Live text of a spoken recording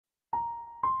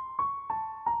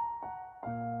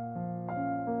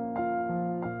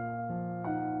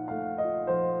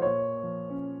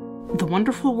The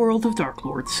Wonderful World of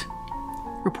Darklords.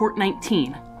 Report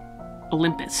 19.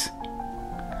 Olympus.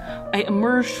 I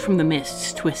emerged from the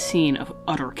mists to a scene of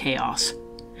utter chaos.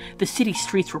 The city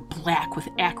streets were black with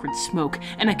acrid smoke,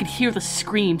 and I could hear the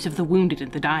screams of the wounded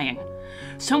and the dying.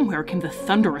 Somewhere came the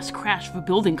thunderous crash of a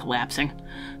building collapsing.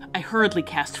 I hurriedly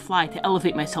cast fly to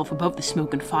elevate myself above the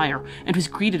smoke and fire, and was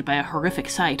greeted by a horrific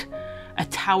sight. A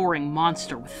towering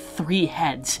monster with 3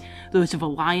 heads, those of a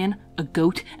lion, a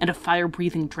goat, and a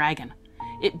fire-breathing dragon.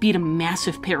 It beat a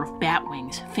massive pair of bat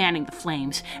wings, fanning the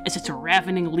flames, as its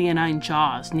ravening leonine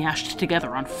jaws gnashed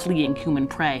together on fleeing human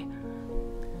prey.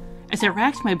 As I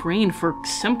racked my brain for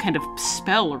some kind of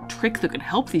spell or trick that could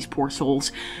help these poor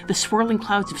souls, the swirling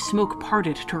clouds of smoke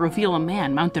parted to reveal a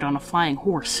man mounted on a flying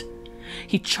horse.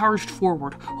 He charged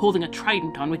forward, holding a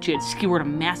trident on which he had skewered a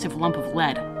massive lump of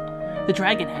lead. The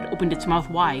dragon head opened its mouth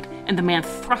wide, and the man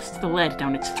thrust the lead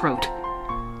down its throat.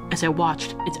 As I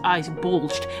watched, its eyes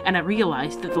bulged, and I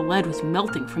realized that the lead was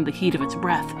melting from the heat of its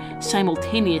breath,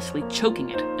 simultaneously choking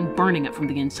it and burning it from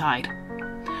the inside.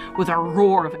 With a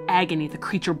roar of agony, the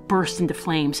creature burst into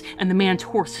flames, and the man's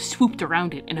horse swooped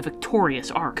around it in a victorious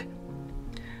arc.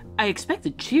 I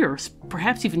expected cheers,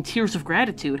 perhaps even tears of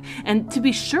gratitude, and to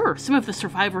be sure, some of the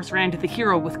survivors ran to the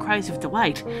hero with cries of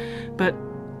delight, but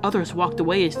others walked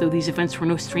away as though these events were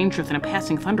no stranger than a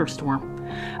passing thunderstorm.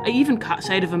 I even caught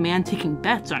sight of a man taking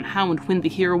bets on how and when the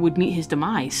hero would meet his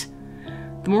demise.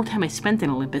 The more time I spent in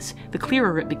Olympus, the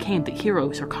clearer it became that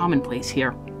heroes are commonplace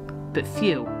here. But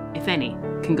few, if any,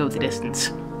 can go the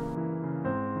distance.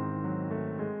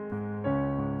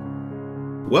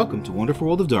 Welcome to Wonderful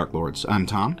World of Darklords. I'm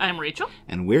Tom. I'm Rachel.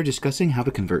 And we're discussing how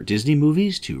to convert Disney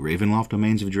movies to Ravenloft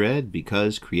Domains of Dread,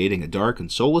 because creating a dark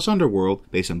and soulless underworld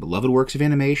based on beloved works of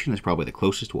animation is probably the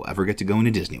closest we'll ever get to going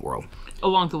to Disney World.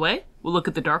 Along the way, we'll look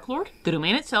at the Darklord, the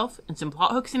domain itself, and some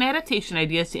plot hooks and adaptation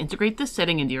ideas to integrate this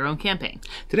setting into your own campaign.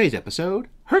 Today's episode,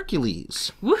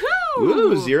 Hercules. Woohoo!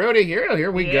 Ooh, 0 to hero,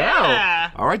 here we go.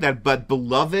 Yeah. All right, that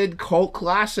beloved cult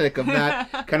classic of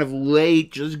that kind of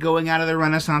late, just going out of the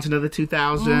Renaissance into the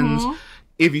 2000s. Mm-hmm.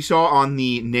 If you saw on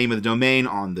the name of the domain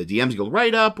on the DM's Guild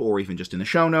write-up, or even just in the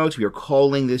show notes, we are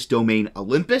calling this domain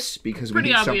Olympus because we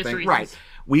need something reasons. right.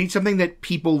 We need something that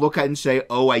people look at and say,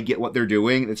 oh, I get what they're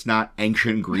doing. It's not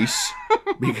ancient Greece,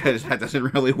 because that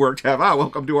doesn't really work to have,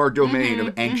 welcome to our domain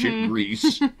of ancient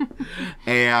Greece.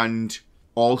 And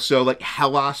also, like,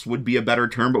 Hellas would be a better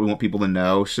term, but we want people to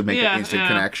know, so make an instant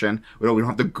connection. We don't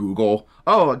have to Google,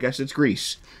 I guess it's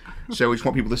Greece. So we just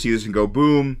want people to see this and go,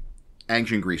 boom,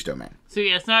 ancient Greece domain. So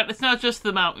yeah, it's not just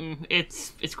the mountain,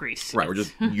 it's Greece. Right, we're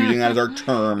just using that as our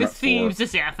term. It's Thebes,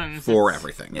 it's Athens. For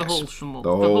everything, yes. The whole shmool.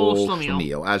 The whole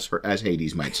schlemiel, as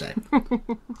Hades might say.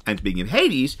 And speaking of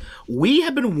Hades, we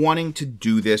have been wanting to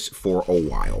do this for a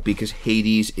while, because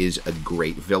Hades is a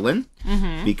great villain.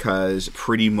 Mm-hmm. Because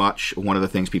pretty much one of the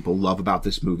things people love about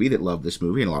this movie, and a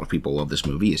lot of people love this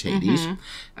movie, is Hades. Mm-hmm.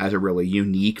 As a really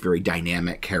unique, very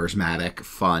dynamic, charismatic,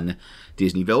 fun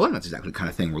Disney villain. That's exactly the kind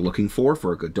of thing we're looking for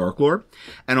a good Darklord.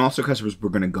 And also because we're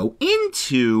going to go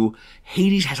into,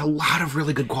 Hades has a lot of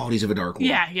really good qualities of a Darklord.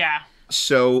 Yeah.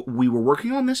 So we were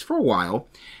working on this for a while.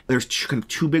 There's kind of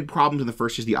 2 big problems, and the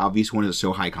first is the obvious one is it's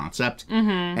so high concept.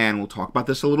 Mm-hmm. And we'll talk about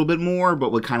this a little bit more,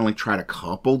 but we'll kind of like tried a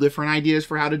couple different ideas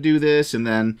for how to do this, and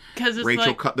then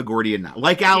Rachel cut the Gordian knot.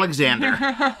 Like Alexander.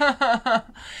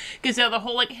 Because the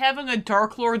whole, like, having a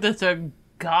Darklord that's a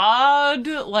god,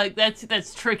 like,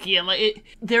 that's tricky, and like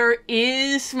there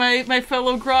is my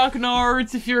fellow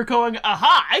grognards, if you're going,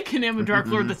 aha, I can name a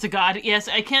Darklord that's a god. Yes,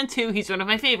 I can too. He's one of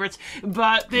my favorites,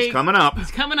 but he's coming up,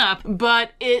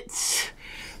 but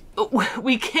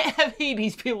we can't have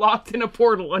Hades be locked in a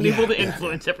portal, unable to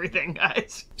influence everything,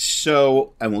 guys.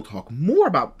 So, and we'll talk more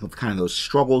about kind of those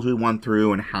struggles we went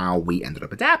through and how we ended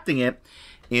up adapting it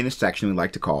in a section we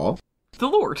like to call The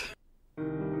Lord.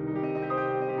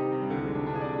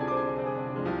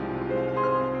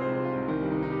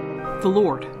 The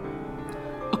Lord.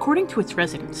 According to its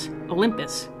residents,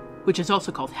 Olympus, which is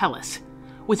also called Hellas,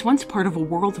 was once part of a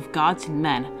world of gods and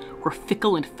men, where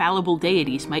fickle and fallible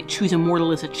deities might choose a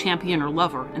mortal as a champion or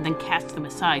lover and then cast them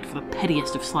aside for the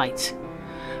pettiest of slights.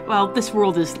 While this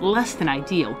world is less than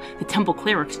ideal, the temple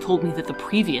clerics told me that the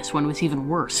previous one was even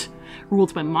worse,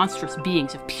 ruled by monstrous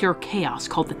beings of pure chaos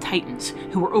called the Titans,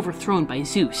 who were overthrown by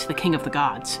Zeus, the king of the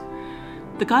gods.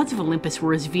 The gods of Olympus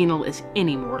were as venal as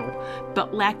any mortal,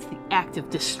 but lacked the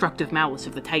active, destructive malice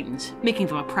of the Titans, making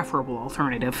them a preferable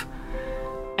alternative.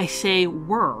 I say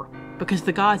were, because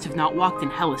the gods have not walked in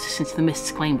Hellas since the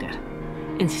mists claimed it.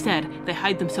 Instead, they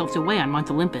hide themselves away on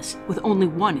Mount Olympus, with only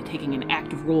one taking an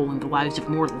active role in the lives of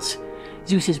mortals: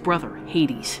 Zeus's brother,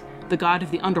 Hades, the god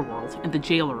of the underworld and the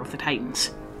jailer of the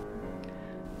Titans.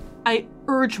 I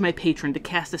urge my patron to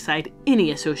cast aside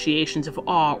any associations of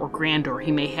awe or grandeur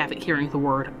he may have at hearing the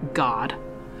word God.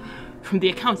 From the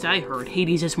accounts I heard,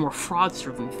 Hades is more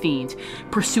fraudster than fiend,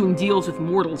 pursuing deals with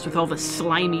mortals with all the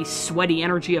slimy, sweaty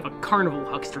energy of a carnival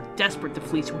huckster desperate to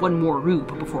fleece one more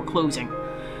rube before closing.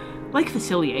 Like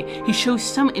Facilier, he shows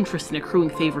some interest in accruing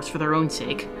favors for their own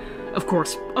sake. Of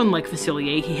course, unlike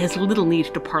Facilier, he has little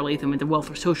need to parlay them into wealth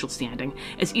or social standing,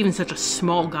 as even such a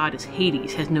small god as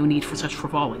Hades has no need for such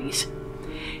frivolities.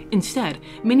 Instead,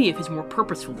 many of his more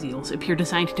purposeful deals appear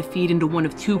designed to feed into one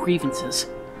of two grievances.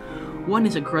 One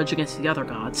is a grudge against the other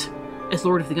gods. As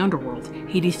Lord of the Underworld,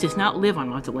 Hades does not live on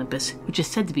Mount Olympus, which is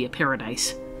said to be a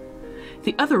paradise.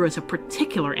 The other is a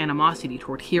particular animosity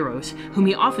toward heroes, whom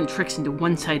he often tricks into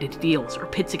one-sided deals or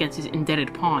pits against his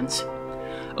indebted pawns.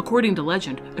 According to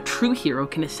legend, a true hero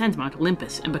can ascend Mount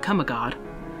Olympus and become a god.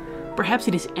 Perhaps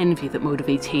it is envy that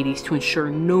motivates Hades to ensure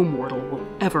no mortal will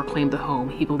ever claim the home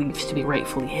he believes to be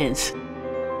rightfully his.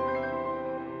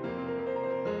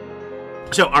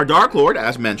 So our Dark Lord,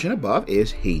 as mentioned above,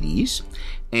 is Hades.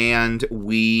 And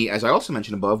we, as I also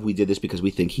mentioned above, we did this because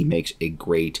we think he makes a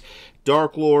great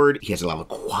Dark Lord. He has a lot of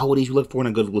qualities we look for in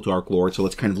a good Dark Lord. So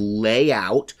let's kind of lay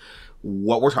out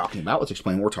what we're talking about. Let's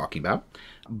explain what we're talking about.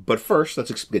 But first,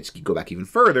 let's go back even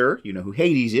further. You know who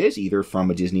Hades is, either from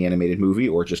a Disney animated movie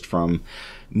or just from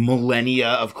millennia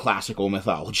of classical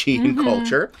mythology and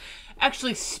culture.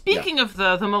 Actually, speaking of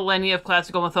the millennia of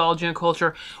classical mythology and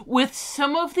culture, with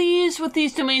some of these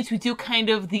domains, we do kind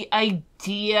of the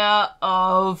idea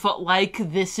of, like,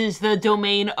 this is the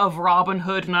domain of Robin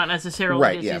Hood, not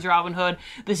necessarily Disney's Robin Hood.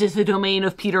 This is the domain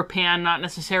of Peter Pan, not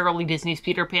necessarily Disney's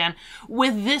Peter Pan.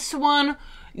 With this one,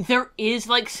 there is,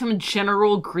 like, some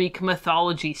general Greek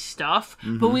mythology stuff,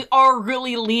 but we are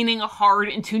really leaning hard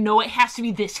into, no, it has to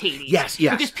be this Hades. Yes.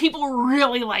 Because people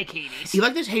really like Hades. You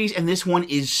like this Hades, and this one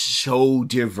is so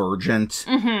divergent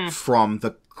from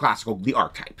the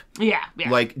archetype. Yeah.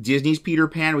 Like, Disney's Peter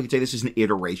Pan, we could say this is an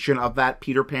iteration of that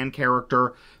Peter Pan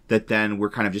character, that then we're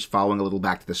kind of just following a little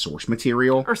back to the source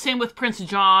material. Or same with Prince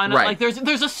John. Right. Like,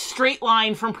 there's a straight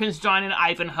line from Prince John in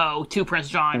Ivanhoe to Prince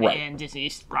John in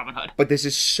Disney's Robin Hood. But this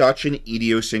is such an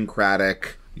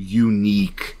idiosyncratic,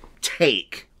 unique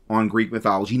take on Greek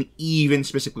mythology, and even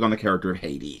specifically on the character of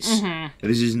Hades.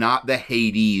 This is not the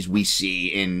Hades we see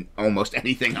in almost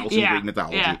anything else in Greek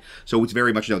mythology. Yeah. So it's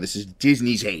very much, no, this is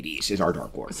Disney's Hades, is our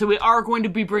Dark Lord. So we are going to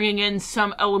be bringing in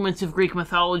some elements of Greek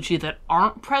mythology that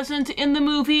aren't present in the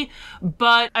movie,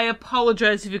 but I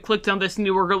apologize if you clicked on this and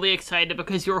you were really excited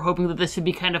because you were hoping that this would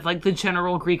be kind of like the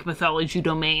general Greek mythology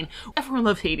domain. Everyone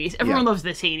loves Hades. Everyone loves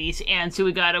this Hades, and so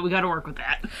we gotta work with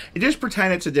that. Just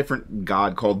pretend it's a different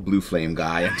god called Blue Flame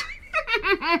Guy, and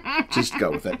just go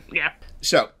with it. Yeah.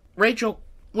 So, Rachel,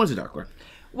 what is a Dark Lord?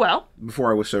 Well, before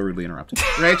I was so rudely interrupted.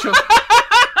 Rachel?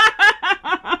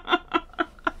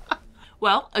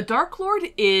 Well, a Dark Lord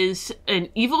is an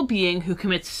evil being who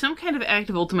commits some kind of act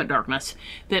of ultimate darkness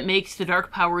that makes the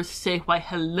dark powers say, why,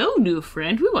 hello, new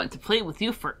friend, we want to play with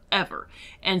you forever.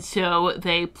 And so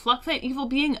they pluck that evil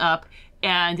being up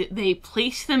and they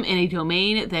place them in a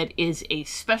domain that is a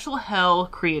special hell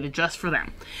created just for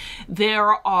them.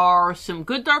 There are some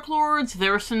good Dark Lords,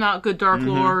 there are some not good Dark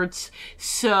Lords,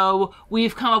 so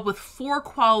we've come up with 4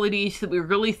 qualities that we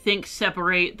really think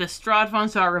separate the Strahd von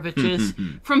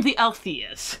Zaroviches from the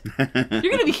Altheas. You're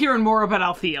going to be hearing more about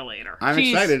Althea later. I'm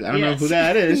excited. I don't know who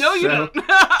that is. No, you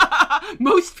don't.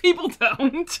 Most people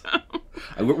don't.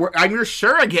 I'm your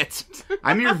surrogate.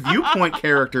 I'm your viewpoint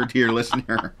character, dear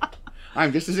listener.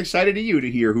 I'm just as excited as you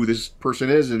to hear who this person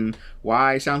is and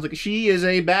why it sounds like she is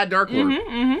a bad Dark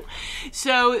Lord.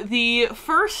 So the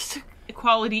first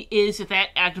quality is that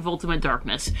act of ultimate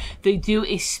darkness. They do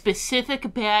a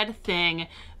specific bad thing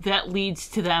that leads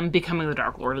to them becoming the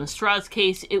Dark Lord. In Strahd's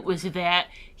case, it was that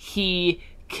he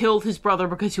killed his brother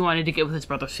because he wanted to get with his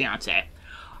brother's fiancée.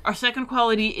 Our second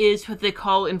quality is what they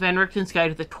call in Van Richten's Guide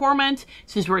to the Torment.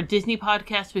 Since we're a Disney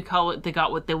podcast, we call it they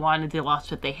got what they wanted, they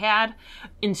lost what they had.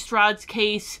 In Strahd's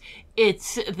case,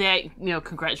 it's that,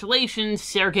 congratulations,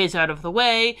 Sergei's out of the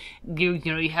way. You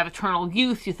have eternal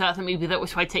youth. You thought that maybe that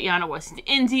was why Tatiana wasn't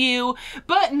into you.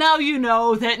 But now you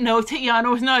know that no, Tatiana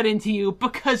was not into you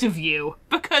because of you.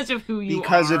 Because of who you are.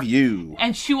 Because of you.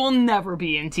 And she will never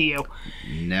be into you.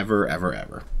 Never, ever,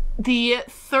 ever. The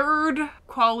third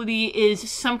quality is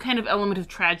some kind of element of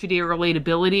tragedy or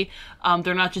relatability.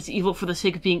 They're not just evil for the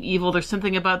sake of being evil. There's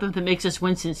something about them that makes us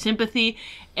wince in sympathy.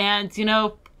 And,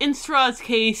 in Strahd's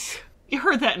case, You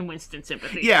heard that in Winston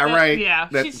Sympathy. Yeah, right. Yeah.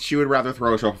 That she would rather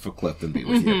throw herself off a cliff than be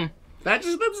with you. That's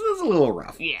a little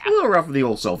rough. Yeah. A little rough with the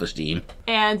old self-esteem.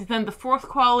 And then the fourth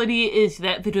quality is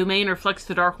that the domain reflects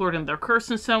the Dark Lord and their curse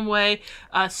in some way.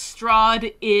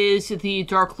 Strahd is the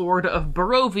Dark Lord of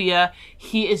Barovia.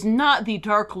 He is not the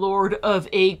Dark Lord of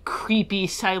a creepy,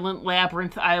 silent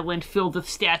labyrinth island filled with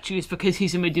statues because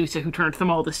he's a Medusa who turned them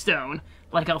all to stone,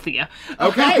 like Althea.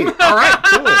 Okay, all right,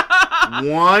 cool.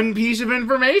 One piece of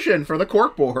information for the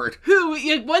corkboard.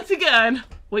 Who, once again...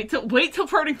 Wait till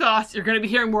parting thoughts. You're going to be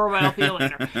hearing more about Althea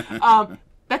later.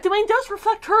 That domain does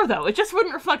reflect her, though. It just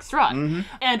wouldn't reflect Strahd.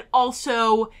 And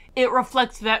also, it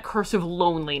reflects that curse of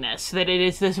loneliness. That it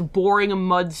is this boring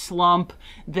mud slump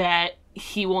that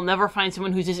he will never find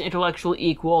someone who's his intellectual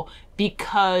equal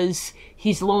because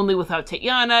he's lonely without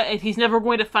Tatiana, and he's never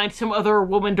going to find some other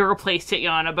woman to replace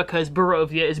Tatiana because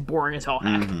Barovia is boring as all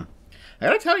heck. I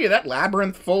gotta tell you, that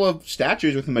labyrinth full of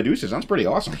statues with the Medusa sounds pretty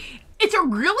awesome. It's a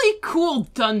really cool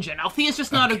dungeon. Althea's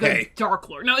just not a good Dark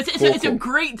Lord. No, it's a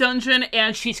great dungeon,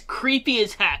 and she's creepy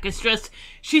as heck. It's just,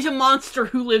 she's a monster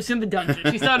who lives in the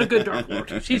dungeon. She's not a good Dark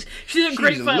Lord. She's a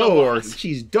great final lord. boss.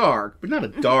 She's dark, but not a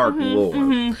dark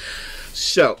lord.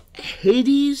 So,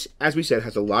 Hades, as we said,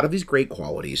 has a lot of these great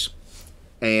qualities.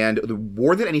 And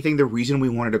more than anything, the reason we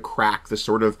wanted to crack the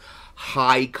sort of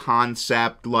high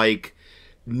concept, like...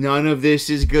 none of this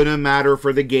is gonna matter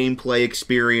for the gameplay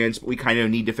experience, but we kind of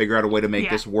need to figure out a way to make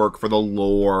this work for the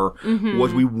lore.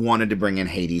 Was we wanted to bring in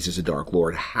Hades as a Dark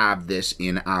Lord, have this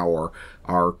in our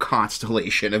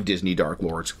constellation of Disney Dark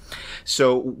Lords.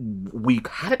 So we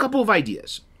had a couple of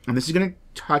ideas, and this is gonna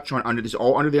touch on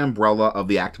all under the umbrella of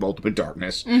the Act of Ultimate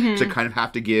Darkness. So kind of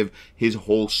have to give his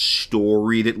whole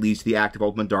story that leads to the Act of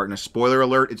Ultimate Darkness. Spoiler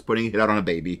alert, it's putting a hit out on a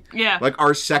baby. Yeah. Like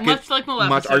our second, much like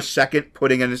Maleficent. our second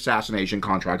putting an assassination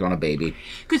contract on a baby.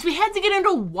 Because we had to get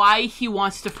into why he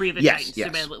wants to free the Titans.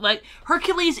 Yes. Like,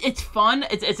 Hercules, it's fun.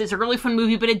 It's a really fun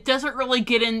movie, but it doesn't really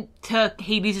get into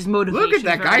Hades' motivation. Look at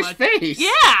that guy's face. Yeah.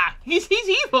 He's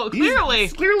evil, clearly.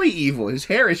 He's clearly evil. His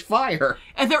hair is fire.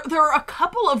 And there are a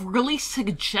couple of really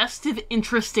suggestive,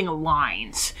 interesting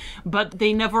lines, but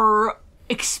they never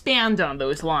expand on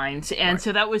those lines, and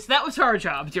so that was our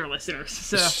job, dear listeners.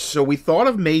 So we thought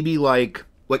of maybe like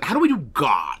how do we do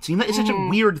gods? You know, it's such a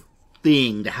weird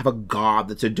thing to have a god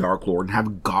that's a Dark Lord and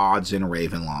have gods in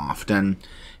Ravenloft, and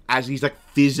as these like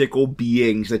physical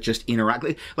beings that just interact.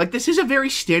 Like this is a very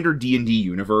standard D&D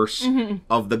universe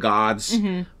of the gods,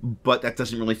 but that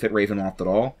doesn't really fit Ravenloft at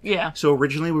all. Yeah. So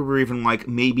originally we were even like,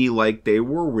 maybe like they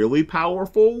were really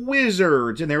powerful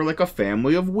wizards, and they were like a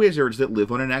family of wizards that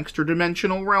live on an extra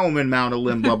dimensional realm in Mount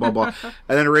Olympus, blah, blah, blah.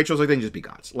 And then Rachel's like, they can just be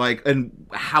gods. Like, and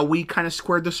how we kind of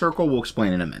squared the circle, we'll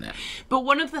explain in a minute. But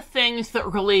one of the things that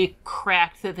really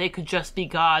cracked that they could just be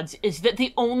gods is that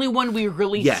the only one we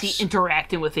really see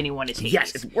interacting with anyone is Hades.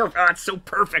 Yes, it's so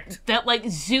perfect. That, like,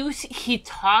 Zeus, he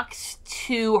talks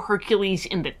to Hercules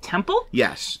in the temple.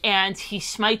 Yes. And he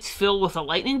smites Phil with a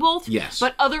lightning bolt. Yes.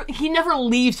 But he never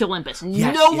leaves Olympus.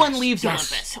 No one leaves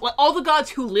Olympus. All the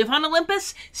gods who live on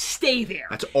Olympus stay there.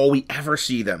 That's all we ever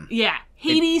see them. Yeah.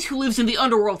 Hades, who lives in the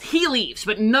underworld, he leaves,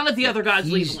 but none of the other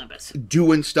gods leave Olympus.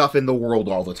 Doing stuff in the world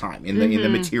all the time, in the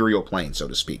material plane, so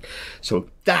to speak. So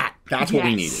that's what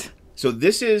we needed. So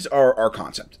this is our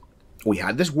concept. We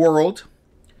had this world.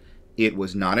 It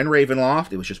was not in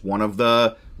Ravenloft. It was just one of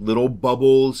the little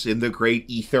bubbles in the great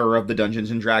ether of the Dungeons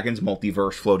 & Dragons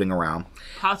multiverse floating around.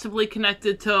 Possibly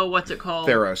connected to, what's it called?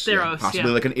 Theros.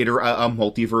 Possibly like a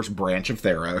multiverse branch of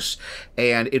Theros.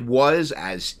 And it was,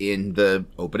 as in the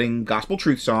opening Gospel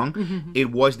Truth song,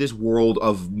 it was this world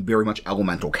of very much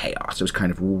elemental chaos. It was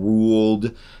kind of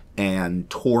ruled and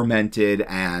tormented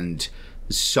and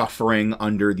suffering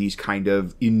under these kind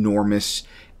of enormous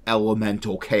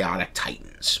elemental chaotic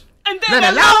titans. And then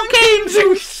along came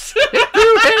Zeus!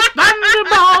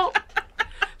 Thunderbolt!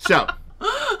 So,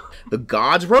 the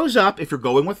gods rose up. If you're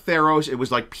going with Theros, it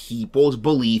was like people's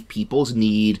belief, people's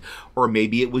need, or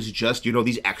maybe it was just,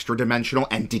 these extra-dimensional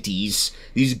entities.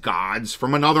 These gods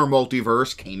from another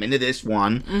multiverse came into this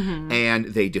one, and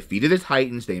they defeated the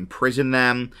Titans, they imprisoned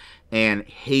them, and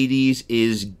Hades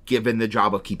is given the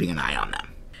job of keeping an eye on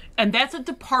them. And that's a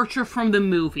departure from the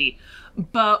movie,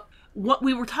 but... what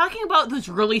we were talking about, those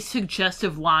really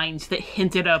suggestive lines that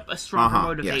hinted up a stronger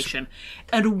motivation. Yes.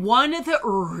 And one that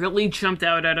really jumped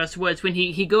out at us was when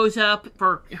he goes up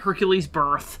for Hercules'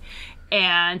 birth,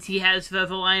 and he has the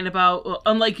line about,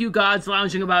 unlike you gods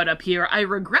lounging about up here, I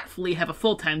regretfully have a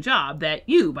full-time job that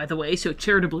you, by the way, so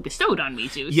charitably bestowed on me,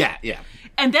 Zeus. Yeah.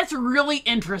 And that's really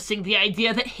interesting, the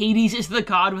idea that Hades is the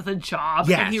god with a job,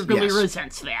 and he really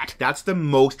resents that. That's the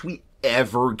most we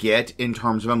ever get in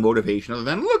terms of a motivation other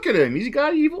than, look at him, he's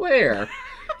got evil hair.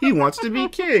 He wants to be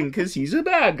king because he's a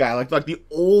bad guy. Like the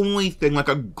only thing, like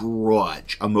a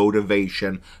grudge, a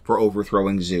motivation for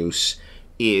overthrowing Zeus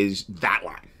is that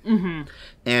line. Mm-hmm.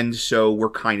 And so we're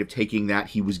kind of taking that.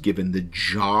 He was given the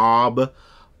job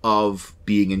of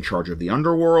being in charge of the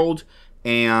underworld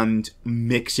and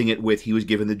mixing it with he was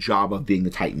given the job of being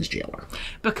the Titans' jailer.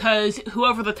 Because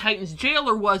whoever the Titans'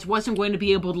 jailer wasn't going to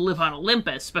be able to live on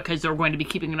Olympus because they were going to be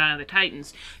keeping an eye on the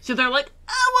Titans. So they're like,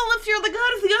 oh, well, if you're the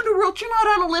god of the underworld, you're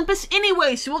not on Olympus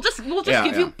anyway, so we'll just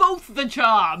give you both the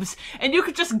jobs. And you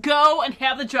could just go and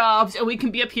have the jobs, and we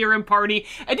can be up here and party.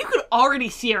 And you could already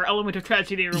see our element of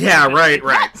tragedy. Yeah, right.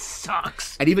 That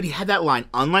sucks. And even he had that line,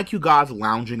 unlike you gods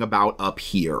lounging about up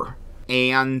here.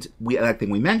 And that thing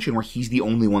we mentioned where he's the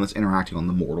only one that's interacting on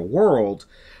the mortal world,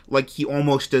 like he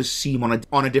almost does seem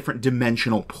on a different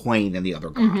dimensional plane than the other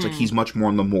gods. Mm-hmm. Like he's much more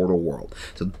in the mortal world.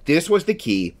 So this was the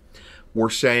key. We're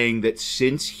saying that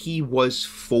since he was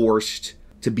forced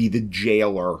to be the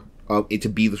jailer, to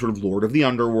be the sort of lord of the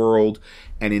underworld,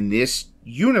 and in this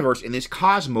universe, in this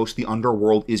cosmos, the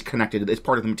underworld is connected. It's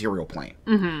part of the material plane.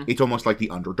 Mm-hmm. It's almost like the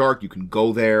Underdark. You can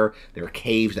go there. There are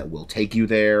caves that will take you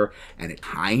there. And it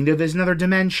kind of is another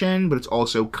dimension, but it's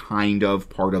also kind of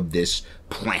part of this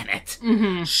planet.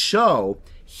 Mm-hmm. So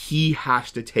he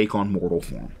has to take on mortal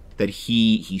form. That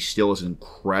he still is an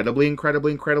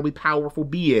incredibly powerful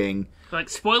being. Like,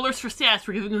 spoilers for stats,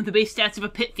 we're giving him the base stats of a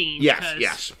pit fiend.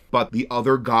 Yes. But the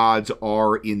other gods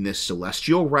are in this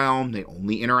celestial realm. They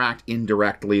only interact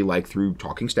indirectly, like through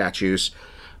talking statues.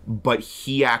 But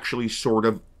he actually sort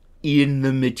of in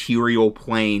the material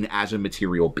plane as a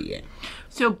material being.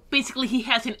 So basically he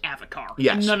has an avatar.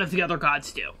 Yes. And none of the other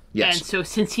gods do. Yes. And so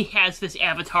since he has this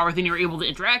avatar, then you're able to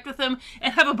interact with him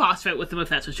and have a boss fight with him if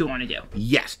that's what you want to do.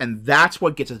 Yes, and that's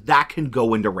what gets us. That can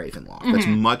go into Ravenloft. Mm-hmm. That's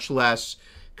much less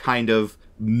kind of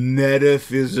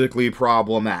metaphysically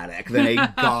problematic than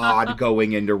a god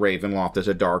going into Ravenloft as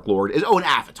a Dark Lord is an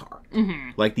avatar.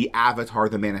 Mm-hmm. Like the avatar,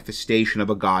 the manifestation of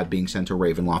a god being sent to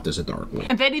Ravenloft as a Dark Lord.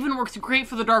 And that even works great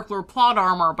for the Dark Lord plot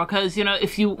armor because,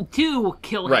 if you do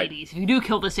kill Hades, if you do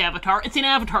kill this avatar, it's an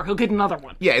avatar, he'll get another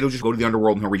one. Yeah, it'll just go to the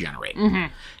underworld and he'll regenerate.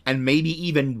 Mm-hmm. And maybe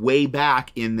even way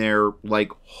back in their,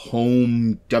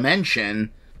 home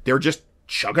dimension, they're just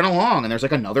chugging along, and there's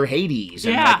another Hades,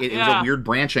 and it was a weird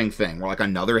branching thing where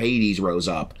another Hades rose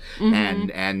up, mm-hmm.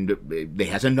 and it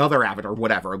has another avatar,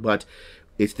 whatever. But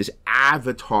it's this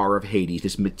avatar of Hades,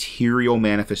 this material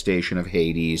manifestation of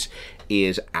Hades,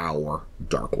 is our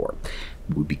Dark Lord.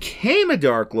 We became a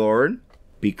Dark Lord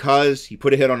because he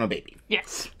put a hit on a baby.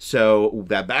 Yes. So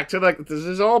that back to this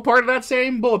is all part of that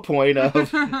same bullet point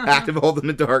of act of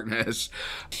ultimate darkness.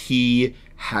 He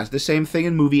has the same thing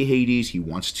in movie Hades. He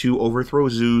wants to overthrow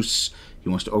Zeus. He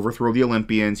wants to overthrow the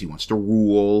Olympians. He wants to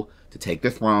rule, to take the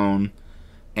throne.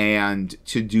 And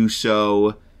to do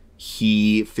so,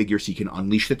 he figures he can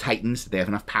unleash the Titans. They have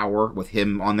enough power with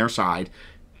him on their side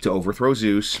to overthrow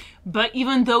Zeus. But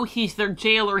even though he's their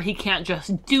jailer, he can't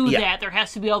just do that. There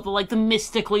has to be all the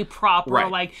mystically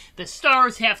proper, the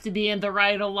stars have to be in the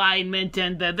right alignment,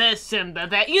 and the this and the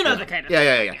that, the kind of thing.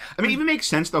 Yeah. I mean, it even makes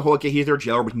sense, the whole, he's their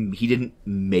jailer, but he didn't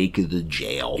make the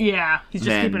jail. Yeah, he's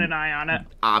just keeping an eye on it.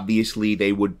 Obviously,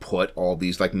 they would put all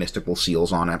these, mystical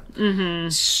seals on it. Mm-hmm.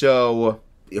 So,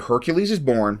 Hercules is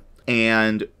born.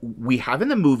 And we have in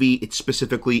the movie, it's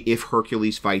specifically if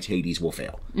Hercules fights, Hades will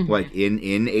fail. Mm-hmm.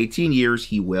 In 18 years,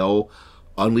 he will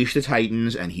unleash the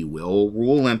Titans and he will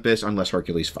rule Olympus unless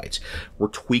Hercules fights. We're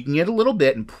tweaking it a little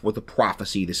bit and with a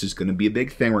prophecy. This is going to be a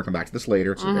big thing. We're going to come back to this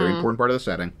later. It's a very important part of the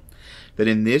setting. That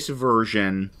in this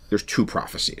version, there's two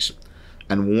prophecies.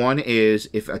 And one is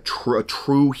if a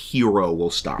true hero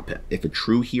will stop him. If a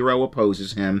true hero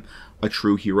opposes him, a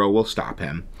true hero will stop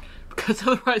him. Because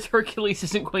otherwise Hercules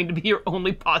isn't going to be your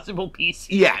only possible piece.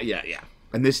 Yeah.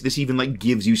 And this even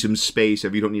gives you some space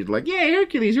if you don't need to yeah,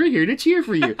 Hercules, we're here to cheer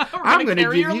for you. I'm going to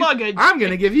give you luggage. I'm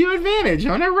going to give you advantage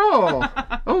on a roll.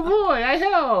 Oh boy, I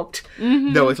helped.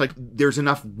 Mm-hmm. No, it's there's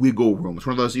enough wiggle room. It's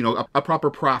one of those, a proper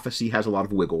prophecy has a lot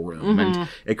of wiggle room, and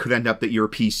it could end up that your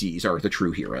PCs are the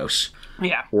true heroes.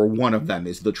 Yeah. Or one of them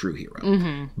is the true hero.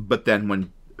 Mm-hmm. But then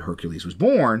when Hercules was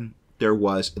born, there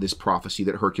was this prophecy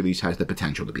that Hercules has the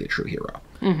potential to be a true hero.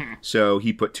 Mm-hmm. So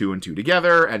he put 2 and 2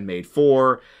 together and made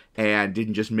 4, and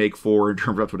didn't just make 4 in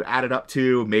terms of that's what it added up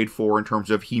to, made 4 in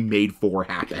terms of he made 4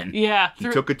 happen. Yeah.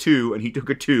 He took a 2, and he took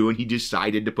a 2, and he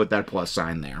decided to put that plus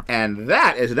sign there. And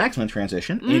that is an excellent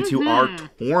transition into our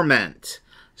torment.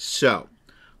 So,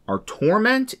 our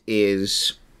torment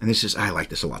is, and I like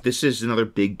this a lot. This is another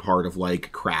big part of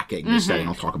cracking this setting.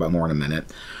 I'll talk about more in a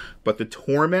minute. But the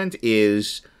torment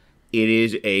is it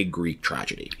is a Greek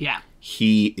tragedy. Yeah.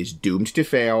 He is doomed to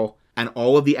fail, and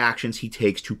all of the actions he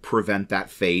takes to prevent that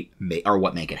fate are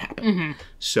what make it happen.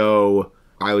 So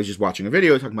I was just watching a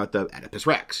video talking about the Oedipus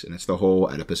Rex, and it's the whole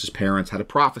Oedipus's parents had a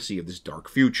prophecy of this dark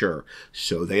future,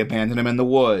 so they abandoned him in the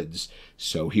woods,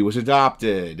 so he was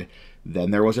adopted.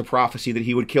 Then there was a prophecy that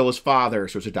he would kill his father,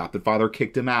 so his adopted father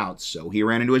kicked him out, so he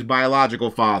ran into his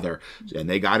biological father, and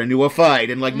they got into a fight,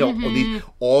 and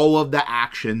all of the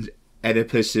actions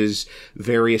Oedipus's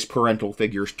various parental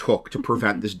figures took to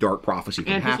prevent this dark prophecy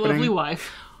from happening. And his lovely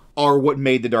wife. Are what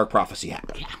made the dark prophecy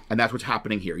happen. Yeah. And that's what's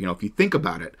happening here. If you think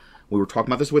about it, we were talking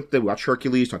about this we watched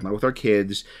Hercules, talking about it with our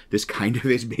kids. This kind of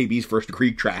is baby's first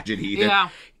Greek tragedy.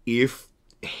 That if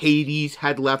Hades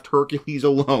had left Hercules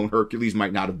alone, Hercules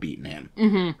might not have beaten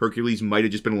him. Hercules might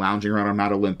have just been lounging around on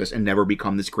Mount Olympus and never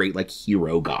become this great,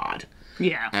 hero god.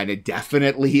 Yeah. And it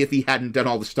definitely, if he hadn't done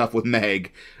all the stuff with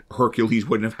Meg, Hercules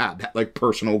wouldn't have had that,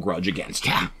 personal grudge against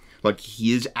him.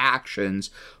 His actions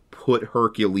put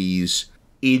Hercules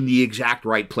in the exact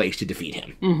right place to defeat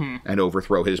him and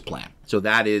overthrow his plan. So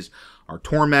that is, our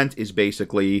torment is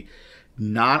basically,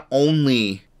 not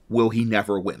only will he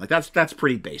never win. That's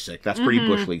pretty basic. That's pretty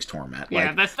Bush League's torment.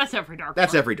 Yeah, that's every Dark Lord.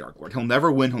 That's every Dark Lord. He'll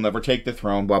never win. He'll never take the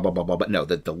throne, blah, blah, blah, blah. But no,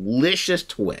 the delicious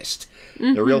twist,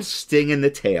 the real sting in the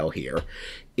tail here,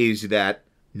 is that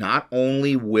not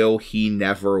only will he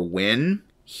never win,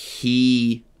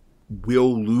 he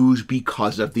will lose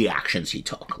because of the actions he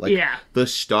took. The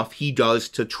stuff he does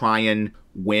to try and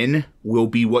win will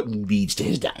be what leads to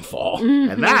his downfall.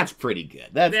 And that's pretty good.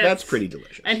 That's pretty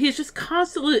delicious. And he's just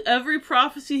constantly, every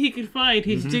prophecy he can find,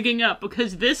 he's digging up,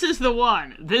 because this is the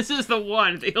one. This is the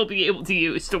one that he'll be able to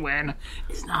use to win.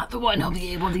 It's not the one he'll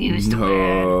be able to use to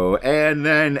win. And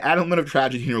then, element of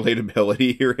tragedy and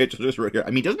relatability here. It's just right here.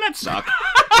 I mean, doesn't that suck?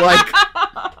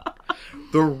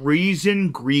 The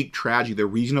reason Greek tragedy, the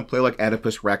reason a play like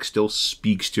Oedipus Rex still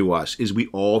speaks to us is we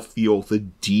all feel the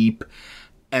deep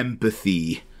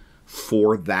empathy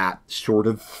for that sort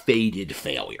of fated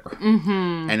failure.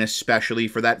 And especially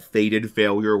for that fated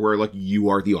failure where, you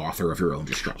are the author of your own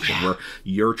destruction, where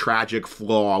your tragic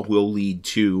flaw will lead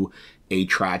to a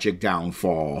tragic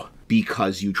downfall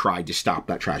because you tried to stop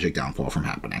that tragic downfall from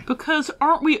happening. Because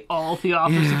aren't we all the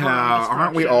authors of our own destruction?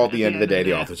 Aren't we all, at the end of the day,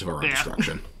 the authors of our own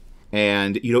destruction?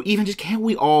 And, even just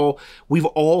we've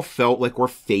all felt like we're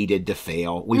fated to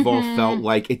fail. We've all felt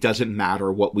like it doesn't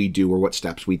matter what we do or what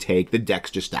steps we take. The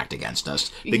deck's just stacked against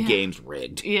us. The game's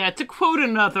rigged. Yeah, to quote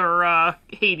another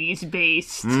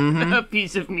Hades-based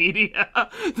piece of media,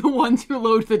 the ones who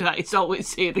load the dice always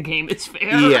say the game is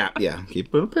fair. Yeah.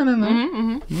 Keep putting a pin in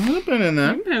that. Keep putting in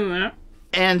that.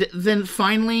 And then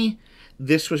finally,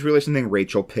 this was really something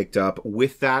Rachel picked up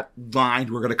with that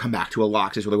line we're going to come back to a lot,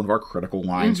 because it's really one of our critical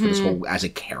lines for this whole, as a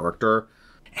character.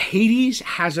 Hades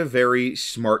has a very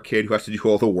smart kid who has to do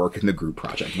all the work in the group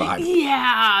project vibe.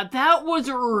 Yeah, that was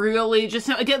really just...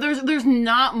 Again, there's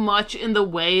not much in the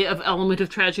way of element of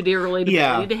tragedy or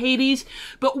relatability to Hades,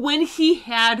 but when he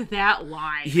had that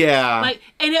line... Yeah.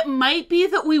 And it might be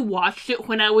that we watched it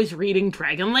when I was reading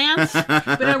Dragonlance,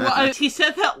 but he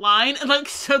said that line, and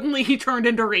suddenly he turned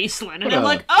into Raceland, and I'm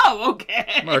like, oh,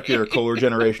 okay. Mark your Kohler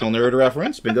generational nerd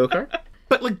reference, bingo card.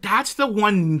 But, that's the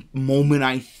one moment,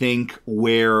 I think,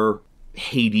 where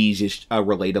Hades is a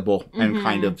relatable and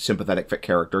kind of sympathetic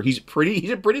character. He's a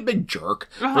pretty big jerk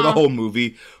for the whole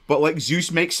movie. But,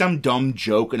 Zeus makes some dumb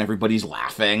joke and everybody's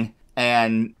laughing.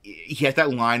 And he has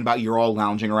that line about, you're all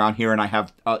lounging around here and I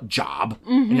have a job.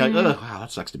 And you're like, oh, wow,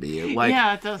 that sucks to be you.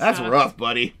 Yeah, it does. That's rough,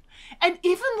 buddy. And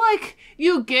even,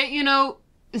 you get,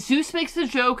 Zeus makes the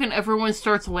joke and everyone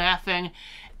starts laughing.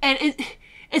 And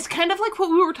it's kind of like what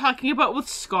we were talking about with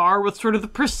Scar, with sort of the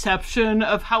perception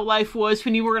of how life was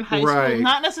when you were in high school.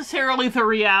 Not necessarily the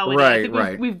reality. I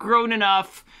think we've grown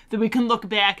enough that we can look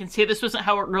back and say this wasn't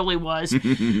how it really was.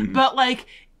 But,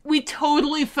 we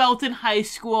totally felt in high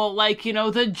school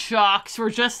the jocks were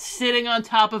just sitting on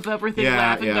top of everything,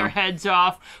 laughing their heads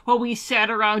off, while we sat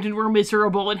around and were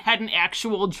miserable and had an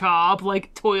actual job,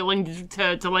 toiling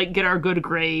to get our good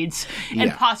grades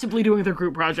and possibly doing their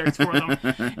group projects for them.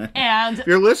 And if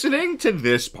you're listening to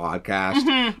this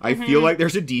podcast, I feel like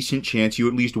there's a decent chance you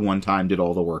at least one time did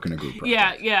all the work in a group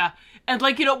project. Yeah. And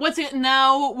what's it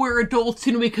now? We're adults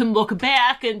and we can look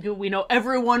back and we know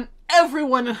everyone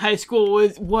in high school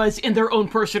was in their own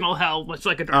personal hell, much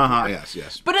like a Dark Lord.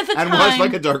 Yes. But at the time... And was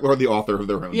like a Dark Lord, the author of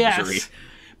their own misery.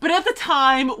 But at the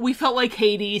time, we felt like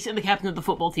Hades and the captain of the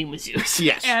football team was Zeus.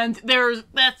 Yes. And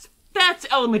that's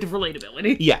element of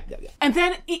relatability. Yeah. And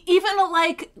then even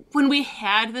when we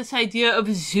had this idea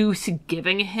of Zeus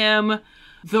giving him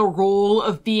the role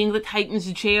of being the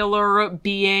Titan's jailer,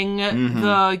 being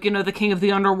the king of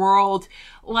the underworld.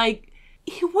 Like,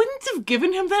 he wouldn't have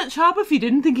given him that job if he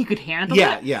didn't think he could handle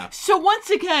it. Yeah. So once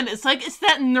again, it's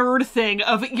that nerd thing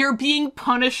of you're being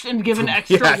punished and given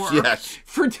extra work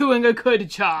for doing a good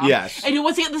job. Yes. And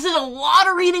once again, this is a lot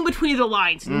of reading between the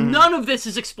lines. None of this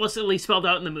is explicitly spelled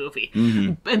out in the movie.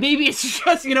 And maybe it's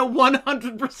just,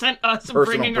 100% us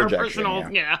bringing our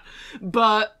personal... Yeah.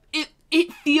 But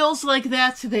it feels like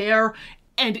that's there.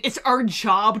 And it's our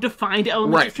job to find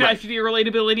elements of tragedy or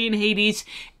relatability in Hades.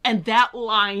 And that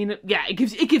line, it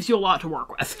gives you a lot to work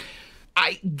with.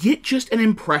 I get just an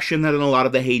impression that in a lot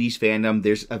of the Hades fandom,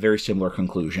 there's a very similar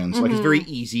conclusions. Like, it's very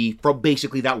easy from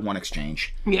basically that one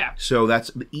exchange. Yeah. So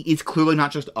it's clearly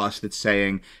not just us that's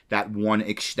saying that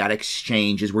that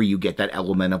exchange is where you get that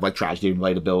element of, like, tragedy and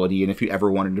relatability. And if you ever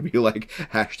wanted to be like,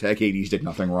 hashtag Hades did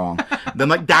nothing wrong, then,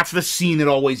 like, that's the scene that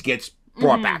always gets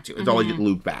brought back to. It's always get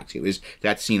looped back to, is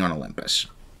that scene on Olympus.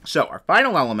 So, our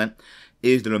final element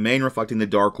is the domain reflecting the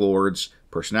darklord's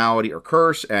personality or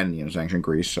curse, and, it's ancient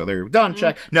Greece, so they're done,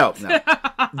 check. No.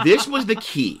 This was the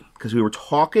key, because we're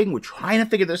trying to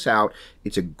figure this out.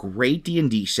 It's a great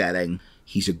D&D setting.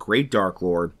 He's a great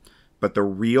darklord. But the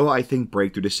real, I think,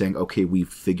 breakthrough to saying, okay, we've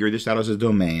figured this out as a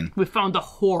domain. We found the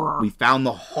horror.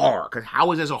 Because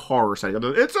how is this a horror setting?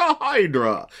 It's a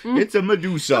Hydra. It's a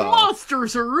Medusa. The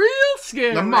monsters are real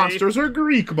scary. The monsters are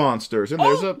Greek monsters. And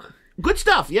there's a... Good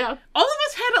stuff, yeah. All of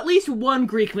us had at least one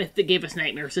Greek myth that gave us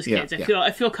nightmares as kids.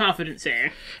 I feel confident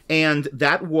saying. And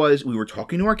that was, we were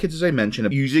talking to our kids, as I mentioned,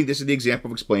 of using this as the example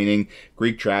of explaining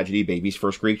Greek tragedy, baby's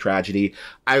first Greek tragedy.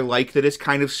 I like that it's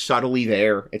kind of subtly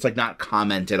there. It's like not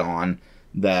commented on.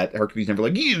 That Hercules never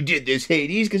like, you did this,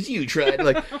 Hades, because you tried.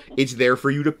 Like, it's there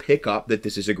for you to pick up that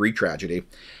this is a Greek tragedy.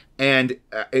 And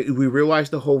we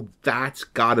realized that's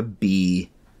gotta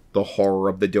be the horror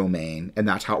of the domain, and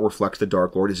that's how it reflects the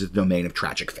Darklord, is a domain of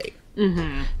tragic fate.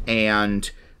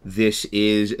 And this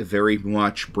is very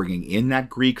much bringing in that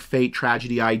Greek fate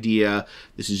tragedy idea.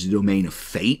 This is a domain of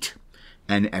fate,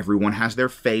 and everyone has their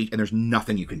fate, and there's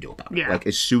nothing you can do about it. Like,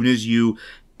 as soon as you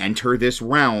enter this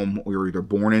realm, or you're either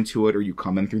born into it or you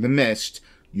come in through the mist,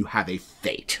 you have a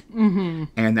fate.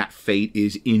 And that fate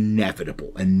is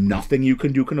inevitable, and nothing you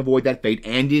can do can avoid that fate.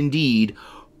 And indeed,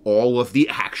 all of the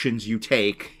actions you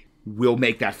take will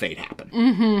make that fate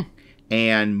happen.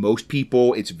 And most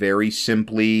people, it's very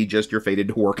simply just you're fated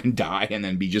to work and die and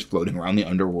then be just floating around the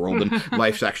underworld, and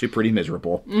life's actually pretty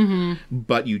miserable.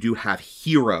 But you do have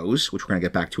heroes, which we're going to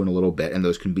get back to in a little bit, and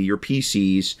those can be your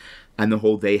PCs, and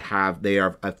they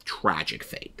are a tragic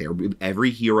fate. Every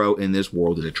hero in this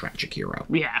world is a tragic hero.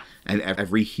 Yeah. And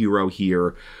every hero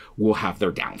here will have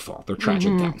their downfall, their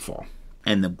tragic downfall.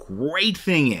 And the great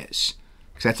thing is,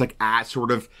 because that's like sort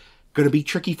of going to be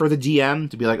tricky for the DM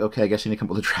to be like, okay, I guess you need to come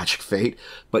up with a tragic fate,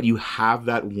 but you have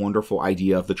that wonderful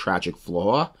idea of the tragic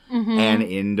flaw, and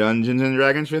in Dungeons &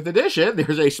 Dragons 5th edition,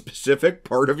 there's a specific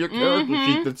part of your character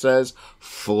sheet that says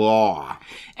flaw.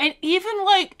 And even,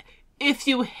 like, if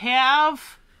you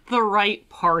have the right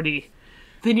party,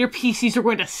 then your PCs are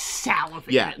going to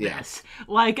salivate at this.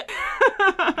 Like,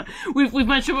 we've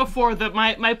mentioned before that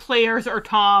my players are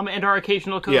Tom and our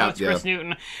occasional co-host Chris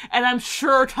Newton. And I'm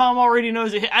sure Tom already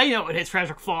knows it. I know what his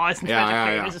tragic flaw is and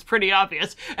tragic fate is. It's pretty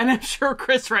obvious. And I'm sure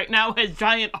Chris right now has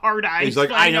giant hard eyes. He's like,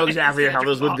 I know exactly how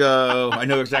this would go. I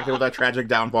know exactly what that tragic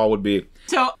downfall would be.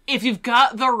 So, if you've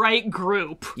got the right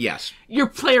group, your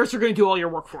players are going to do all your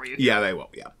work for you. Yeah, they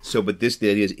will, So, but the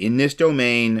idea is, in this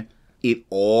domain, it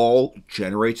all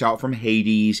generates out from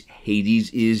Hades. Hades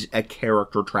is a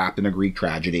character trapped in a Greek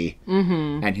tragedy.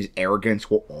 And his arrogance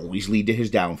will always lead to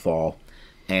his downfall.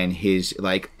 And his,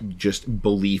 like, just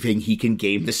believing he can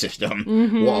game the system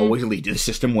will always lead to the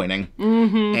system winning.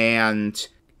 And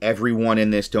everyone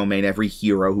in this domain, every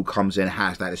hero who comes in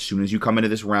has that. As soon as you come into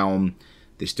this realm,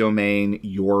 this domain,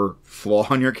 your flaw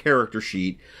on your character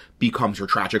sheet becomes your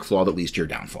tragic flaw that leads to your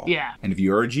downfall. Yeah. And if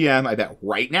you're a GM, I bet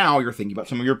right now you're thinking about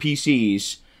some of your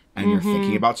PCs, and you're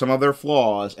thinking about some of their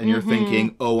flaws, and you're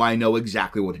thinking, oh, I know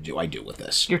exactly what I do with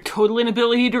this. Your total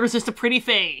inability to resist a pretty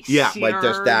face. Yeah, like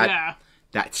just that.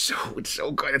 It's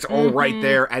so good. It's all right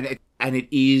there, and it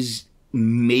is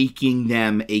making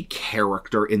them a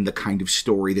character in the kind of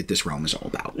story that this realm is all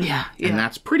about. Yeah. And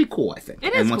that's pretty cool, I think.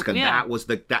 It and is once cool, again, that was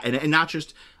and not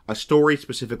just a story,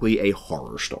 specifically a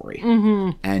horror story.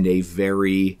 And a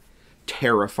very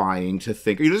terrifying to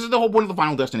think. This is the whole point of the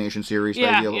Final Destination series. The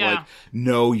idea that, like,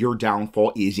 no, your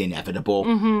downfall is inevitable,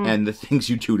 and the things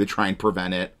you do to try and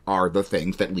prevent it are the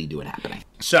things that lead to it happening.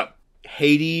 So,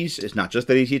 Hades is not just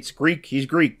that he's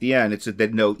Greek, the end. It's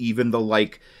that, no, even the,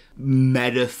 like,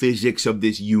 metaphysics of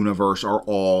this universe are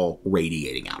all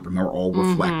radiating out. Remember, all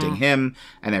reflecting him,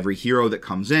 and every hero that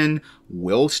comes in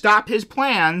will stop his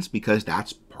plans because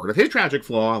that's part of his tragic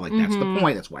flaw. Like, that's the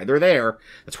point. That's why they're there.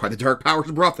 That's why the dark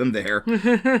powers brought them there.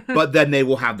 But then they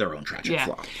will have their own tragic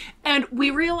flaw. And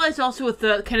we realize also with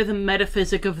the kind of the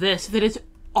metaphysic of this that it's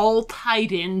all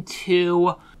tied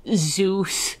into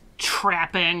Zeus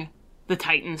trapping the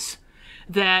Titans.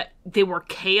 That they were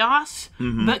chaos,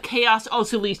 but chaos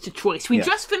also leads to choice. We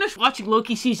just finished watching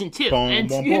Loki season 2,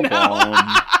 you know,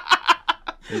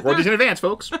 record these in advance,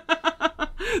 folks.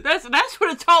 That's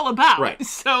what it's all about. Right.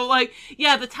 So, like,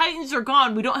 yeah, the Titans are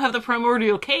gone. We don't have the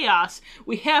primordial chaos.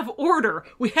 We have order.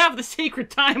 We have the sacred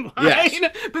timeline. Yes.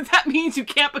 But that means you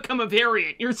can't become a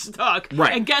variant. You're stuck.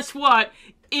 Right. And guess what?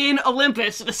 In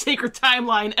Olympus, the sacred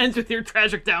timeline ends with your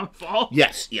tragic downfall.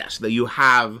 Yes. That you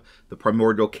have the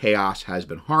primordial chaos has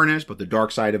been harnessed, but the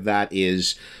dark side of that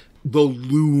is the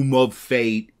loom of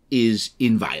fate is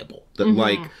inviolable.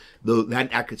 That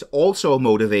it's also a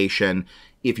motivation.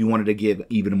 If you wanted to give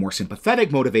even a more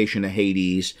sympathetic motivation to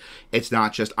Hades, it's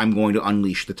not just I'm going to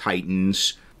unleash the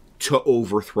Titans to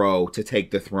overthrow, to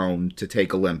take the throne, to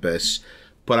take Olympus,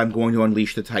 but I'm going to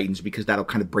unleash the Titans because that'll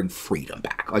kind of bring freedom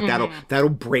back. Like, that'll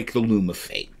break the loom of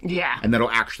fate. Yeah. And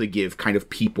that'll actually give kind of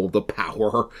people the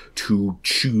power to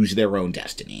choose their own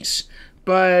destinies.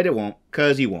 But it won't,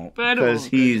 because he won't. Because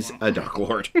he's a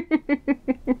darklord.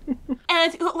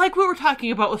 And like we were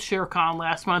talking about with Shere Khan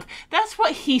last month, that's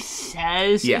what he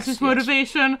says is his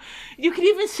motivation. You could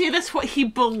even say that's what he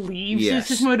believes is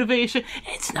his motivation.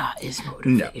 It's not his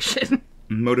motivation. No.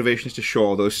 Motivation is to show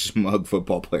all those smug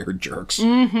football player jerks.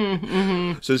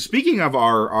 So speaking of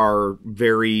our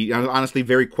very, honestly,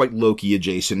 very quite Loki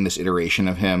adjacent in this iteration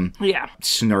of him. Yeah.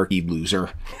 Snarky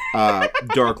loser.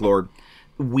 Darklord.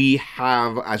 We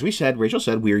have, as we said, Rachel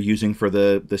said, we are using for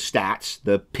the stats,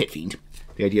 the Pit Fiend.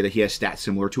 The idea that he has stats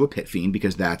similar to a Pit Fiend,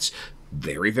 because that's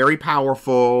very, very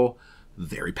powerful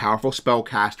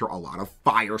spellcaster, a lot of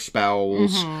fire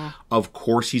spells. Of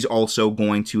course, he's also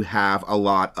going to have a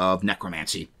lot of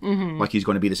necromancy. Like, he's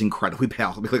going to be this incredibly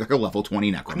powerful, like a level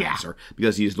 20 necromancer,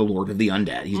 because he's the Lord of the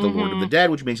Undead. He's the Lord of the Dead,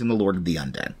 which makes him the Lord of the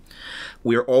Undead.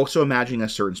 We are also imagining a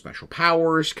certain special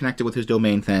powers connected with his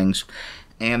domain things.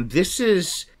 And this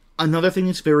is another thing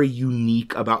that's very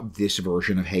unique about this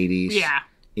version of Hades. Yeah.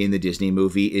 In the Disney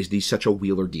movie, is he's such a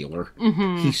wheeler-dealer.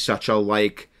 He's such a,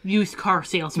 like, used car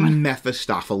salesman.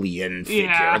 Mephistophelian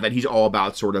figure. That he's all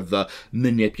about sort of the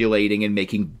manipulating and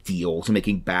making deals, and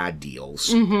making bad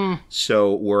deals.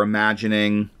 So we're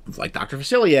imagining, like Dr.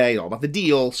 Facilier, all about the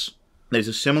deals. There's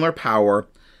a similar power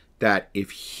that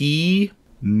if he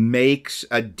makes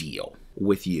a deal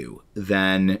with you,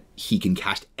 then he can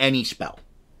cast any spell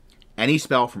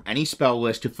from any spell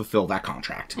list to fulfill that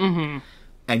contract.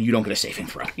 And you don't get a saving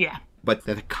throw. Yeah. But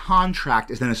the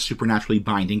contract is then a supernaturally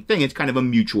binding thing. It's kind of a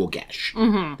mutual gesh.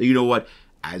 That, you know what,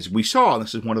 as we saw, and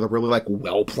this is one of the really, like,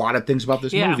 well-plotted things about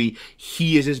this movie,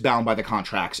 he is as bound by the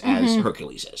contracts as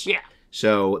Hercules is. Yeah.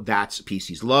 So that's,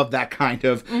 PCs love that kind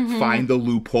of find the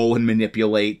loophole and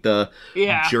manipulate the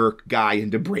jerk guy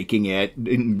into breaking it,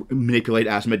 and manipulate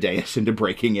Asmodeus into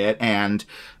breaking it, and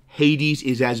Hades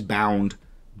is as bound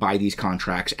by these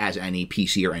contracts as any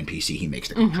PC or NPC he makes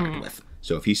the contract with.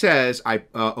 So if he says,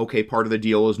 okay, part of the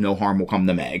deal is no harm will come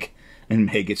to Meg, and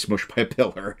Meg gets smushed by a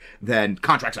pillar, then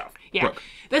contract's off. Yeah. Broke.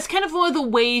 That's kind of one of the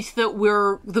ways that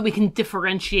we can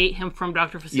differentiate him from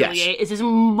Dr. Facilier, is his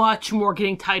much more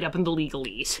getting tied up in the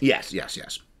legalese. Yes.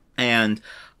 And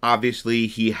obviously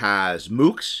he has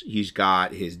mooks, he's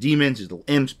got his demons, his little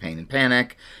imps, pain and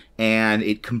panic, and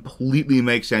it completely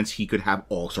makes sense he could have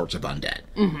all sorts of undead.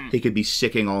 He could be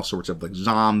sicking all sorts of, like,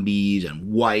 zombies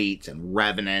and wights and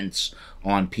revenants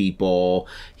on people.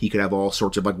 He could have all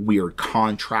sorts of, like, weird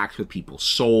contracts with people's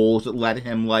souls that let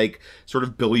him, like, sort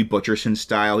of Billy Butcherson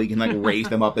style. He can, like, raise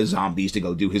them up as zombies to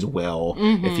go do his will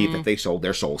if they sold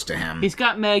their souls to him. He's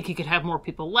got Meg. He could have more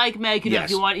people like Meg. If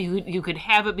you want, you could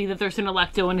have it be that there's an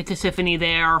Alecto and a Tisiphone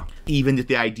there. Even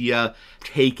the idea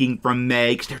taking from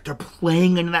Meg, they're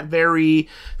playing in that very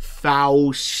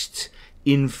Faust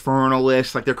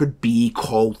infernalist, like, there could be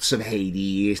cults of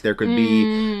Hades, there could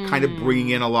be kind of bringing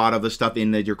in a lot of the stuff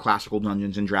in your classical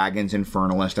Dungeons and Dragons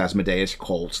infernalist Asmodeus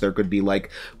cults. There could be, like,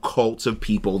 cults of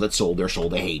people that sold their soul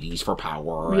to Hades for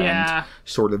power and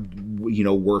sort of, you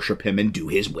know, worship him and do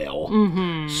his will.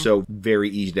 So very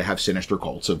easy to have sinister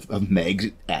cults of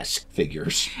Meg-esque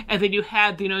figures. And then you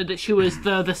had, you know, that she was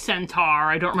the centaur.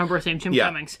 I don't remember his name. Jim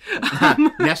Cummings.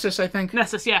 Nessus, I think.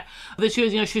 Nessus, yeah. That she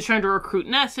was, you know, she was trying to recruit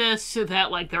Nessus.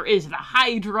 that, like, there is the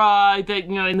Hydra that,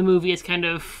 you know, in the movie is kind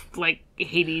of, like,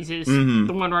 Hades is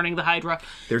the one running the Hydra.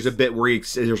 There's a bit where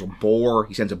there's a boar.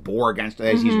 He sends a boar against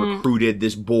it. He's recruited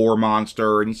this boar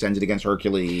monster, and he sends it against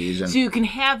Hercules. And so you can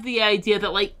have the idea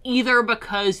that, like, either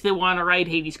because they want to ride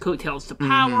Hades' coattails to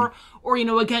power, or, you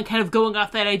know, again, kind of going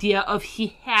off that idea of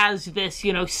he has this,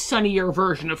 you know, sunnier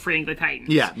version of freeing the Titans.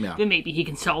 Yeah. Then maybe he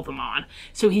can sell them on.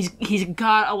 So he's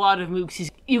got a lot of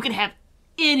moves. You can have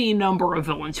any number of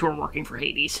villains who are working for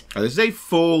Hades. This is a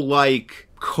full, like,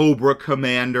 Cobra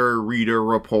Commander Rita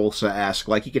Repulsa-esque.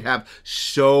 Like, he could have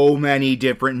so many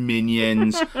different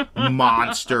minions,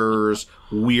 monsters,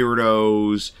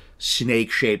 weirdos,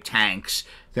 snake-shaped tanks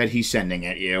that he's sending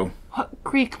at you. What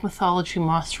Greek mythology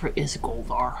monster is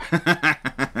Goldar?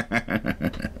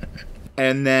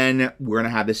 And then we're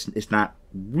going to have this, it's not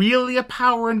really a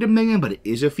power and dominion, but it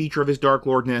is a feature of his Dark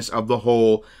Lordness of the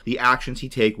whole. The actions he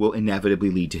take will inevitably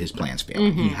lead to his plans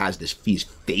failing. He has this, he's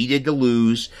fated to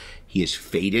lose. He is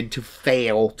fated to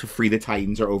fail to free the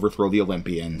Titans or overthrow the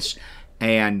Olympians.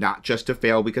 And not just to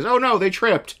fail because, oh no, they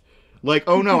tripped. Like,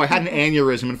 oh no, I had an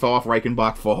aneurysm and fell off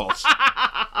Reichenbach Falls.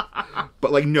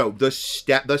 But like, no, the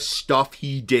stuff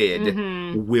he did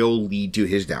will lead to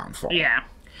his downfall. Yeah.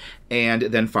 And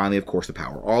then finally, of course, the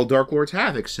power all Dark Lords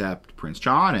have, except Prince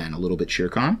John and a little bit Shere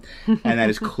Khan, and that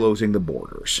is closing the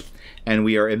borders. And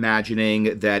we are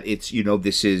imagining that it's, you know,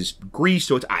 this is Greece,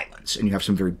 so it's islands. And you have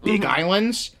some very big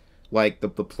islands, like the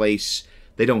place,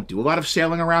 they don't do a lot of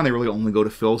sailing around. They really only go to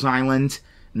Phil's Island.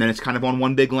 And then it's kind of on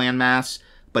one big landmass.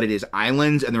 But it is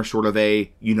islands, and there's sort of a,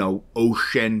 you know,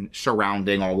 ocean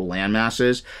surrounding all the land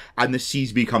masses, and the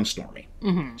seas become stormy.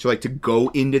 So, like, to go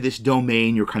into this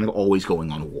domain, you're kind of always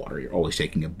going on water. You're always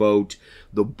taking a boat.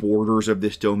 The borders of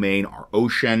this domain are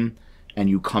ocean, and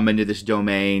you come into this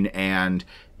domain, and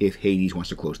if Hades wants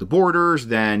to close the borders,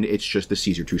 then it's just the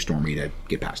seas are too stormy to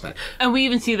get past that. And we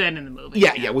even see that in the movie.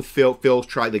 Yeah, with Phil. Phil's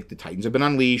tried, like, the Titans have been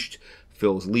unleashed.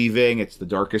 Phil's leaving. It's the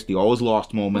darkest, the always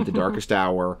lost moment, the darkest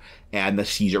hour, and the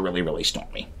seas are really, really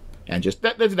stormy. And just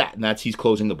that's that. And that's he's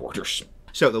closing the borders.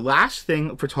 So the last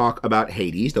thing for talk about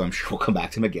Hades, though I'm sure we'll come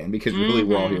back to him again because really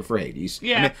we're all here for Hades.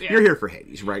 Yeah, I mean, you're here for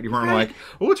Hades, right? You weren't like,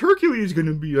 oh, what's Hercules going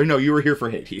to be? I know you were here for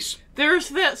Hades. There's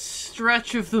that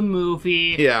stretch of the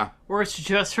movie where it's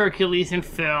just Hercules and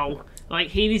Phil.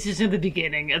 Like, Hades is in the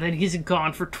beginning, and then he's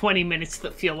gone for 20 minutes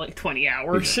that feel like 20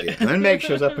 hours. Yeah. And then Meg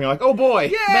shows up, and you're like, oh boy,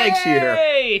 Yay! Meg's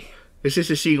here. It's just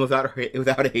a scene without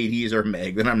Hades or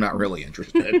Meg, then I'm not really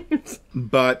interested.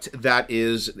 But that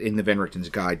is in the Van Richten's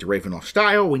Guide to Ravenloft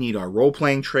Style. We need our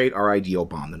role-playing trait, our ideal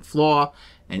bond and flaw.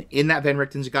 And in that Van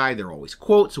Richten's Guide, there are always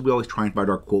quotes, so we always try and find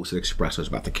our quotes that express us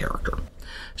about the character.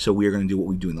 So we are going to do what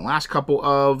we do in the last couple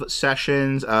of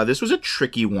sessions. This was a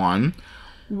tricky one.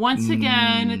 Once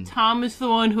again, Tom is the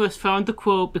one who has found the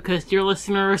quote because, dear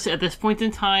listeners, at this point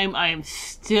in time, I am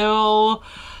still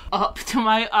up to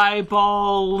my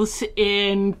eyeballs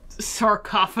in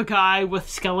sarcophagi with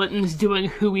skeletons doing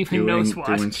who even knows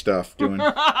what. Doing stuff.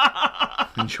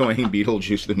 Enjoying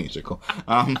Beetlejuice the musical.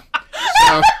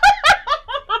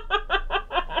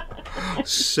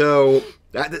 So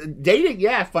dating,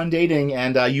 fun dating,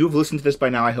 and you've listened to this by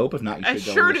now, I hope. If not, you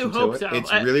should go listen to it.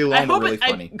 So. It's really long but really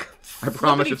funny. I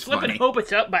promise it's funny. I hope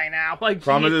it's up by now. Like,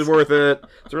 promise it's worth it.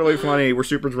 It's really funny. We're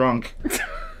super drunk.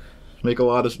 Make a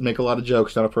lot of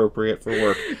jokes not appropriate for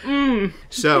work.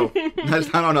 So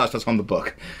that's not on us. That's on the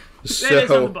book.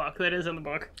 That is on the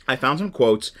book. I found some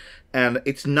quotes, and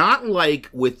it's not like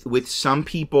with some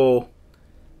people.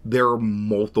 There are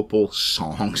multiple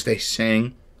songs they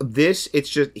sing. It's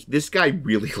just, this guy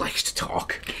really likes to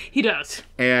talk. He does.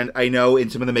 And I know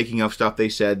in some of the making of stuff they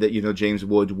said that, you know, James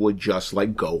would just,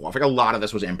 like, go off. Like, a lot of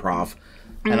this was improv.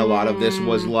 And a lot of this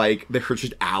was, like, there were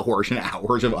just hours and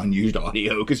hours of unused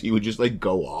audio because he would just, like,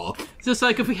 go off. Just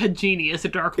like if we had Genie as a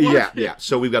Dark Lord. Yeah.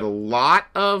 So we've got a lot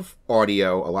of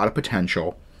audio, a lot of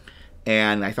potential.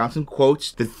 And I found some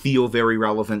quotes that feel very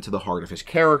relevant to the heart of his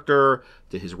character,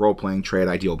 to his role-playing trait,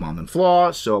 ideal bond and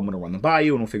flaw. So I'm going to run them by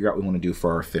you, and we'll figure out what we want to do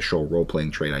for our official role-playing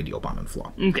trait, ideal bond and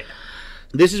flaw. Okay.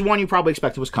 This is one you probably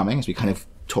expected was coming, as we kind of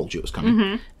told you it was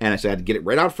coming. And I said I'd get it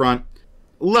right out front.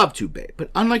 Love to, babe. But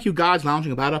unlike you gods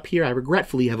lounging about up here, I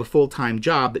regretfully have a full-time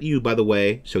job that you, by the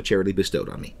way, so charitably bestowed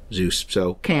on me. Zeus.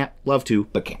 So can't. Love to,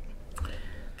 but can't.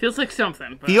 Feels like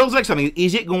something. But... Feels like something.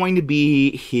 Is it going to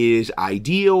be his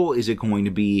ideal? Is it going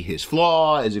to be his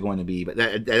flaw? Is it going to be... But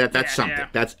that's something. Yeah.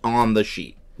 That's on the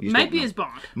sheet. Might be his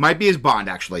bond. Might be his bond,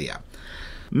 actually, yeah.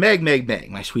 Meg,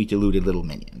 my sweet deluded little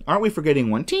minion. Aren't we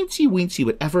forgetting one teensy-weensy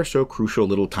but ever so crucial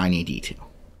little tiny detail?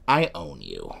 I own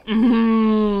you.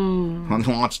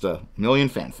 Launched a million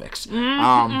fanfics.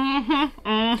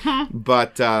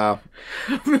 But, A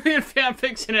million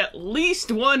fanfics in at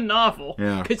least one novel.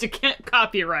 Yeah. Because you can't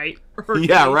copyright Hercules,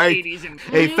 yeah, right. Hades, and...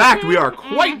 A fact we are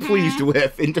quite pleased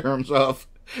with in terms of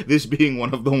this being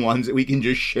one of the ones that we can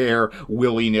just share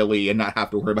willy-nilly and not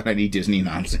have to worry about any Disney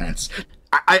nonsense.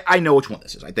 I know which one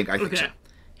this is. I think so.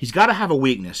 He's got to have a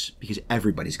weakness because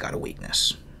everybody's got a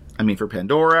weakness. I mean, for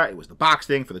Pandora, it was the box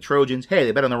thing. For the Trojans, hey,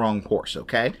 they bet on the wrong horse,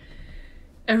 okay?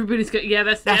 Everybody's got... Yeah,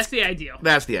 that's the ideal.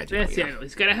 That's the ideal. That's the ideal.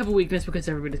 He's got to have a weakness because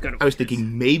everybody's got a weakness. I was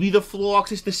thinking maybe the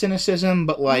flux is the cynicism,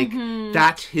 but, like,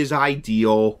 that's his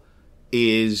ideal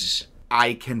is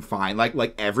I can find.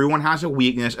 Like everyone has a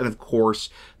weakness, and, of course,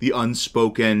 the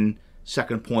unspoken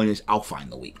second point is I'll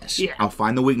find the weakness. Yeah. I'll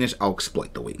find the weakness, I'll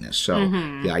exploit the weakness. So,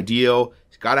 the ideal,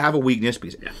 he's got to have a weakness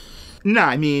because... Yeah. No,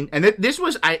 I mean, and this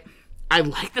was... I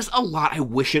like this a lot. I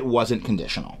wish it wasn't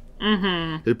conditional.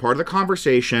 It's part of the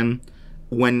conversation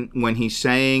when he's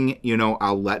saying, you know,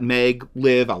 I'll let Meg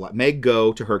live, I'll let Meg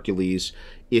go to Hercules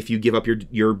if you give up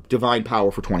your divine power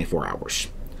for 24 hours.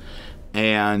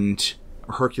 And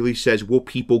Hercules says, will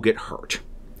people get hurt?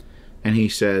 And he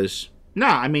says,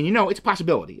 nah, I mean, you know, it's a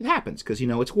possibility. It happens because, you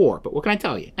know, it's war. But what can I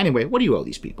tell you? Anyway, what do you owe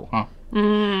these people, huh?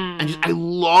 And just, I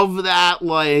love that,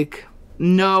 like,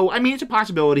 no, I mean, it's a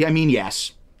possibility. I mean,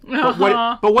 yes. But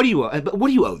what do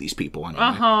you owe these people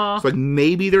anyway? So like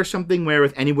maybe there's something where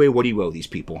with anyway, what do you owe these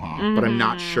people, huh? But I'm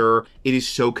not sure. It is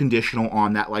so conditional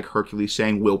on that, like Hercules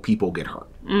saying, will people get hurt?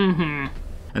 And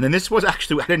then this was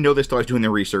actually, I didn't know this till I was doing the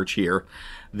research here.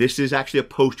 This is actually a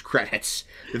post-credits.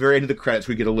 At the very end of the credits,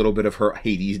 we get a little bit of her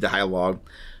Hades dialogue.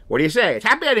 What do you say? It's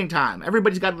happy ending time.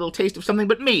 Everybody's got a little taste of something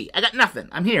but me. I got nothing.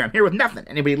 I'm here with nothing.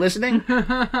 Anybody listening?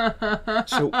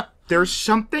 So there's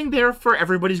something there for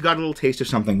everybody's got a little taste of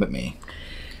something but me.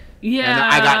 Yeah. And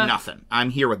I got nothing.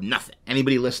 I'm here with nothing.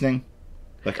 Anybody listening?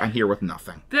 Like, I'm here with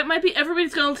nothing. That might be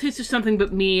everybody's got a little taste of something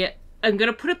but me. I'm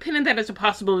going to put a pin in that as a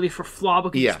possibility for flaw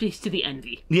because it speaks to the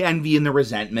envy. The envy and the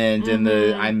resentment and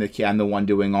I'm the one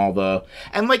doing all the...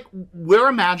 And, like, we're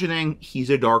imagining he's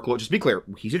a Dark Lord. Just to be clear,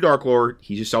 he's a Dark Lord.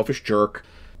 He's a selfish jerk.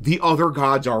 The other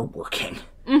gods are working.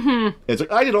 It's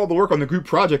like, I did all the work on the group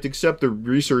project except the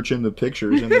research and the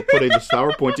pictures and the putting the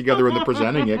PowerPoint together and the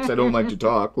presenting it because I don't like to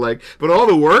talk. Like, but all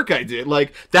the work I did,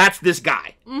 like, that's this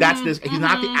guy. That's this. He's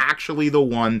not actually the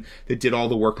one that did all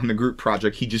the work on the group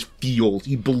project. He just feels,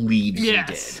 he believes he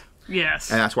did.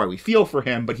 Yes. And that's why we feel for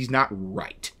him, but he's not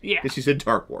right. Yeah. This is a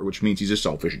Dark Lord, which means he's a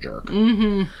selfish jerk.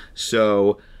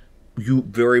 So you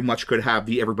very much could have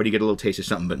everybody get a little taste of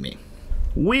something but me.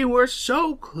 We were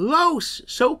so close,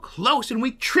 and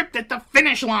we tripped at the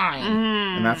finish line.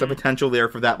 And that's a potential there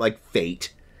for that, like,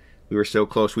 fate. We were so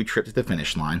close, we tripped at the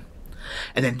finish line.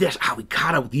 And then this, we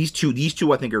gotta, these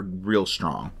two I think are real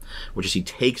strong. Which is he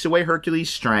takes away Hercules'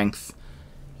 strength,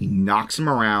 he knocks him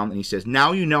around, and he says,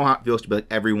 now you know how it feels to be like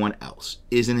everyone else.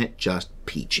 Isn't it just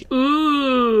peachy?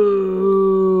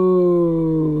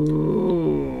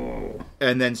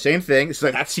 And then same thing.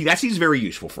 So that scene's very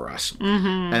useful for us.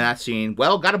 And that scene,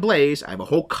 well, got a blaze. I have a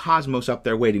whole cosmos up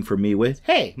there waiting for me with,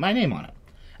 hey, my name on it.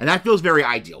 And that feels very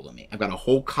ideal to me. I've got a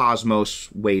whole cosmos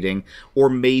waiting, or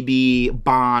maybe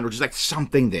Bond, or just like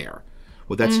something there.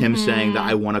 Well, that's him saying that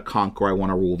I want to conquer, I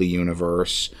want to rule the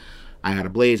universe. I had a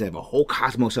blaze. I have a whole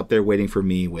cosmos up there waiting for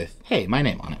me with, hey, my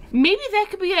name on it. Maybe that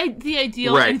could be the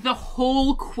ideal. Right. And the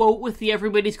whole quote with the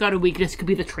everybody's got a weakness could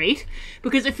be the trait.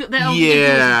 Because I feel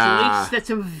that that's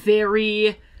a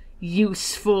very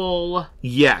useful...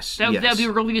 Yes, that would be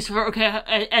really useful for,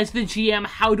 okay, as the GM,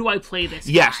 how do I play this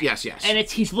guy? Yes. And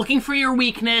he's looking for your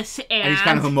weakness, and he's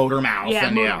kind of a motor mouth.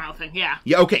 Yeah, motor mouthing, yeah.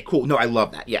 Yeah, okay, cool. No, I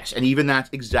love that, yes. And even that's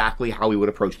exactly how he would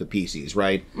approach the PCs,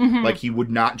 right? Like, he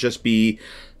would not just be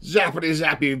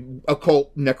zappity-zappy,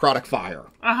 occult, necrotic fire.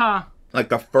 Like,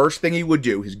 the first thing he would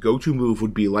do, his go-to move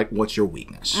would be, like, what's your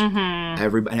weakness?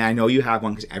 And I know you have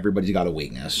one, because everybody's got a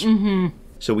weakness.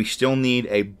 So we still need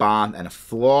a Bond and a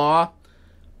flaw.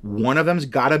 One of them's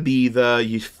got to be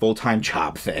the full-time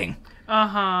job thing.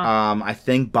 I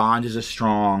think Bond is a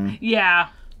strong... Yeah.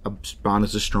 Bond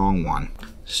is a strong one.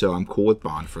 So I'm cool with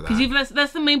Bond for that. Because even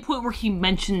that's the main point where he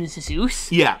mentions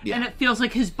Zeus. Yeah. And it feels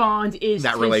like his bond is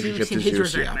that relationship Zeus and his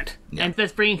resentment. Yeah. And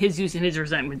that's bringing his Zeus and his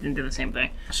resentment into the same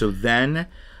thing. So then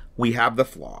we have the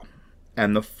flaw.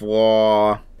 And the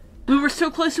flaw... We were so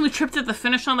close and we tripped at the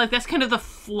finish line. Like, that's kind of the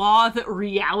flaw that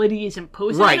reality is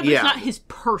imposing on him. It's not his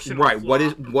personal flaw.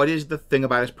 What is the thing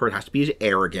about his person? It has to be his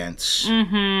arrogance.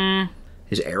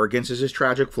 His arrogance is his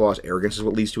tragic flaw. His arrogance is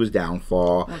what leads to his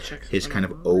downfall. His kind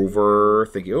of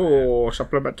overthinking.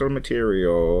 Supplemental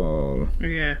material.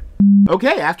 Yeah.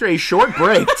 Okay, after a short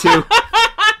break to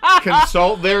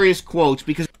consult various quotes,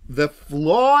 because The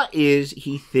flaw is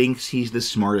he thinks he's the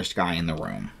smartest guy in the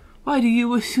room. Why do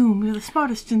you assume you're the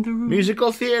smartest in the room?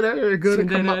 Musical theater, gonna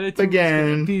come up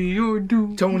again. Be your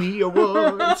doom. Tony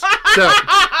Awards. So,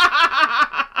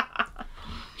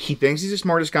 he thinks he's the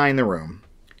smartest guy in the room.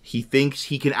 He thinks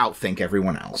he can outthink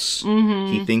everyone else.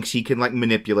 Mm-hmm. He thinks he can, like,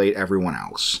 manipulate everyone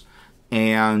else.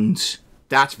 And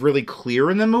that's really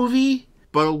clear in the movie.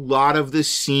 But a lot of the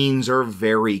scenes are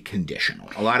very conditional.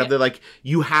 A lot of the, like,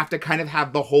 you have to kind of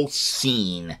have the whole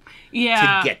scene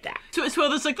to get that. So as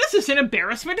well as, like, this is an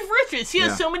embarrassment of riches. He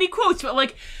has so many quotes, but,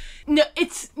 like, no,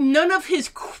 it's none of his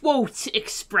quotes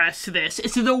express this.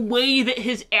 It's the way that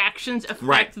his actions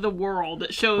affect the world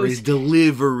that shows. Or his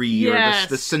delivery, or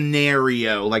the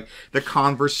scenario, like the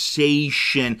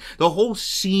conversation, the whole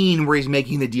scene where he's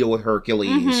making the deal with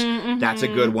Hercules. That's a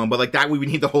good one. But like that, we would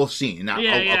need the whole scene, not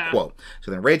a quote. So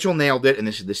then Rachel nailed it, and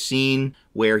this is the scene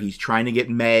where he's trying to get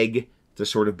Meg to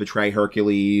sort of betray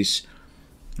Hercules.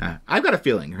 I've got a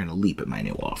feeling you're going to leap at my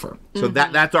new offer. So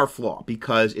that's our flaw,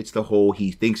 because it's the whole,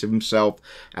 he thinks of himself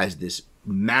as this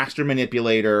master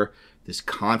manipulator, this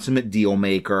consummate deal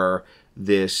maker,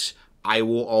 this I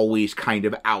will always kind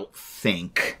of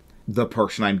outthink the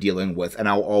person I'm dealing with, and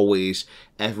I'll always,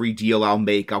 every deal I'll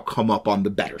make, I'll come up on the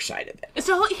better side of it.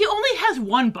 So he only has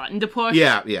one button to push.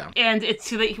 Yeah. And it's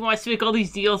so that he wants to make all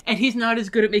these deals, and he's not as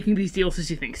good at making these deals as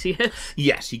he thinks he is.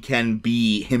 Yes, he can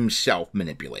be himself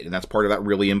manipulated. That's part of that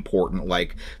really important,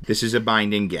 like, this is a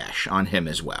binding gesh on him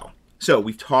as well. So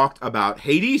we've talked about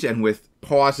Hades, and with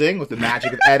pausing, with the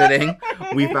magic of editing,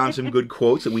 we found some good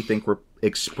quotes that we think were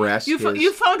expressed. You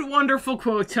found wonderful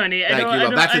quotes, honey. Thank you.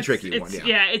 Well, that's a tricky one.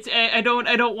 Yeah, I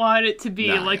don't want it to be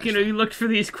you looked for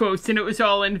these quotes and it was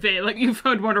all in vain. Like, you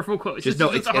found wonderful quotes. It's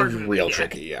real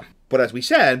tricky. Yeah. But as we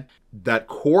said, that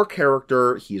core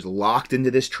character, he's locked into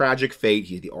this tragic fate.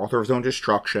 He's the author of his own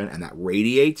destruction, and that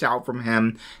radiates out from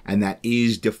him, and that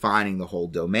is defining the whole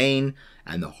domain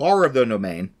and the horror of the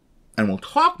domain. And we'll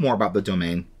talk more about the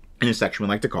domain in a section we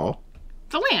like to call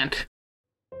The Land.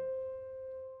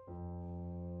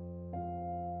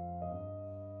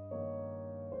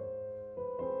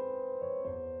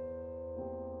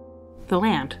 The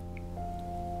Land.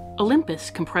 Olympus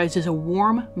comprises a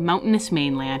warm, mountainous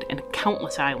mainland and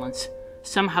countless islands,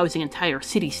 some housing entire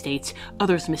city-states,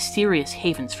 others mysterious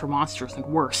havens for monsters and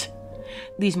worse.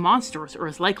 These monsters are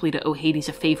as likely to owe Hades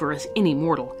a favor as any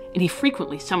mortal, and he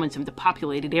frequently summons him to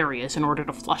populated areas in order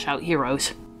to flush out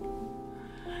heroes.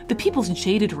 The people's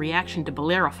jaded reaction to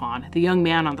Bellerophon, the young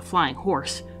man on the flying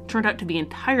horse, turned out to be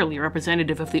entirely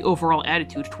representative of the overall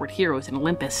attitude toward heroes in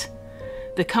Olympus.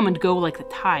 They come and go like the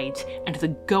tides, and the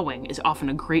going is often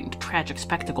a great and tragic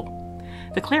spectacle.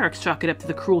 The clerics chalk it up to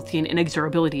the cruelty and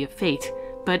inexorability of fate,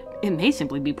 but it may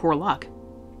simply be poor luck.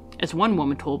 As one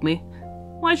woman told me,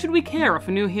 why should we care if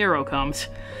a new hero comes?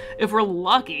 If we're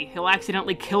lucky, he'll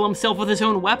accidentally kill himself with his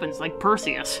own weapons, like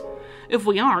Perseus. If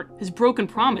we aren't, his broken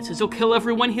promise is he'll kill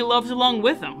everyone he loves along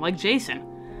with him, like Jason.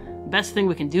 The best thing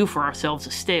we can do for ourselves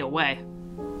is stay away.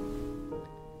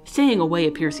 Staying away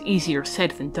appears easier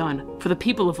said than done, for the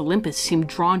people of Olympus seem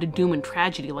drawn to doom and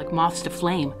tragedy like moths to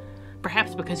flame,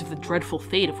 perhaps because of the dreadful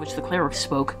fate of which the clerics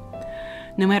spoke.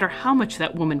 No matter how much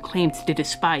that woman claimed to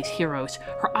despise heroes,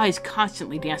 her eyes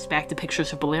constantly danced back to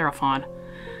pictures of Bellerophon.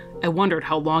 I wondered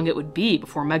how long it would be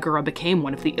before Megara became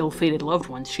one of the ill-fated loved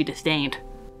ones she disdained.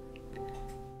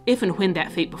 If and when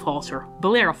that fate befalls her,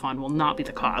 Bellerophon will not be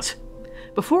the cause.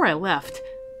 Before I left,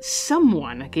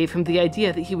 someone gave him the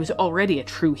idea that he was already a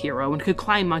true hero and could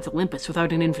climb Mount Olympus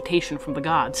without an invitation from the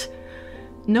gods.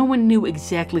 No one knew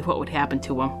exactly what would happen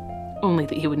to him, only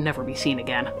that he would never be seen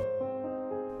again.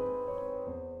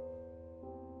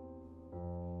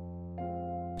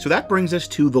 So that brings us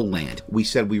to The Land. We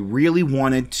said we really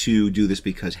wanted to do this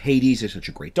because Hades is such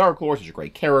a great Dark Lord, such a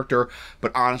great character,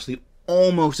 but honestly,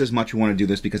 almost as much we want to do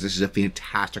this because this is a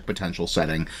fantastic potential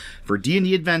setting for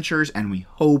D&D adventures, and we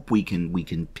hope we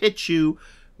can pitch you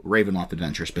Ravenloft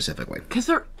Adventure specifically. Because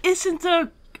there isn't a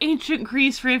ancient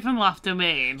Greece Ravenloft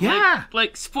domain. Yeah.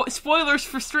 Like spoilers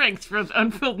for strength for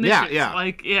unfilled niches.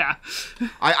 Yeah.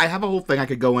 I have a whole thing I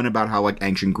could go in about how, like,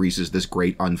 ancient Greece is this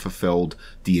great unfulfilled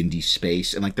D&D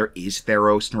space, and, like, there is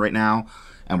Theros right now,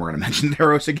 and we're going to mention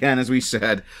Theros again, as we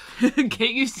said.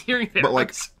 Get used to hearing Theros. But,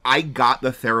 like, I got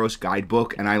the Theros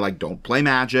guidebook, and I, like, don't play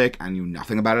Magic. I knew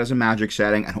nothing about it as a Magic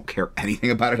setting. I don't care anything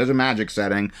about it as a Magic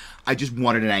setting. I just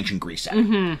wanted an ancient Greece setting.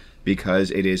 Mm-hmm. Because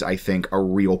it is, I think, a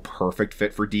real perfect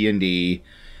fit for D&D.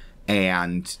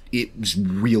 And it was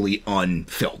really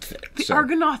unfilled thing. The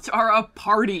Argonauts are a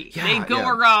party. They go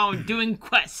around doing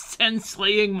quests and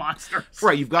slaying monsters.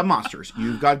 Right, you've got monsters,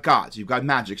 you've got gods, you've got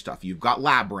magic stuff, you've got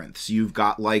labyrinths, you've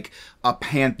got, like, a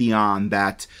pantheon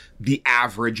that the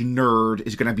average nerd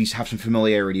is going to have some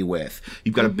familiarity with.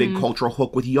 You've got a big cultural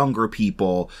hook with younger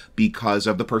people because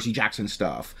of the Percy Jackson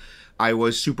stuff. I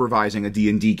was supervising a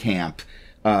D&D camp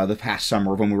the past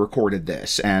summer when we recorded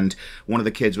this, and one of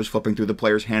the kids was flipping through the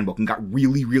player's handbook and got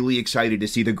really, really excited to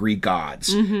see the Greek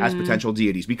gods as potential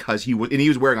deities because he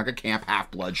was wearing like a Camp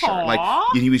Half-Blood shirt. Aww. Like,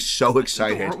 he was so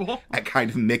excited at kind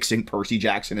of mixing Percy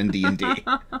Jackson and D&D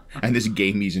and this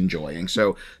game he's enjoying.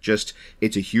 So just,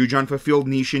 it's a huge unfulfilled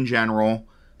niche in general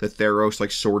that Theros like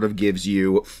sort of gives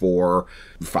you for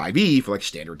 5e, for like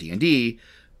standard D&D,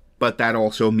 but that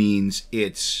also means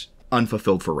it's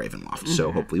unfulfilled for Ravenloft,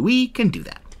 so hopefully we can do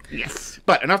that. Yes.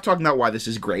 But enough talking about why this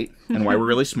is great and why we're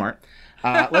really smart.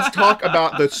 Let's talk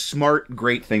about the smart,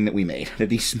 great thing that we made, that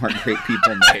these smart, great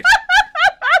people made.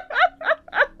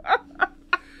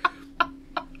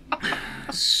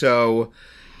 So,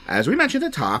 as we mentioned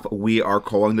at the top, we are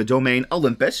calling the domain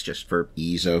Olympus, just for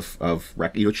ease of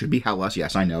it should be Hellas.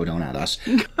 Yes, I know, don't add us.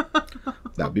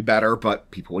 That would be better, but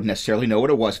people wouldn't necessarily know what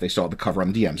it was if they saw the cover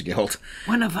on the DM's Guild.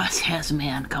 One of us has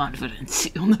man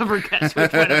confidence. You'll never guess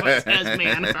which one of us has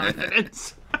man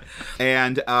confidence.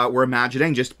 And we're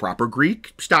imagining just proper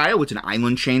Greek style. It's an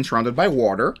island chain surrounded by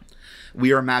water.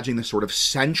 We are imagining the sort of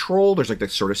central, there's like the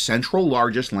sort of central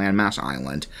largest landmass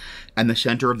island, and the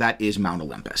center of that is Mount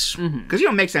Olympus. Because,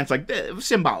 it makes sense, like,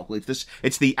 symbolically.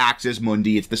 It's the axis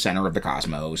mundi, it's the center of the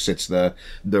cosmos, it's the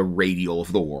radial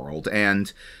of the world.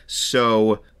 And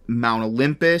so, Mount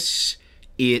Olympus,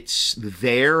 it's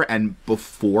there, and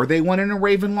before they went into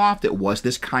Ravenloft, it was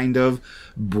this kind of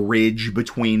bridge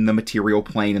between the material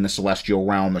plane and the celestial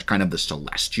realm. There's kind of the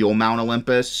celestial Mount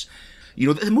Olympus.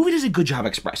 The movie does a good job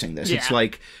expressing this. Yeah. It's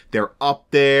like they're up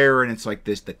there and it's like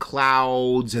the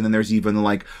clouds, and then there's even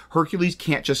like Hercules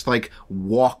can't just like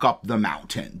walk up the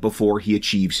mountain before he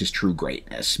achieves his true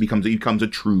greatness. He becomes a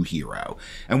true hero.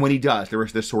 And when he does, there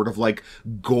is this sort of like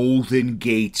golden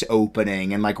gates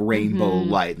opening and like rainbow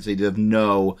light. So you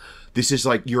have this is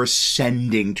like you're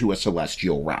ascending to a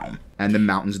celestial realm, and the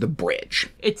mountain's the bridge.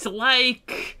 It's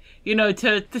like,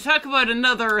 to talk about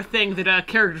another thing that a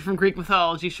character from Greek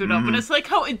mythology showed up, and it's like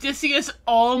how Odysseus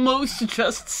almost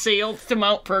just sailed to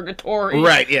Mount Purgatory.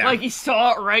 Right, yeah. Like, he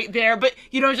saw it right there, but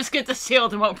you don't just get to sail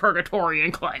to Mount Purgatory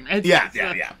and climb it. Yeah.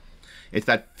 It's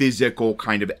that physical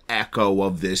kind of echo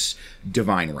of this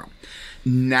divine realm.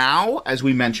 Now, as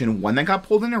we mentioned, when they got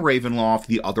pulled into Ravenloft,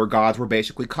 the other gods were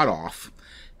basically cut off,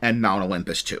 and Mount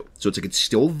Olympus too. So it's like it's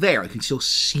still there. You can still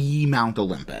see Mount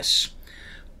Olympus.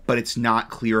 But it's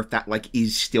not clear if that, like,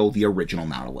 is still the original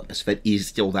Mount Olympus, if it is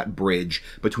still that bridge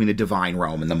between the divine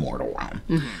realm and the mortal realm.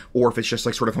 Or if it's just,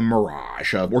 like, sort of a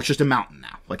mirage, or it's just a mountain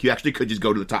now. Like, you actually could just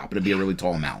go to the top and it'd be a really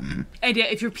tall mountain. And yeah,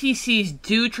 if your PCs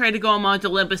do try to go on Mount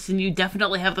Olympus, then you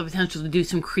definitely have the potential to do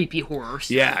some creepy horror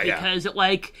stuff. Yeah. Because,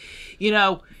 like,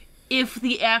 if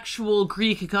the actual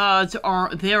Greek gods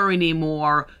aren't there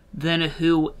anymore, then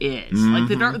who is? Like,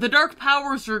 the dark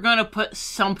powers are gonna put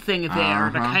something there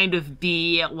to kind of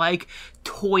be, like,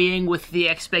 toying with the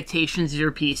expectations of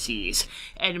your PCs.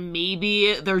 And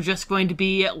maybe they're just going to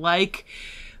be, like,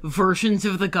 versions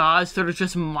of the gods that are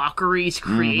just mockeries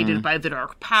created by the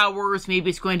dark powers. Maybe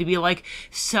it's going to be like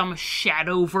some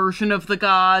shadow version of the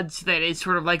gods that is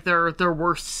sort of like their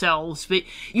worst selves. But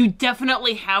you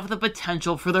definitely have the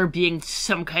potential for there being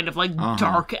some kind of like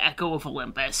dark echo of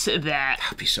Olympus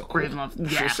that'd be so cool. That'd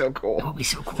be so cool. That would be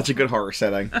so cool. That's a good horror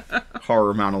setting.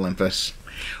 Horror Mount Olympus.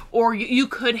 Or you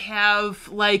could have,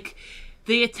 like,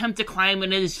 they attempt to climb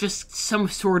and it is just some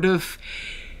sort of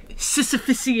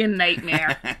Sisyphean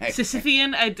nightmare.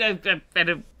 Sisyphean? I don't...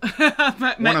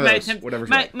 One of those, whatever's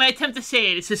right. My attempt to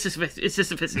say it is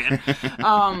Sisyphean.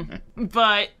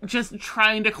 But just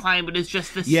trying to climb it is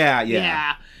just this...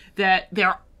 Yeah, that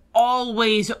they're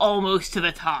always almost to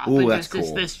the top. Ooh, that's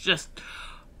cool.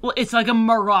 Well, it's like a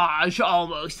mirage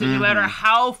almost. And no matter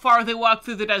how far they walk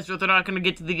through the desert, they're not going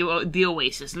to get to the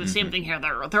oasis. And the same thing here.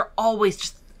 They're always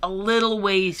just a little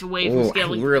ways away from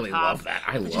scaling. I really to the top. love that.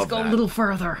 I love that. Just go a little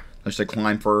further. Just to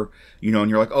climb for, and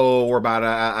you're like, oh, we're about an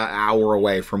hour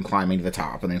away from climbing to the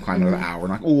top. And then climb another hour. And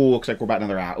like, oh, looks like we're about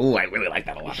another hour. Oh, I really like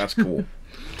that a lot. That's cool.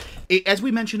 As we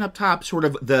mentioned up top, sort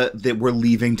of that we're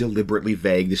leaving deliberately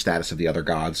vague the status of the other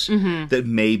gods. That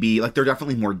maybe, like, they're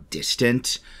definitely more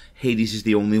distant. Hades is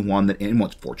the only one that, and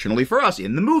what's fortunately for us,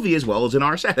 in the movie as well as in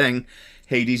our setting,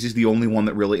 Hades is the only one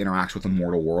that really interacts with the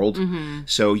mortal world.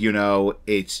 So, you know,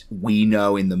 we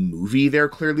know in the movie they're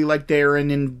clearly like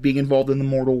daring and being involved in the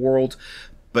mortal world.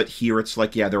 But here it's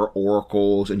like, yeah, there are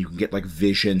oracles and you can get like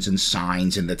visions and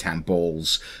signs in the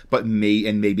temples. But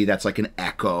maybe that's like an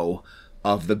echo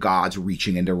of the gods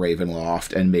reaching into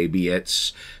Ravenloft, and maybe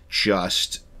it's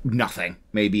just nothing.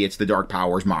 Maybe it's the dark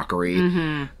powers mockery.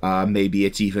 Maybe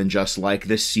it's even just like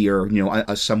the seer, you know,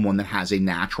 someone that has a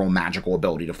natural magical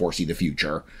ability to foresee the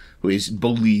future, who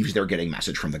believes they're getting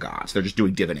message from the gods. They're just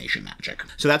doing divination magic.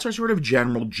 So that's our sort of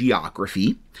general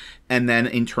geography. And then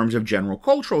in terms of general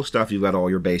cultural stuff, you've got all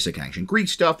your basic ancient Greek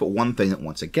stuff. But one thing that,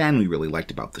 once again, we really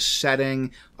liked about the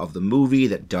setting of the movie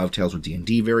that dovetails with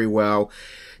D&D very well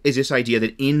is this idea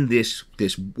that in this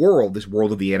world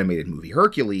of the animated movie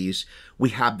Hercules, we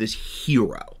have this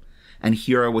hero. And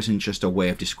hero isn't just a way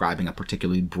of describing a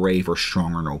particularly brave or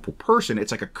strong or noble person.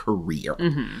 It's like a career.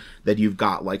 That you've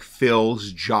got like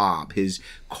Phil's job, his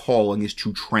calling is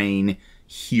to train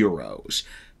heroes.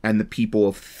 And the people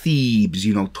of Thebes,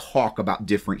 you know, talk about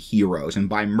different heroes and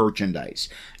buy merchandise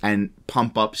and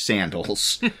pump up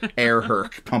sandals.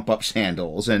 Airherc pump up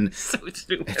sandals. And So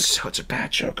stupid. it's a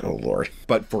bad joke, oh Lord.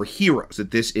 But for heroes,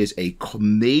 that this is a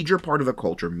major part of the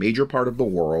culture, major part of the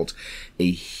world.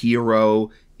 A hero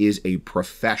is a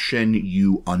profession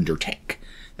you undertake.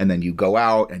 And then you go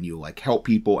out and you like help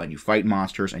people and you fight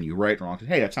monsters and you right and wrong.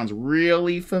 Hey, that sounds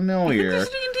really familiar. There's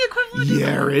an D&D equivalent.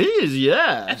 Yeah, it is,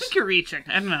 yes. I think you're reaching.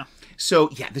 I don't know. So,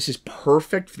 yeah, this is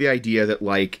perfect for the idea that,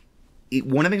 like,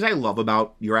 one of the things I love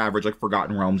about your average, like,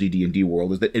 Forgotten Realms D&D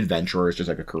world is that adventurer is just,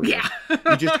 like, a career. Yeah.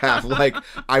 You just have, like,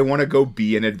 I want to go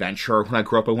be an adventurer. When I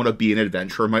grew up, I want to be an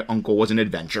adventurer. My uncle was an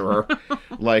adventurer.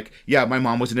 Like, yeah, my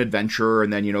mom was an adventurer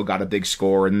and then, you know, got a big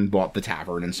score and bought the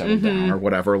tavern and settled down or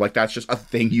whatever. Like, that's just a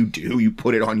thing you do. You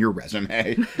put it on your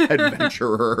resume.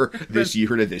 Adventurer this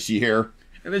year to this year.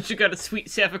 And then she got a sweet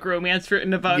sapphic romance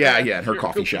written about Yeah, her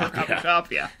coffee shop.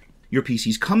 Yeah. Your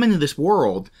PCs come into this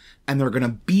world and they're going to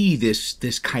be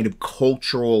this kind of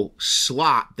cultural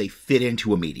slot they fit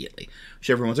into immediately.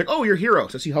 So everyone's like, oh, you're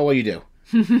heroes. Let's see how well you do.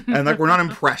 And like, we're not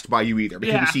impressed by you either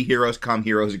because we see heroes come,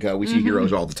 heroes go. We see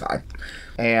heroes all the time.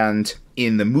 And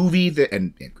in the movie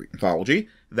and in Greek mythology,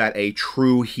 that a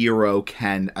true hero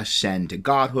can ascend to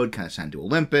godhood, can ascend to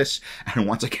Olympus. And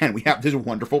once again, we have this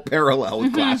wonderful parallel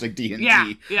with classic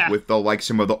D&D with the like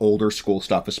some of the older school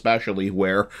stuff, especially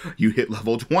where you hit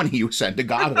level 20, you ascend to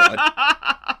godhood.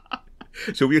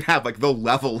 So we'd have like the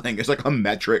leveling as like a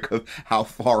metric of how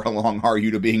far along are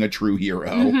you to being a true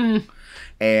hero.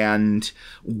 And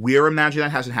we're imagining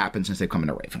that hasn't happened since they've come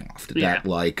into Ravenloft. Yeah. That,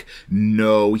 like,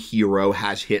 no hero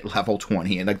has hit level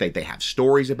 20. And, like, they have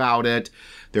stories about it.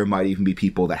 There might even be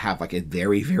people that have, like, a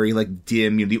very, very, like,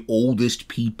 dim, you know, the oldest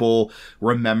people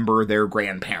remember their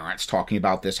grandparents talking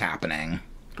about this happening.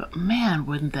 But man,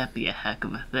 wouldn't that be a heck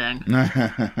of a thing?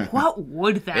 What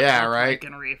would that look like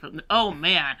in Raven? Oh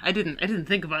man, I didn't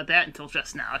think about that until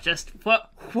just now. Just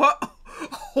what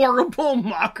horrible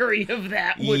mockery of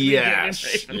that would we get in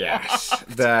Ravenloft? Yes,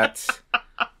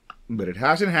 but it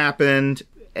hasn't happened.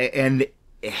 And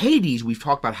Hades, we've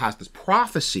talked about, has this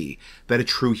prophecy that a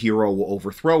true hero will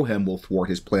overthrow him, will thwart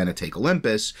his plan to take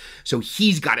Olympus. So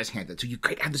he's got his hand in. So you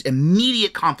have this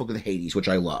immediate conflict with Hades, which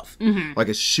I love. Like,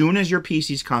 as soon as your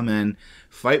PCs come in,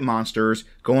 fight monsters,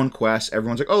 go on quests,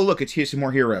 everyone's like, oh, look, here's some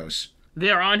more heroes.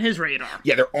 They're on his radar.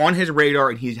 Yeah, they're on his radar,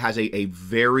 and he has a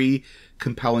very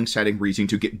compelling setting reason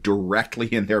to get directly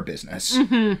in their business.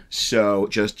 So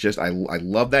just I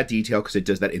love that detail because it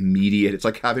does that immediate. It's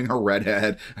like having a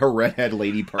redhead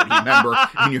lady party member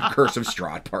in your Curse of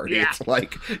Strahd party. Yeah. It's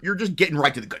like you're just getting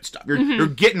right to the good stuff. You're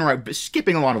getting right,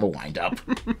 skipping a lot of the wind up.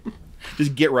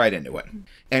 Just get right into it.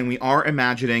 And we are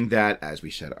imagining that, as we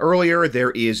said earlier,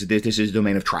 this is a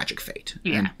domain of tragic fate.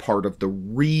 Yeah. And part of the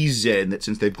reason that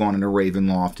since they've gone into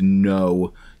Ravenloft,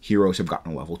 no heroes have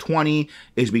gotten to level 20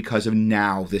 is because of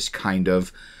now this kind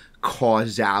of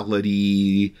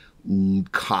causality,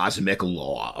 cosmic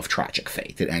law of tragic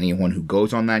fate. That anyone who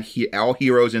goes on that, all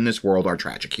heroes in this world are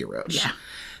tragic heroes. Yeah.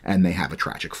 And they have a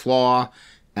tragic flaw,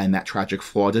 and that tragic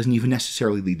flaw doesn't even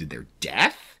necessarily lead to their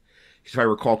death. If I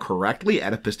recall correctly,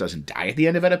 Oedipus doesn't die at the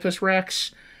end of Oedipus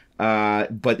Rex,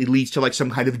 but it leads to like some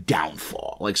kind of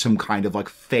downfall, like some kind of like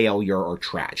failure or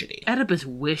tragedy. Oedipus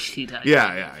wished he died.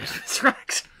 Yeah. Oedipus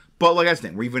Rex. But like that's the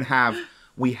thing,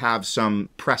 we have some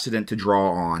precedent to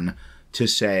draw on to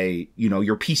say, you know,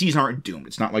 your PCs aren't doomed.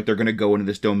 It's not like they're going to go into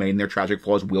this domain, their tragic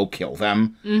flaws will kill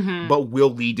them, but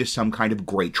will lead to some kind of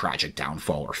great tragic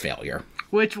downfall or failure.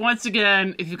 Which, once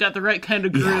again, if you've got the right kind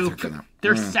of group,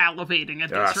 they're salivating at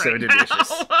this right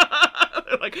now.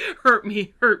 Like, hurt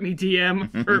me,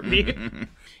 DM, hurt me.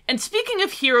 And speaking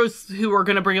of heroes who are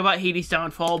going to bring about Hades'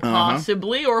 downfall,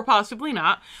 possibly or possibly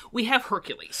not, we have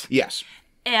Hercules. Yes.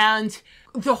 And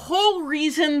the whole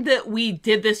reason that we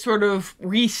did this sort of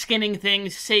reskinning thing,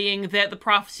 saying that the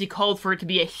prophecy called for it to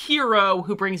be a hero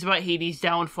who brings about Hades'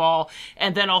 downfall,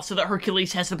 and then also that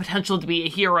Hercules has the potential to be a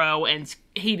hero, and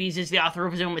Hades is the author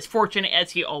of his own misfortune,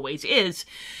 as he always is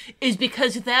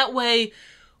because that way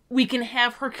we can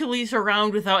have Hercules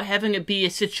around without having it be a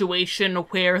situation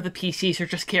where the PCs are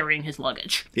just carrying his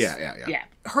luggage. Yeah.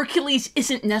 Hercules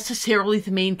isn't necessarily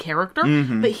the main character,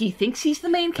 but he thinks he's the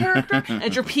main character,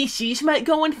 and your PCs might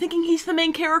go in thinking he's the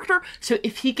main character, so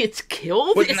if he gets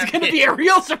killed, it's going to be a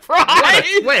real surprise! What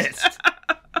a twist!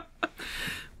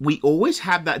 We always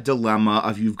have that dilemma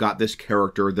of you've got this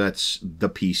character that's the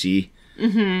PC.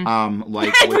 We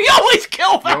always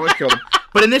kill them!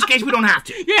 But in this case, we don't have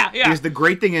to. Yeah. Because the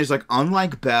great thing is, like,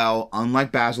 unlike Belle,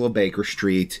 unlike Basil of Baker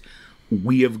Street,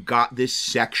 we have got this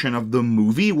section of the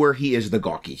movie where he is the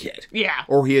gawky kid. Yeah.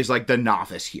 Or he is, like, the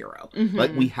novice hero.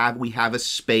 Like, we have a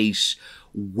space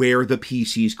where the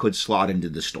PCs could slot into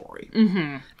the story.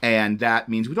 And that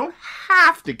means we don't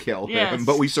have to kill him,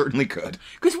 but we certainly could.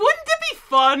 Because wouldn't it be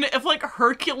fun if, like,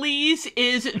 Hercules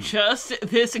is just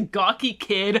this gawky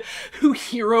kid who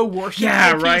hero worships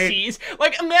the PCs?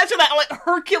 Like, imagine that, like,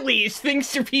 Hercules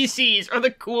thinks your PCs are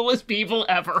the coolest people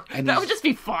ever. And that would just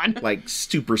be fun. Like,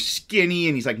 super skinny,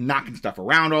 and he's, like, knocking stuff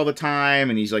around all the time,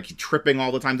 and he's, like, tripping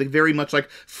all the time. Like, very much like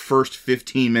first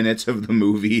 15 minutes of the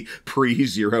movie,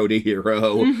 pre-Zero to Hero.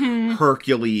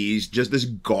 Hercules, just this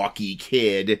gawky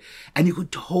kid. And you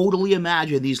could totally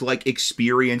imagine these, like,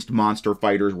 experienced monster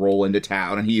fighters roll into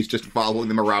town, and he's just following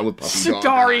them around with puppy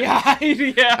dog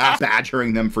eyes.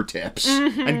 Badgering them for tips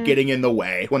and getting in the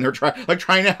way when they're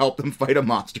trying to help them fight a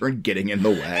monster and getting in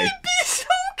the way. It'd be so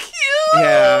cute!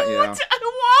 Yeah. I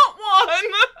want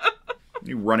one!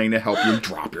 You're running to help you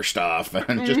drop your stuff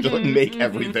and just to make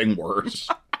everything worse.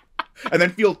 And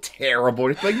then feel terrible.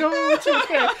 It's like, no, it's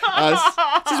okay.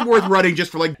 This is worth running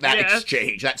just for, like, that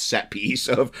exchange, that set piece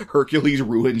of Hercules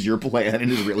ruins your plan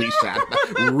and is really sad.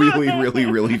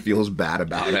 really feels bad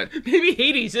about it. Maybe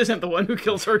Hades isn't the one who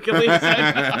kills Hercules.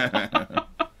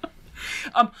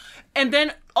 And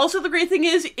then also the great thing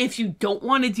is, if you don't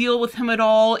want to deal with him at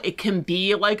all, it can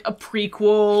be like a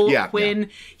prequel when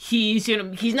he's,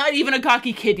 he's not even a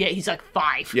cocky kid yet. He's like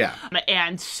 5. Yeah.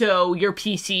 And so your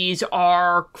PCs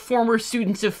are former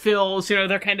students of Phil's,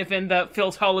 they're kind of in the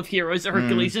Phil's Hall of Heroes that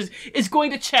Hercules is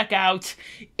going to check out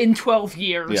in 12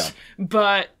 years,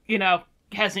 but,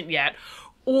 hasn't yet.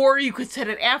 Or you could set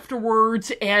it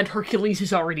afterwards, and Hercules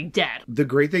is already dead. The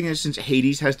great thing is, since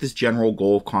Hades has this general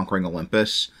goal of conquering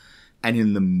Olympus, and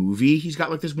in the movie, he's got,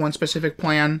 like, this one specific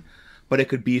plan, but it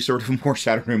could be sort of more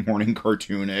Saturday morning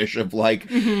cartoonish of, like,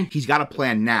 he's got a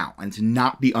plan now, and it's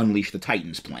not the Unleash the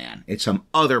Titans plan. It's some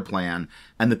other plan,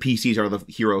 and the PCs are the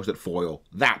heroes that foil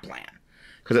that plan.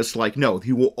 Because it's like, no,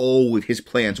 his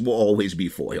plans will always be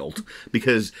foiled.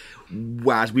 Because,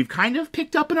 as we've kind of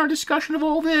picked up in our discussion of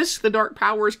all this, the dark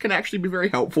powers can actually be very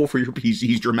helpful for your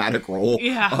PC's dramatic role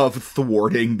of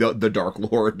thwarting the Dark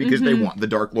Lord, because they want the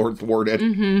Dark Lord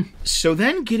thwarted. So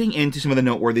then getting into some of the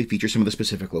noteworthy features, some of the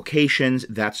specific locations,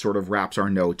 that sort of wraps our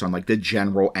notes on, like, the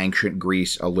general ancient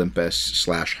Greece, Olympus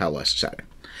 / Hellas setting.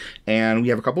 And we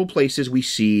have a couple of places we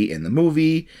see in the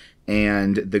movie,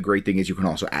 and the great thing is you can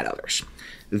also add others.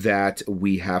 That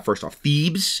we have, first off,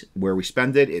 Thebes, where we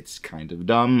spend it. It's kind of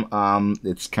dumb.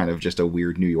 It's kind of just a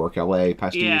weird New York, LA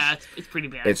pastiche. Yeah, it's pretty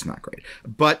bad. It's not great.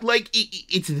 But, like,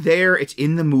 it's there. It's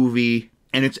in the movie.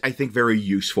 And it's, I think, very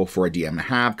useful for a DM to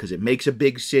have, because it makes a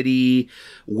big city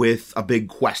with a big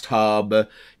quest hub.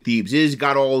 Thebes is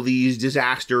got all these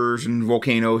disasters and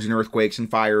volcanoes and earthquakes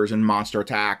and fires and monster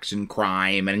attacks and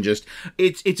crime, and just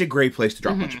it's a great place to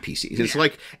drop a bunch of PCs.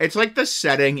 It's like the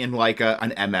setting in, like,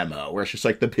 an MMO, where it's just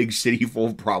like the big city full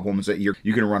of problems that you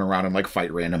can run around and, like,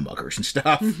 fight random muggers and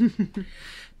stuff.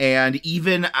 And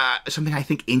even something I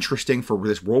think interesting for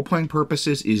this role-playing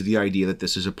purposes is the idea that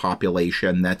this is a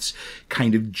population that's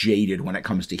kind of jaded when it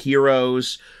comes to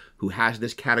heroes, who has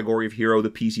this category of hero the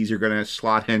PCs are going to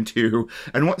slot into.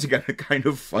 And once again, a kind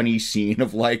of funny scene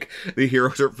of, like, the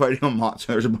heroes are fighting a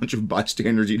monster, there's a bunch of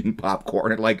bystanders eating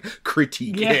popcorn and, like,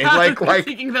 critiquing.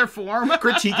 Critiquing their form.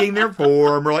 Critiquing their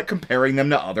form, or, like, comparing them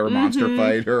to other monster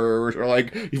fighters, or,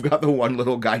 like, you've got the one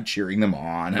little guy cheering them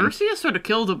on. Perseus would have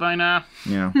killed it by now.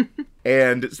 Yeah.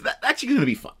 And so that's going to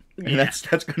be fun. And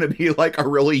that's going to be like a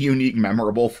really unique,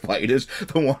 memorable fight is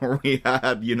the one where we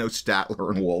have, Statler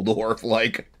and Waldorf,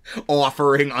 like,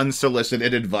 offering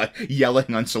unsolicited advice,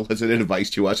 yelling unsolicited advice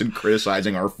to us and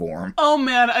criticizing our form. Oh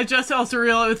man, I just also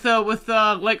realized with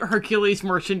like Hercules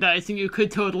merchandising, you could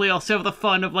totally also have the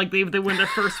fun of like they win their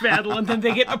first battle and then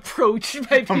they get approached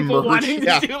by people wanting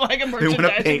to do like a merchandising. They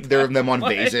want to paint them on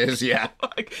vases, yeah.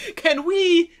 Like, can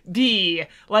we be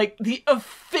like the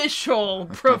official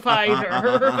provider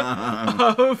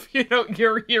of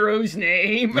your hero's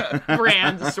name,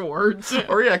 brand swords?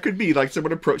 Or yeah, it could be like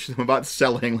someone approached them about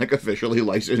selling like officially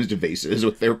licensed vases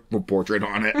with their portrait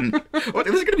on it, and well,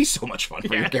 this is going to be so much fun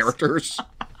for your characters.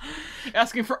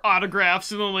 Asking for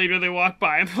autographs, and then later they walk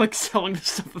by and like selling the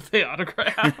stuff that they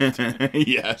autographed.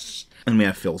 Yes. And we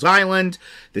have Phil's Island.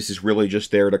 This is really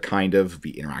just there to kind of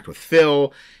interact with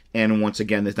Phil. And once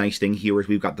again, the nice thing here is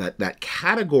we've got that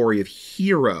category of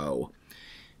hero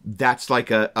that's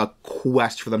like a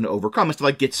quest for them to overcome. Is to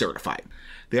like get certified.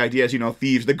 The idea is,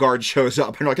 thieves, the guard shows up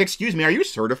and they're like, excuse me, are you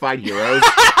certified heroes?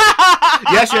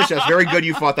 Yes, very good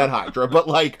you fought that Hydra, but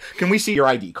like, can we see your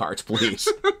ID cards, please?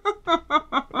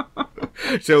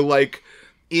 So like,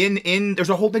 there's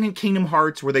a whole thing in Kingdom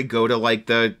Hearts where they go to like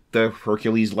the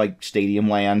Hercules like stadium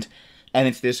land, and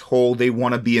it's this whole, they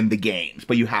want to be in the games,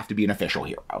 but you have to be an official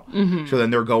hero. Mm-hmm. So then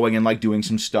they're going and like doing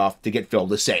some stuff to get Phil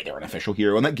to say they're an official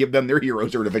hero, and that give them their hero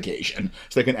certification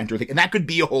so they can enter and that could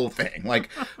be a whole thing. Like,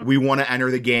 we want to enter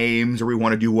the games or we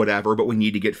want to do whatever, but we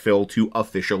need to get Phil to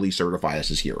officially certify us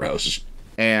as heroes.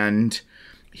 And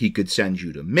he could send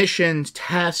you to missions,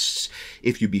 tests.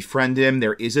 If you befriend him,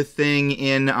 there is a thing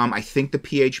in, I think the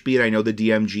PHB and I know the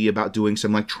DMG about doing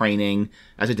some like training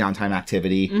as a downtime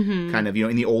activity. Mm-hmm. Kind of,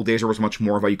 in the old days there was much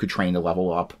more of how you could train to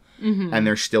level up. Mm-hmm. And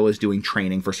there still is doing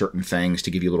training for certain things to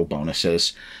give you little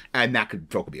bonuses. And that could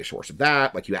be a source of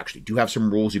that. Like, you actually do have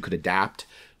some rules you could adapt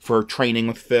for training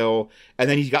with Phil. And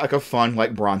then he's got like a fun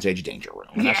like Bronze Age danger room.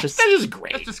 And that is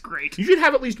great. That's just great. You should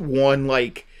have at least one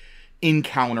like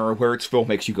encounter where it's Phil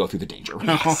makes you go through the danger room.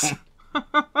 Yes.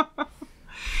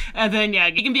 And then,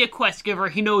 he can be a quest giver.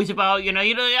 He knows about,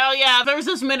 oh yeah, there's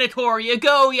this Minotaur. You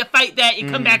go, you fight that, you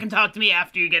come back and talk to me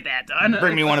after you get that done.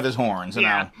 Bring me one of his horns, and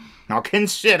I'll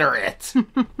consider it.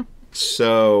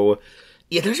 So,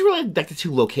 there's really like the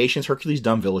two locations. Hercules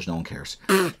Dumb Village, no one cares.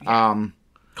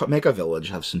 Make a village,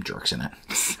 have some jerks in it.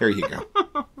 There you go.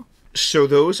 So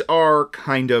those are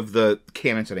kind of the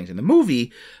canon settings in the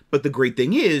movie, but the great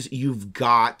thing is you've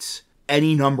got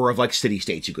any number of like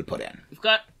city-states you could put in. You've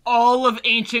got all of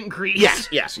ancient Greece.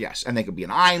 Yes. And they could be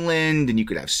an island, and you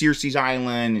could have Circe's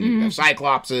Island, and you could have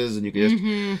Cyclopses, and you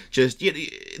could just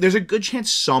there's a good chance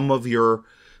some of your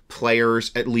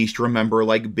players at least remember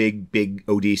like big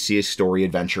Odysseus story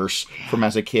adventures from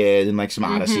as a kid and like some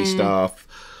Odyssey stuff.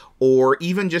 Or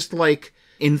even just like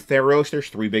in Theros, there's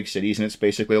 3 big cities, and it's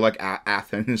basically like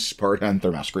Athens, Sparta, and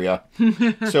Thermescria.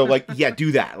 So, like,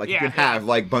 do that. Like, you can have,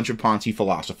 like, bunch of Ponzi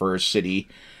philosophers city,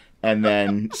 and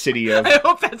then city of... I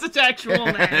hope that's its actual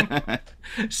name.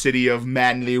 City of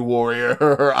manly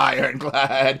warrior,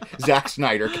 ironclad, Zack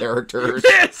Snyder characters.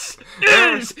 This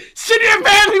is City of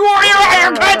manly warrior,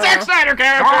 ironclad, Zack Snyder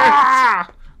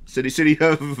characters! City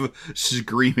of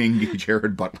screaming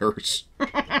Jared Butlers.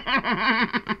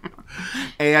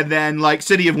 And then, like,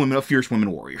 City of fierce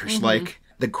women warriors. Mm-hmm. Like,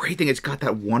 the great thing, it's got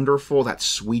that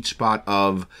sweet spot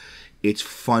of it's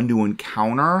fun to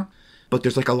encounter, but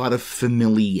there's, like, a lot of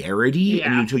familiarity,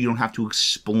 and you don't have to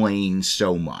explain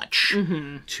so much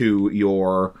to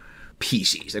your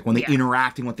PCs. Like, when they're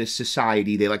interacting with this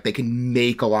society, they can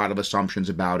make a lot of assumptions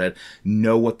about it,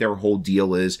 know what their whole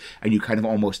deal is, and you kind of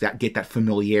almost get that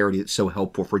familiarity that's so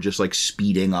helpful for just, like,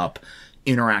 speeding up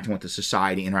interacting with the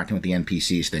society, interacting with the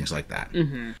NPCs, things like that.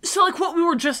 Mm-hmm. So, like, what we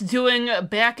were just doing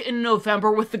back in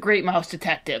November with The Great Mouse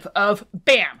Detective of,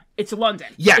 bam, it's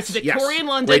London. Yes, it's Victorian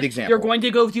London. Great example. You're going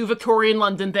to go do Victorian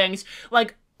London things.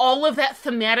 Like, all of that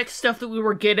thematic stuff that we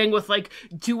were getting with, like,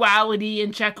 duality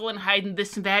and Jekyll and Hyde and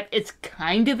this and that, it's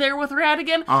kind of there with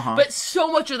Radigan. But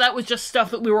so much of that was just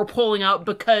stuff that we were pulling out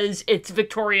because it's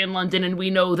Victorian London and we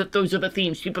know that those are the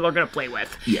themes people are going to play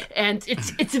with. Yeah. And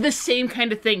it's the same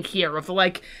kind of thing here of,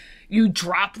 like, you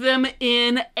drop them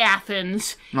in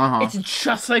Athens. It's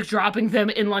just like dropping them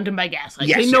in London by Gaslight.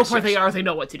 They know where they are. They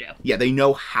know what to do. Yeah, they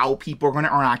know how people are going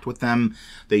to interact with them.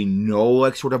 They know,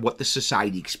 like, sort of what the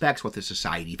society expects, what the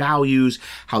society values,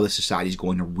 how the society is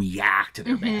going to react to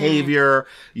their behavior.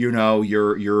 You know,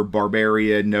 your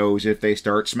barbarian knows if they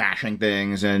start smashing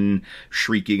things and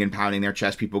shrieking and pounding their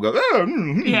chest, people go, oh,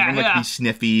 and be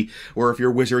sniffy. Or if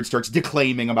your wizard starts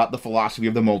declaiming about the philosophy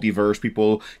of the multiverse,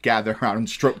 people gather around and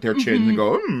stroke their chin and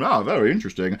go, very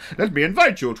interesting. Let me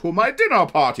invite you to my dinner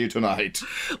party tonight.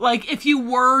 Like, if you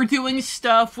were doing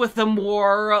stuff with the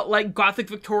more, like, Gothic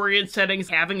Victorian settings,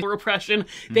 having repression,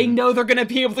 they know they're going to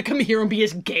be able to come here and be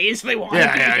as gay as they want to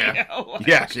be.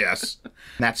 Yeah. Yes.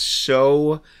 That's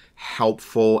so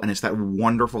helpful, and it's that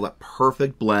wonderful, that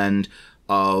perfect blend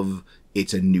of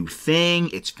it's a new thing,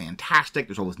 it's fantastic,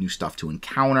 there's all this new stuff to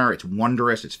encounter, it's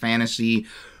wondrous, it's fantasy,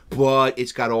 but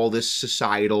it's got all this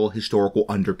societal, historical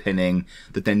underpinning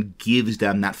that then gives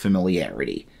them that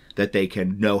familiarity, that they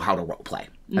can know how to roleplay,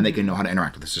 and they can know how to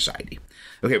interact with the society.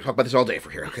 Okay, we'll talk about this all day for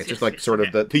here. Okay, it's just like sort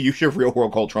of the use of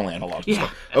real-world cultural analogs.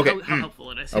 Yeah, okay. How helpful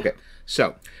it is. Okay,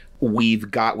 so we've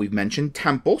mentioned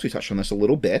temples, we touched on this a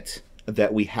little bit,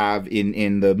 that we have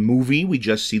in the movie. We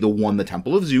just see the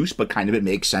Temple of Zeus, but kind of it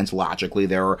makes sense logically.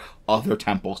 There are other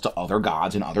temples to other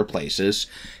gods in other places,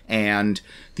 and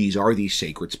these are these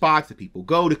sacred spots that people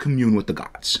go to commune with the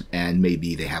gods. And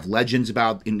maybe they have legends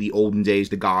about in the olden days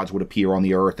the gods would appear on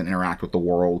the earth and interact with the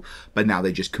world, but now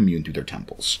they just commune through their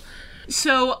temples.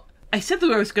 So I said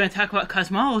that I was going to talk about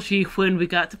cosmology when we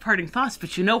got to parting thoughts,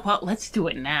 but you know what? Let's do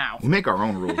it now. We make our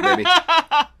own rules, baby.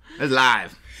 It's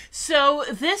live. So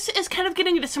this is kind of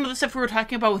getting into some of the stuff we were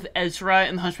talking about with Ezra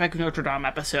in the Hunchback of Notre Dame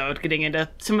episode, getting into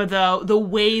some of the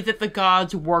way that the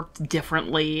gods worked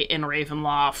differently in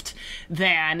Ravenloft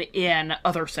than in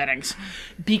other settings.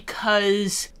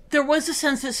 Because there was a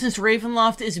sense that since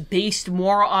Ravenloft is based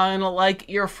more on, like,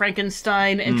 your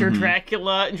Frankenstein and your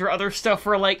Dracula and your other stuff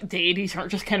where, like, deities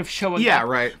aren't just kind of showing up. Yeah,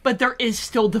 right. But there is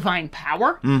still divine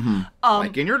power.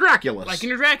 Like in your Draculas. Like in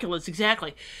your Draculas,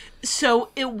 exactly. So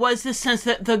it was the sense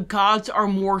that the gods are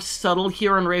more subtle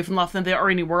here in Ravenloft than they are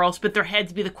anywhere else, but there had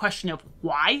to be the question of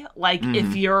why. Like,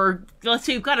 if you're, let's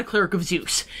say you've got a cleric of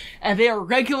Zeus, and they are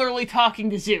regularly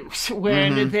talking to Zeus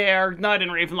when they're not in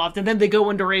Ravenloft, and then they go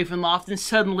into Ravenloft, and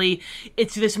suddenly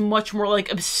it's this much more,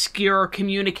 like, obscure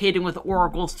communicating with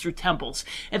oracles through temples.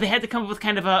 And they had to come up with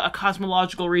kind of a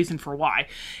cosmological reason for why.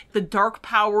 The dark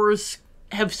powers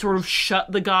have sort of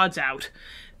shut the gods out,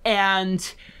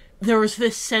 and there was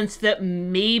this sense that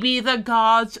maybe the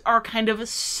gods are kind of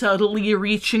subtly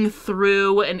reaching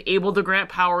through and able to grant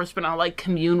powers, but not, like,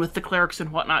 commune with the clerics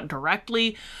and whatnot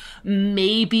directly.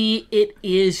 Maybe it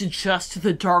is just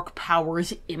the dark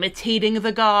powers imitating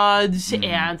the gods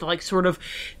and, like, sort of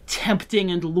tempting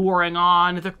and luring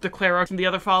on the clerics and the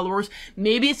other followers.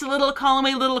 Maybe it's a little column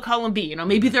A, little column B. You know,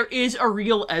 maybe there is a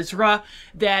real Ezra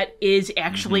that is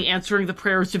actually answering the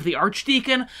prayers of the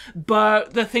Archdeacon,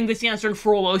 but the thing that's answering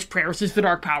Frollo's prayers is the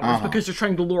dark powers because they're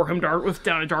trying to lure him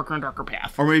down a darker and darker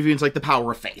path. Or maybe it's like the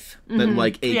power of faith. That,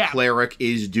 like, a cleric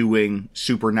is doing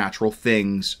supernatural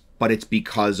things, but it's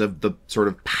because of the sort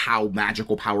of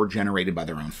magical power generated by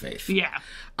their own faith. Yeah.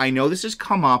 I know this has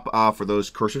come up for those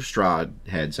Curse of Strahd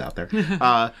heads out there.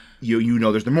 You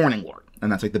know there's the Morning Lord.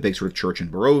 And that's like the big sort of church in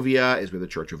Barovia, is with the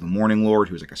Church of the Morning Lord,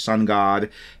 who's like a sun god.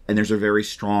 And there's a very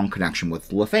strong connection with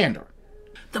Lathander.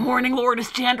 The Morning Lord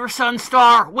is Chandra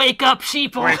Sunstar. Wake up,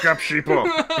 sheeple. Wake up, sheeple.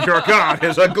 Your god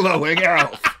is a glowing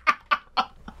elf.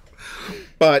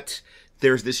 But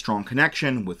there's this strong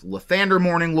connection with Lathander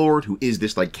Morning Lord, who is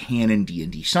this, like, canon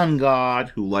D&D sun god,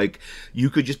 who, like, you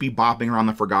could just be bopping around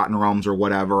the Forgotten Realms or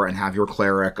whatever and have your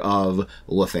cleric of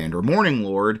Lathander Morning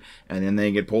Lord, and then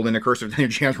they get pulled into Curse of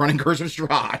Chance running Curse of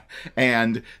Strahd,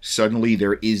 and suddenly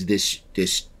there is this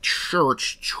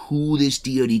church to this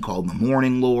deity called the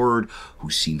Morning Lord, who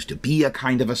seems to be a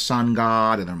kind of a sun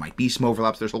god, and there might be some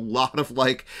overlaps. There's a lot of,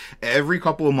 like, every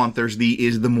couple of months is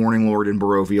the Morning Lord in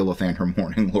Barovia, Lathander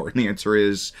Morning Lord, and the answer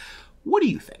is, what do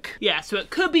you think? Yeah, so it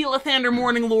could be Lathander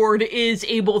Morning Lord is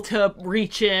able to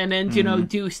reach in and, you know,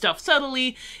 do stuff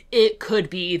subtly. It could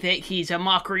be that he's a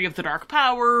mockery of the dark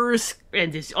powers,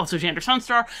 and is also Chandra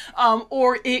Sunstar.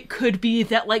 Or it could be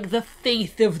that, like, the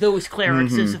faith of those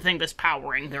clerics is the thing that's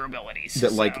powering their abilities.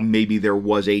 That, like, maybe there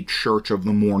was a church of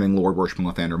the Morning Lord worshiping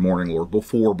Lathander Morning Lord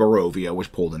before Barovia was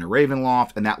pulled into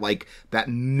Ravenloft, and that, like, that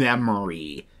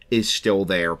memory is still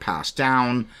there, passed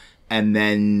down. And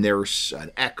then there's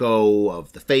an echo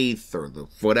of the faith or the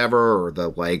whatever, or the,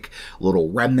 like, little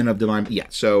remnant of divine. Yeah,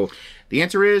 so the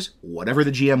answer is whatever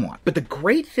the GM wants. But the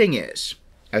great thing is,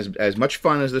 as much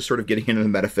fun as this sort of getting into the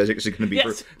metaphysics is going to be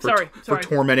for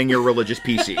tormenting your religious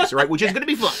PCs, right? Which is going to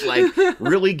be fun. Like,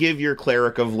 really give your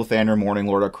cleric of Lathander Morning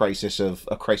Lord a crisis of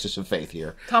faith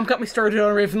here. Tom got me started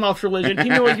on Ravenloft religion. He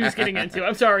knew what he was getting into.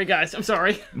 I'm sorry, guys. I'm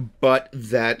sorry. But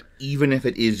that even if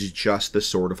it is just the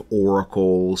sort of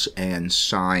oracles and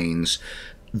signs,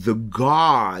 the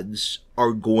gods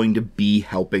are going to be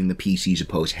helping the PCs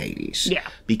oppose Hades. Yeah.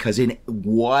 Because in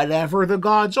whatever the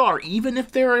gods are, even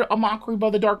if they're a mockery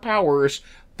by the dark powers,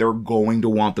 they're going to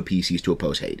want the PCs to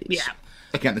oppose Hades. Yeah.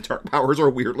 Again, the Dark Powers are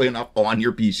weirdly enough on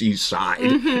your PC's side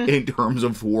in terms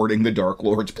of thwarting the Dark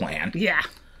Lord's plan. Yeah.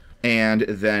 And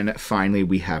then finally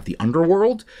we have the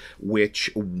underworld,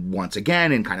 which once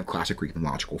again, in kind of classic Greek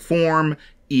mythological form,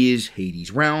 is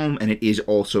Hades' realm, and it is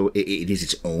also, it is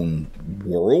its own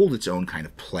world, its own kind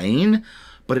of plane,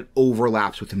 but it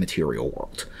overlaps with the material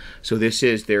world. So this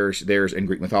is, there's in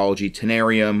Greek mythology,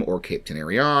 Tenarium or Cape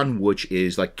Tenarion, which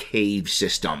is like cave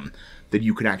system that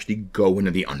you can actually go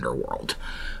into the underworld.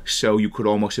 So you could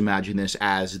almost imagine this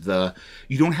as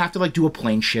you don't have to like do a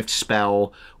plane shift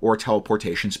spell or a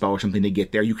teleportation spell or something to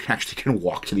get there. You can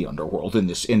walk to the underworld in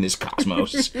this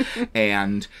cosmos.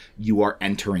 And you are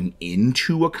entering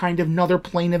into a kind of another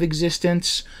plane of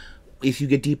existence. If you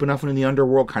get deep enough into the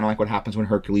underworld, kind of like what happens when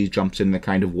Hercules jumps in the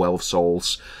kind of well of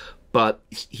souls. But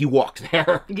he walked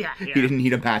there. Yeah. He didn't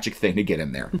need a magic thing to get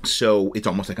in there. So it's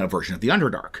almost like a version of the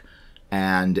Underdark.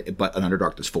 But an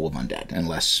Underdark that's full of undead and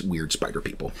less weird spider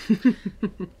people.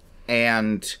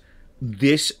 And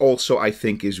this also, I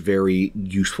think, is very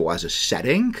useful as a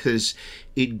setting because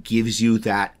it gives you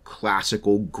that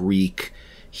classical Greek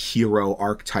hero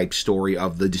archetype story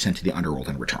of the descent to the underworld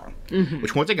and return. Mm-hmm.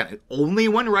 Which, once again, only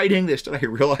when writing this did I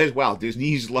realize, wow,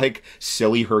 Disney's like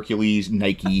silly Hercules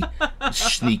Nike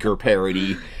sneaker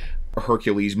parody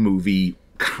Hercules movie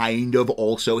kind of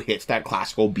also hits that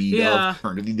classical beat of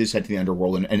turn to the descent to the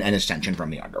underworld and ascension from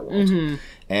the underworld. Mm-hmm.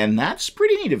 And that's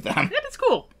pretty neat of them. Yeah, that's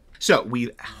cool. So we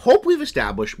hope we've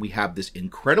established we have this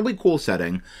incredibly cool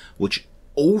setting, which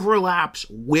overlaps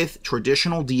with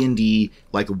traditional D&D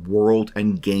like world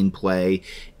and gameplay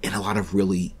in a lot of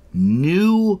really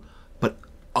new but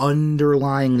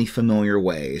underlyingly familiar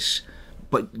ways.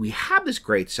 But we have this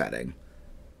great setting.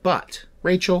 But,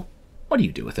 Rachel, what do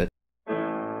you do with it?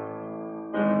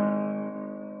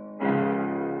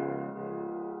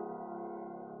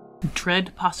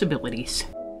 Dread possibilities.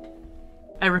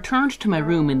 I returned to my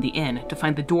room in the inn to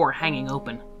find the door hanging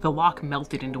open, the lock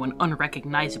melted into an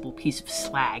unrecognizable piece of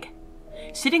slag.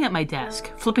 Sitting at my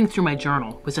desk, flipping through my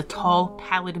journal, was a tall,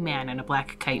 pallid man in a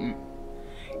black chiton.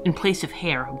 In place of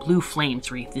hair, blue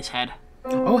flames wreathed his head.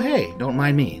 Oh hey, don't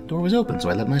mind me. Door was open, so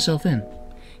I let myself in.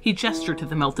 He gestured to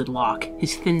the melted lock,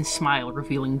 his thin smile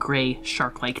revealing gray,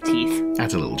 shark-like teeth.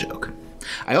 That's a little joke.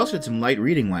 I also did some light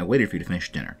reading while I waited for you to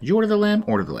finish dinner. Did you order the lamb?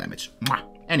 Order the lamb. It's mwah.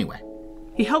 Anyway.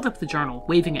 He held up the journal,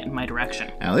 waving it in my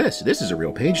direction. Now this is a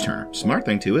real page turner. Smart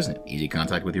thing too, isn't it? Easy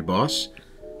contact with your boss.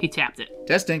 He tapped it.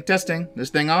 Testing. This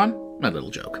thing on? A little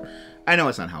joke. I know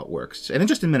it's not how it works. And in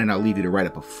just a minute I'll leave you to write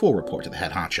up a full report to the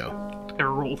head honcho. I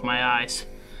rolled my eyes.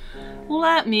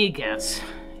 Let me guess.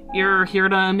 You're here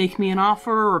to make me an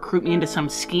offer or recruit me into some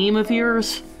scheme of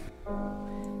yours?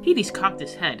 Hades cocked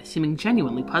his head, seeming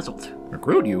genuinely puzzled.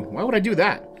 Recruit you? Why would I do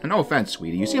that? And no offense,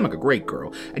 sweetie, you seem like a great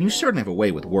girl, and you certainly have a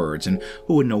way with words, and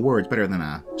who would know words better than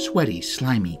a sweaty,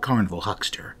 slimy carnival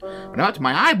huckster? But I'm out to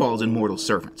my eyeballs in mortal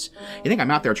servants. You think I'm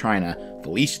out there trying to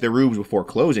fleece the rubes before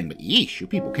closing, but yeesh, you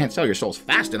people can't sell your souls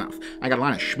fast enough. I got a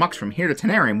line of schmucks from here to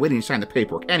Tenarium waiting to sign the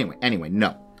paperwork. Anyway,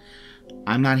 no.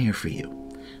 I'm not here for you.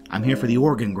 I'm here for the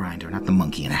organ grinder, not the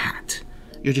monkey in a hat.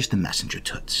 You're just the messenger,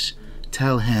 Toots.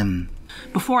 Tell him...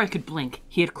 Before I could blink,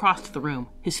 he had crossed the room,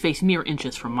 his face mere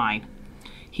inches from mine.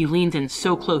 He leaned in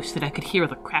so close that I could hear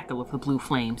the crackle of the blue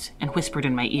flames, and whispered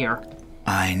in my ear,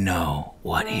 I know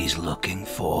what he's looking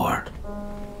for.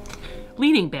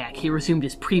 Leaning back, he resumed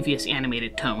his previous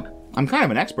animated tone. I'm kind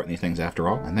of an expert in these things, after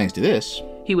all, and thanks to this...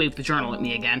 He waved the journal at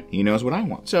me again. He knows what I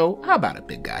want, so how about it,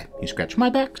 big guy? You scratch my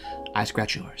back, I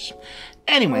scratch yours.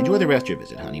 Anyway, enjoy the rest of your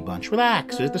visit, honey bunch.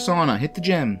 Relax, hit the sauna, hit the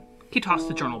gym. He tossed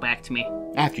the journal back to me.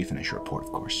 After you finish your report,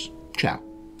 of course. Ciao.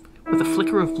 With a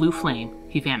flicker of blue flame,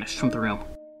 he vanished from the room.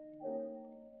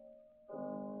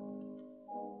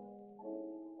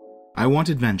 I want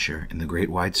adventure in the great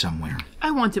wide somewhere.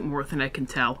 I want it more than I can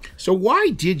tell. So why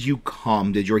did your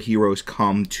heroes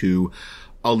come to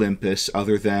Olympus,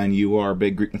 other than you are a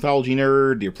big Greek mythology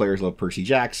nerd, your players love Percy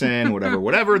Jackson,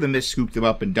 whatever, the myths scooped them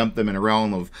up and dumped them in a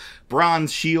realm of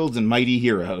bronze shields and mighty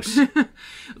heroes?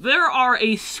 There are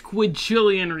a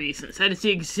squadrillion reasons. That is the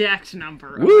exact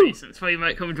number of reasons why you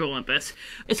might come to Olympus.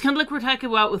 It's kind of like we're talking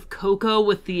about with Coco,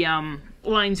 with the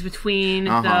lines between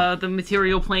the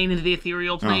material plane and the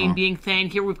ethereal plane being thin.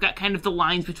 Here we've got kind of the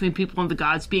lines between people and the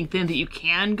gods being thin, that you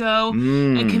can go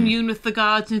and commune with the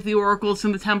gods and the oracles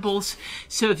and the temples.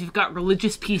 So if you've got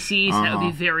religious PCs, that would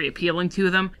be very appealing to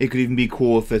them. It could even be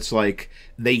cool if it's like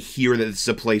they hear that this is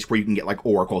a place where you can get, like,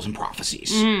 oracles and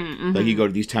prophecies. Like, you go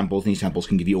to these temples, and these temples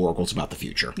can give you oracles about the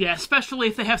future. Yeah, especially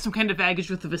if they have some kind of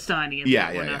baggage with the Vistani.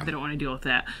 Yeah. They don't want to deal with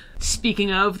that.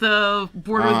 Speaking of the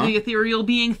border of the ethereal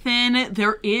being thin,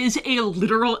 there is a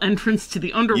literal entrance to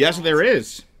the underworld. Yes, there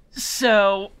is.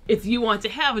 So, if you want to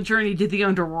have a journey to the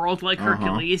underworld like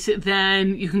Hercules,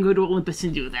 then you can go to Olympus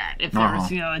and do that. If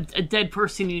there's, a dead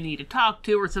person you need to talk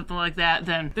to or something like that,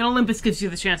 then Olympus gives you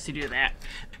the chance to do that.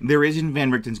 There is in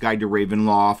Van Richten's Guide to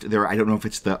Ravenloft, I don't know if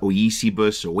it's the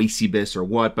Oisibus or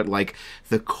what, but, like,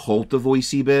 the cult of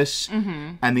Oisibus.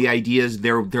 And the idea is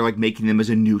they're like, making them as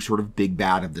a new sort of big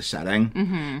bad of the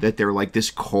setting. That they're, like,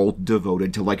 this cult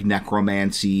devoted to, like,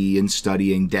 necromancy and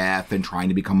studying death and trying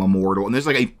to become immortal. And there's,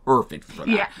 like, a perfect for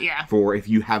that. Yeah. For if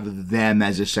you have them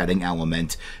as a setting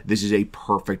element, this is a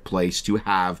perfect place to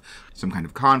have some kind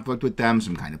of conflict with them,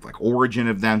 some kind of, like, origin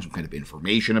of them, some kind of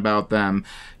information about them.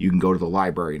 You can go to the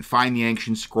library and find the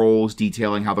ancient scrolls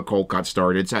detailing how the cult got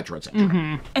started, etc.,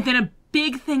 etc. And then a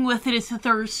big thing with it is that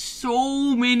there are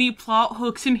so many plot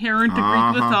hooks inherent to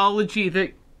Greek mythology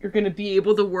that you're going to be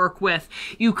able to work with.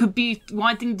 You could be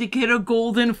wanting to get a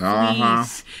golden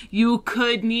fleece. You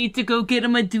could need to go get a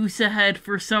Medusa head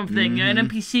for something. An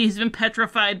NPC has been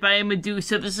petrified by a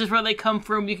Medusa. This is where they come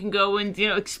from. You can go and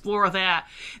explore that.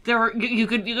 You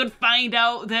could find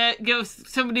out that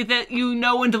somebody that you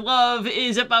know and love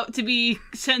is about to be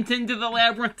sent into the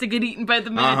labyrinth to get eaten by the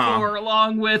Minotaur,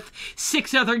 along with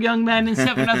 6 other young men and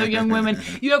 7 other young women.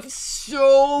 You have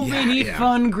so many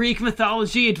fun Greek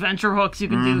mythology adventure hooks you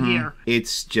can do here.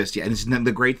 It's just, and it's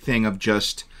the great thing of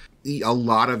just, a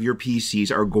lot of your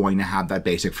PCs are going to have that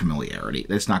basic familiarity.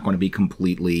 It's not going to be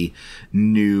completely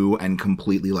new and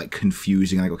completely, like,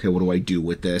 confusing, like, okay, what do I do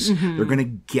with this? They're going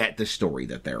to get the story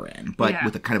that they're in, but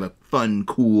with a kind of a fun,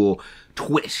 cool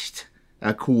twist,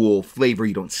 a cool flavor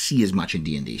you don't see as much in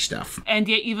D&D stuff. And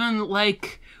yet, even,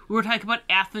 like, we were talking about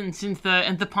Athens and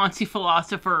the Ponzi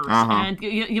philosophers, and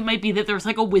it might be that there's,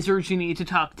 like, a wizard you need to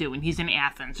talk to, and he's in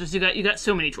Athens. So you got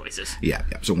so many choices. Yeah.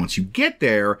 So once you get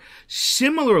there,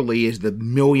 similarly, as the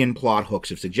million plot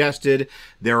hooks have suggested,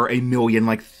 there are a million,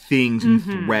 like, things and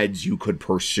threads you could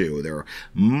pursue. There are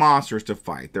monsters to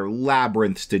fight. There are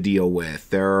labyrinths to deal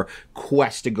with. There are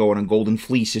quests to go on and golden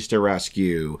fleeces to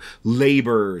rescue.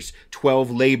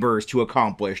 12 labors to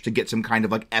accomplish to get some kind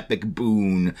of, like, epic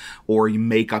boon, or you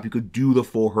could do the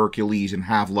full Hercules and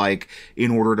have, like,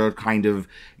 in order to kind of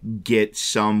get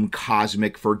some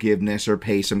cosmic forgiveness or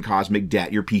pay some cosmic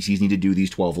debt, your PCs need to do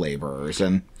these 12 labors.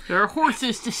 And there are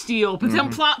horses to steal, but then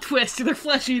plot twist, they're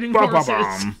flesh-eating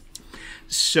horses.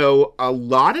 So a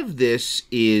lot of this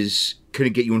is going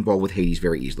to get you involved with Hades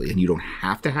very easily, and you don't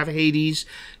have to have Hades.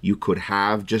 You could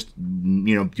have just,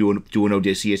 do an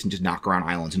Odysseus and just knock around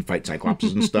islands and fight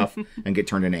Cyclopses and stuff and get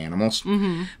turned into animals.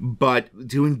 But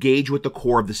to engage with the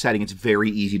core of the setting, it's very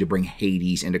easy to bring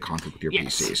Hades into conflict with your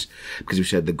PCs. Because we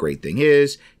said the great thing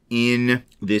is, in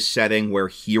this setting where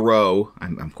hero,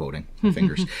 I'm quoting my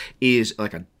fingers, is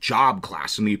like a job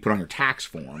class, something you put on your tax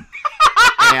form.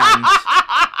 And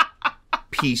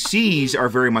PCs are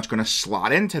very much going to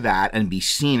slot into that and be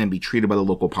seen and be treated by the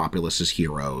local populace as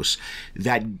heroes.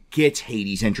 That gets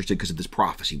Hades interested because of this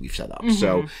prophecy we've set up.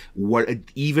 So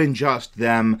even just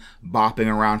them bopping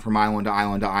around from island to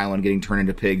island to island, getting turned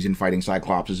into pigs and fighting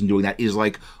Cyclopses and doing that is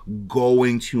like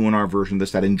going to, in our version of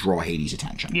this, that and draw Hades'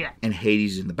 attention. Yeah. And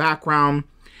Hades is in the background.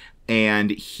 And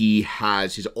he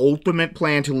has his ultimate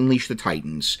plan to unleash the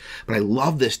Titans. But I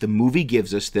love this. The movie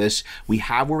gives us this. We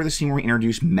have the scene where we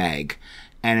introduce Meg.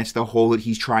 And it's the whole that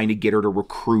he's trying to get her to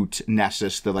recruit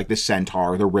Nessus, the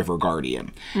centaur, the river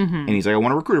guardian. And he's like, I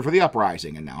want to recruit her for the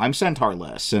uprising. And now I'm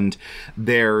centaurless. And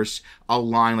there's a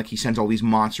line, like he sends all these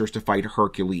monsters to fight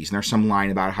Hercules. And there's some line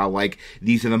about how, like,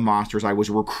 these are the monsters I was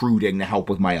recruiting to help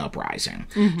with my uprising.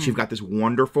 So you've got this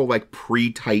wonderful, like,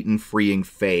 pre-Titan freeing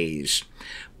phase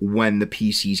when the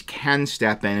PCs can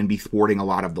step in and be thwarting a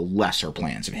lot of the lesser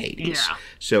plans of Hades. Yeah.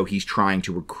 So he's trying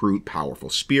to recruit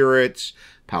powerful spirits,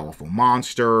 powerful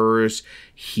monsters.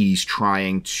 He's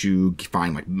trying to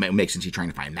find, like, makes sense, he's trying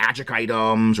to find magic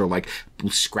items or, like,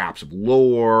 scraps of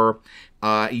lore.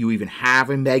 You even have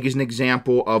in Meg as an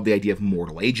example of the idea of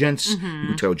mortal agents. You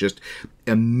can tell just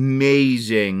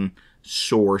amazing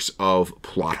source of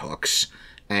plot hooks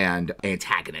and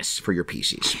antagonists for your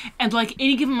PCs. And like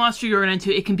any given monster you're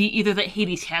into, it can be either that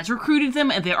Hades has recruited them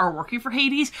and they are working for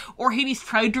Hades, or Hades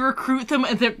tried to recruit them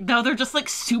and now they're just like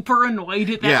super annoyed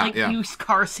at that used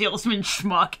car salesman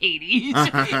schmuck Hades.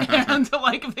 And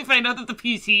like if they find out that the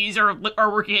PCs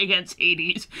are working against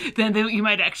Hades, then you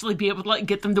might actually be able to like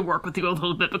get them to work with you a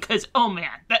little bit because, oh man,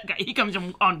 that guy, he comes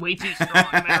on way too strong,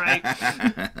 am I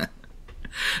right?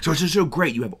 So it's just so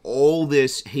great. You have all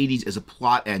this Hades as a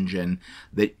plot engine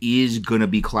that is going to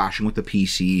be clashing with the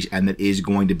PCs and that is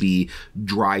going to be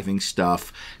driving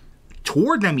stuff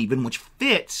toward them even, which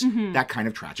fits that kind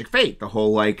of tragic fate. The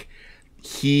whole, like,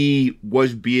 he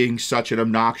was being such an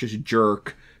obnoxious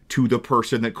jerk to the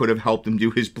person that could have helped him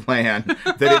do his plan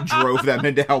that it drove them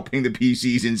into helping the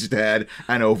PCs instead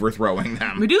and overthrowing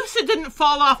them. Medusa didn't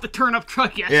fall off the turnip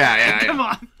truck yet. Yeah. Come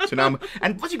on. So now,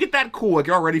 and plus you get that cool, like,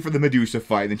 you're all ready for the Medusa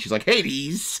fight, and she's like,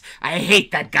 Hades, I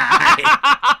hate that guy.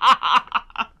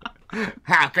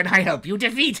 How can I help you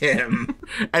defeat him?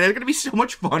 And it's going to be so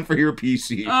much fun for your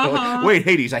PC. Like, wait,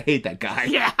 Hades, I hate that guy.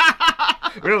 Yeah.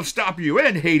 It'll stop you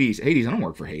and Hades. Hades, I don't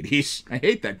work for Hades. I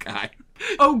hate that guy.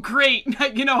 Oh, great.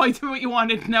 You know, I did what you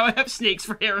wanted. Now I have snakes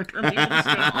for hair and turn me into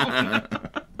stone.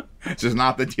 This is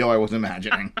not the deal I was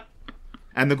imagining.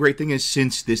 And the great thing is,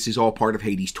 since this is all part of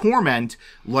Hades' torment,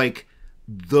 like,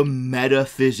 the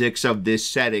metaphysics of this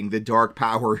setting, the dark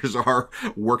powers are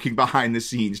working behind the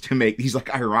scenes to make these,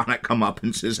 like, ironic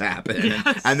comeuppances happen.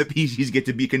 Yes. And the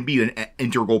PCs can be an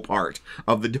integral part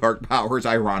of the dark powers'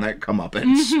 ironic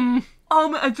comeuppance.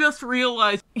 I just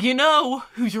realized, you know,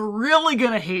 who's really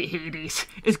gonna hate Hades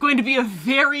is going to be a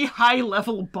very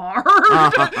high-level bard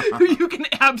who you can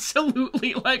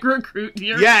absolutely, like, recruit to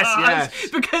your cause. Yes.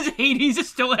 Because Hades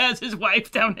still has his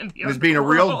wife down in the He's being a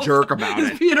real jerk about it.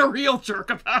 He's being a real jerk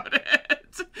about it.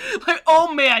 Like,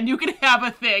 oh man, you can have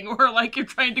a thing where, like, you're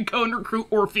trying to go and recruit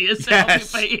Orpheus to help you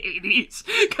fight Hades.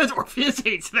 Because Orpheus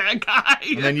hates that guy.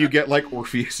 And then you get, like,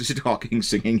 Orpheus' talking,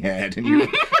 singing head, and you're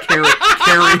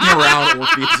carrying around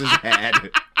Orpheus's head.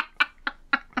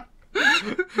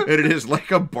 And it is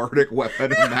like a bardic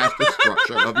weapon of mass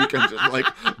destruction. You can just, like,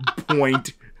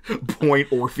 point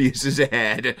Orpheus's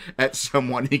head at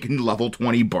someone. He can level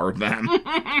 20 bard them.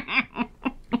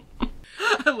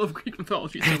 I love Greek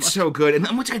mythology so much. It's so good. And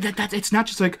it's not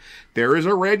just like, there is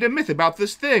a random myth about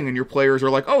this thing, and your players are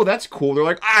like, oh, that's cool. They're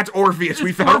like, it's Orpheus.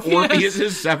 We found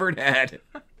Orpheus's severed head.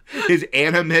 His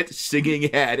animate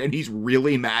singing head, and he's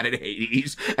really mad at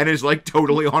Hades, and is, like,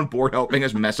 totally on board helping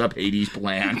us mess up Hades'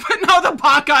 plan. But now the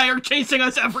Bacchae are chasing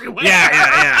us everywhere.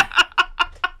 Yeah.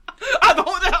 The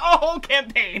whole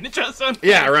campaign. Just unfair.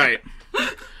 Yeah, right.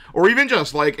 Or even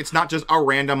just, like, it's not just a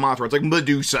random monster. It's like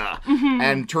Medusa.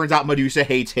 And turns out Medusa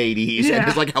hates Hades and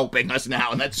is, like, helping us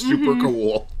now, and that's super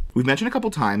cool. We've mentioned a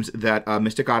couple times that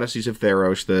Mystic Odysseys of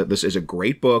Theros, this is a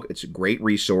great book. It's a great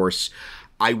resource.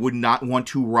 I would not want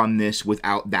to run this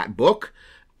without that book,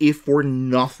 if for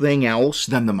nothing else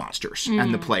than the monsters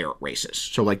and the player races.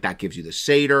 So, like, that gives you the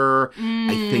satyr,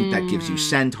 I think that gives you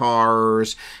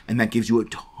centaurs, and that gives you a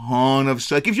ton of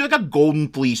stuff. It gives you, like, a golden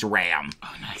fleece ram.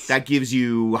 Oh, nice. That gives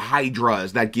you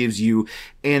hydras, that gives you...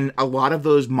 And a lot of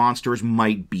those monsters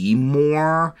might be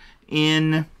more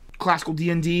in classical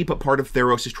D&D, but part of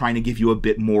Theros is trying to give you a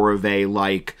bit more of a,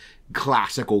 like,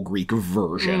 classical Greek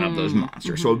version of those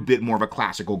monsters. So a bit more of a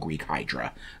classical Greek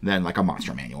Hydra than, like,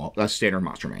 a standard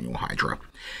monster manual Hydra.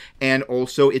 And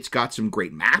also it's got some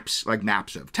great maps, like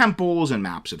maps of temples and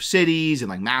maps of cities and,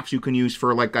 like, maps you can use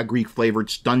for, like, a Greek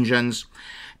flavored dungeons.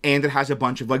 And it has a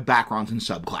bunch of, like, backgrounds and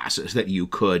subclasses that you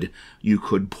could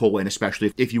pull in,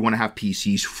 especially if you want to have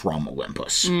PCs from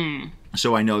Olympus.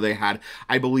 So I know they had,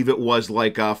 I believe it was,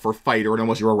 like, for fighter, and it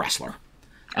was you're a wrestler.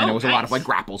 And there was a lot of, like,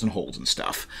 grapples and holds and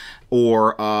stuff.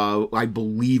 Or I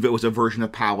believe it was a version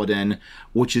of Paladin,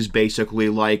 which is basically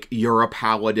like, you're a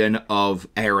Paladin of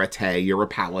Arete, you're a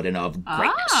Paladin of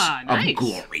greatness, of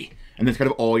glory. And that's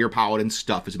kind of all your Paladin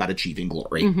stuff is about achieving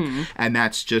glory. And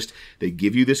that's just, they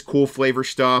give you this cool flavor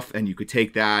stuff, and you could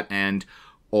take that, and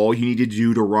all you need to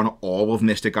do to run all of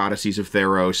Mystic Odysseys of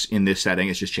Theros in this setting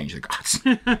is just change the gods.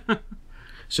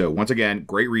 So, once again,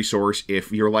 great resource.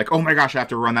 If you're like, oh my gosh, I have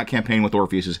to run that campaign with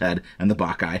Orpheus's head and the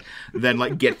Bacchae, then,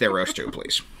 like, get Theros too,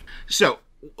 please. So,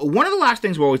 one of the last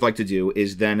things we always like to do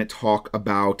is then talk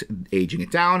about aging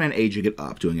it down and aging it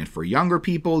up. Doing it for younger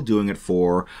people, doing it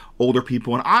for older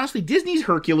people. And honestly, Disney's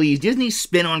Hercules, Disney's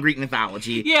spin on Greek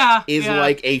mythology is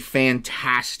like a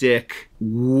fantastic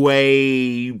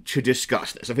way to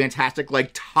discuss this. A fantastic, like,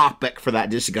 topic for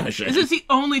that discussion. This is the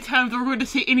only time that we're going to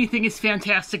say anything is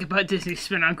fantastic about Disney's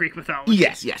spin on Greek mythology.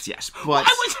 Yes. But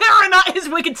I was there and not his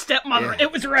wicked stepmother.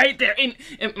 It was right there.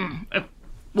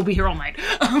 We'll be here all night.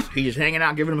 He's hanging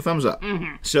out, giving him a thumbs up.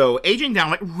 So, aging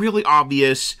down, like, really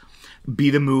obvious, be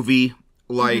the movie,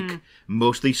 like,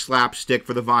 mostly slapstick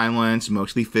for the violence,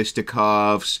 mostly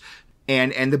fisticuffs,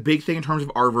 and the big thing in terms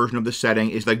of our version of the setting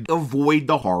is, like, avoid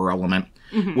the horror element,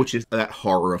 which is that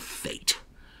horror of fate.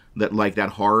 that like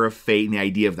that horror of fate and the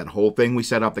idea of that whole thing we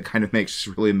set up that kind of makes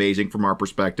it really amazing from our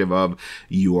perspective of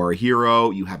you are a hero,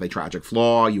 you have a tragic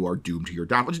flaw, you are doomed to your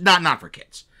downfall. Not for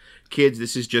kids. Kids,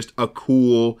 this is just a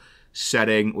cool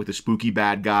setting with a spooky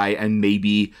bad guy and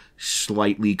maybe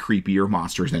slightly creepier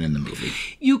monsters than in the movie.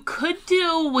 You could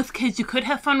do with kids, you could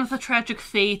have fun with a tragic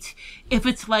fate if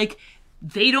it's like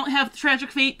they don't have the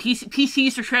tragic fate.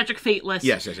 PCs are tragic fateless.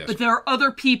 Yes. But there are other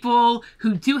people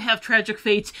who do have tragic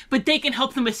fates, but they can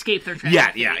help them escape their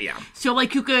tragic fate. Yeah. So,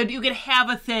 like, you could have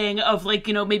a thing of, like,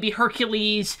 you know, maybe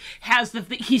Hercules has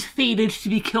he's fated to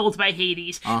be killed by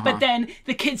Hades, but then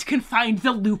the kids can find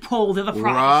the loophole to the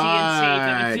prophecy and save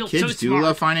him. It feels kids so do smart.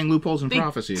 love finding loopholes in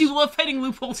prophecies. They do love finding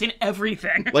loopholes in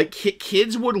everything. Like,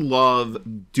 kids would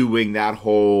love doing that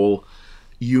whole...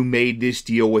 You made this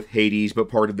deal with Hades, but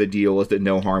part of the deal is that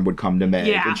no harm would come to Meg,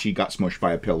 and she got smushed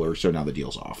by a pillar, so now the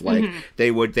deal's off. Like, they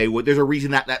would, there's a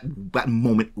reason that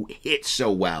moment hits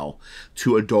so well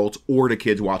to adults or to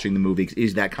kids watching the movie,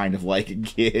 is that kind of, like,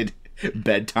 kid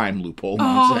bedtime loophole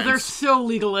nonsense. Oh, they're so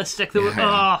legalistic.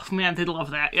 Oh, man, they'd love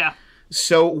that, yeah.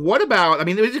 So what about, I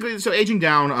mean, basically, so aging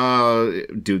down,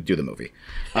 do the movie.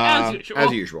 As usual.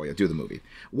 As usual, yeah, do the movie.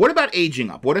 What about aging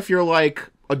up? What if you're, like,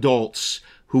 adults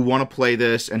who want to play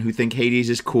this and who think Hades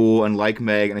is cool and like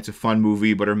Meg and it's a fun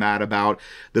movie but are mad about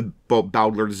the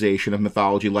bowdlerization of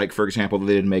mythology, like, for example,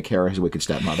 they didn't make Hera his wicked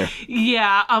stepmother?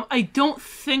 Yeah, I don't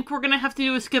think we're going to have to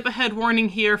do a skip ahead warning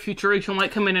here. Future Rachel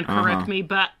might come in and correct me,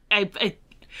 but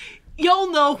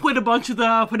y'all know what a bunch of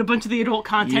the adult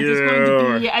content is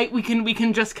going to be. We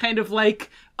can just kind of, like,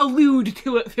 allude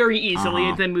to it very easily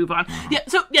and then move on.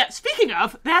 Yeah, speaking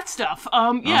of that stuff,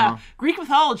 Greek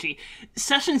mythology.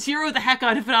 Session 0, the heck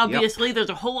out of it, obviously. Yep. There's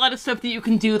a whole lot of stuff that you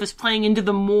can do that's playing into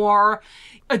the more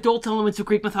adult elements of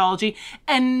Greek mythology,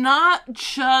 and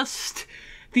just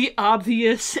the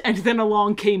obvious, and then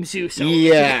along came Zeus.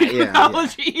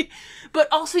 Mythology. But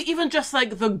also even just,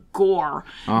 like, the gore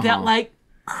that, like,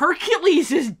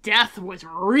 Hercules' death was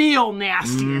real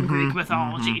nasty in Greek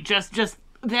mythology. Just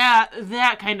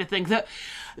that kind of thing.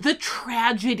 The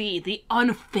tragedy, the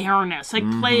unfairness, like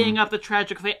playing up the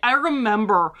tragic fate. I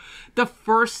remember the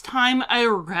first time I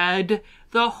read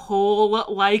the whole,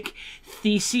 like,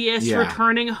 Theseus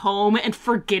returning home and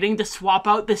forgetting to swap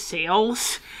out the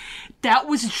sails. That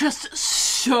was just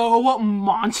so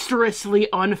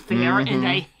monstrously unfair, and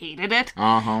I hated it.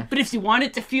 But if you want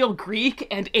it to feel Greek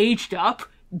and aged up,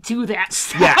 do that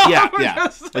stuff. Yeah.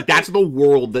 Like, that's the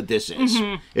world that this is.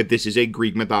 If this is a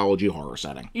Greek mythology horror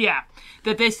setting. Yeah.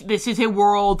 That this is a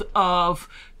world of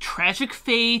tragic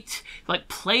fate, like,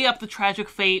 play up the tragic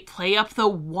fate, play up the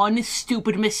one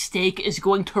stupid mistake is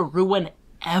going to ruin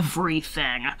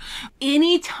everything.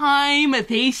 Anytime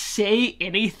they say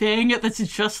anything that's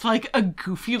just like a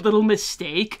goofy little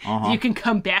mistake, you can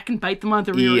come back and bite them on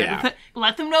the rear end with it.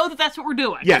 Let them know that that's what we're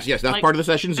doing. Yes, that's like, part of the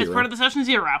session 0. That's part of the session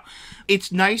 0.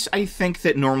 It's nice, I think,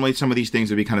 that normally some of these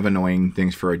things would be kind of annoying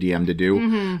things for a DM to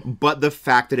do, but the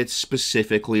fact that it's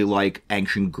specifically, like,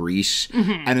 ancient Greece,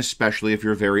 and especially if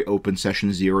you're very open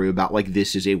session 0 about, like,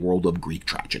 this is a world of Greek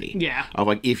tragedy. Yeah. Of,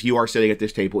 like, if you are sitting at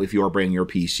this table, if you are bringing your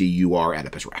PC, you are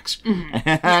Oedipus Rex.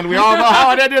 And we all know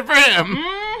how it ended for him.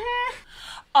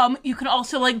 You can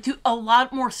also, like, do a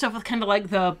lot more stuff with kind of, like,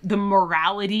 the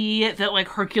morality that, like,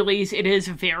 Hercules, it is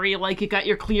very, like, you got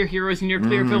your clear heroes and your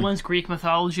clear villains. Greek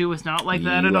mythology was not like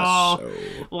that at all. So.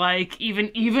 Like,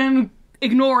 even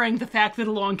ignoring the fact that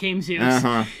along came Zeus.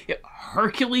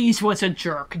 Hercules was a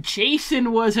jerk.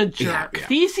 Jason was a jerk.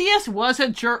 Theseus was a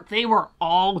jerk. They were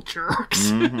all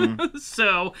jerks.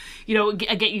 So, you know,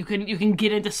 again, you can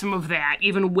get into some of that,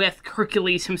 even with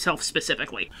Hercules himself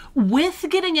specifically. With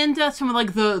getting into some of,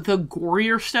 like, the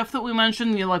gorier stuff that we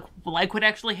mentioned, you know, like what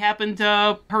actually happened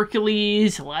to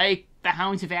Hercules, like the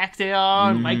Hounds of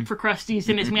Actaeon, like Procrustes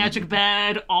in his magic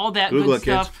bed, all that Google good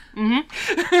stuff.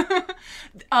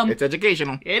 It's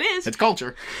educational. It is. It's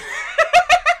culture.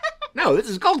 No, this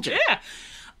is culture. Yeah.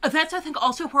 That's, I think,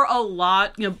 also where a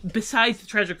lot, you know, besides the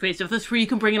tragic fate stuff, that's where you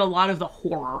can bring in a lot of the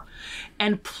horror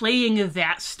and playing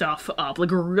that stuff up,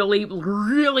 like really,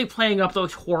 really playing up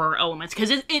those horror elements,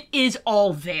 because it is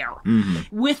all there.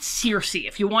 With Circe,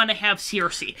 if you want to have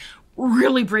Circe,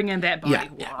 really bring in that body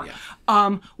horror.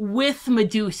 With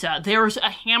Medusa, there's a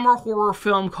Hammer horror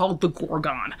film called The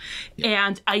Gorgon.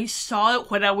 And I saw it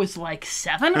when I was like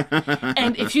 7.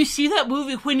 And if you see that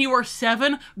movie when you are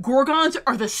 7, Gorgons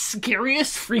are the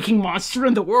scariest freaking monster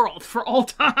in the world for all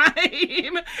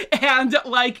time. And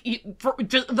like,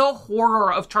 just the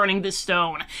horror of turning to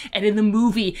stone. And in the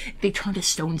movie, they turn to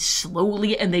stone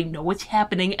slowly and they know what's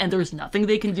happening and there's nothing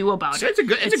they can do about it. It's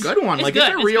a good one. Like, it's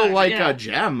a real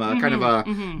gem. kind of a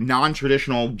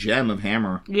non-traditional gem of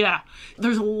Hammer. Yeah.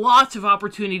 There's lots of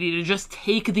opportunity to just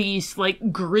take these,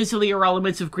 like, grislier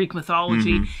elements of Greek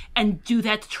mythology and do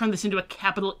that to turn this into a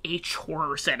capital H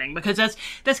horror setting. Because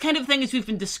that's kind of thing as we've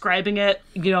been describing it,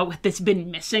 you know, that's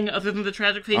been missing other than the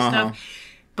tragic face stuff.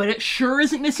 But it sure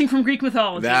isn't missing from Greek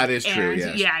mythology. That is true,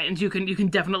 yes. Yeah, and you can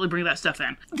definitely bring that stuff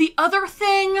in. The other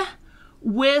thing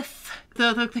with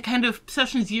the kind of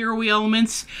Session Zero-y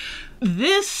elements,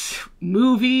 this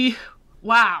movie,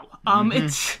 wow.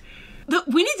 It's...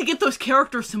 we need to get those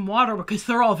characters some water because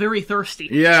they're all very thirsty.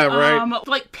 Yeah, right.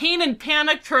 Like Pain and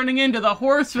Panic turning into the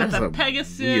horse with the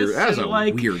Pegasus. That's a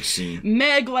weird scene.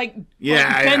 Meg,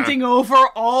 bending over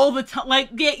all the time. Like,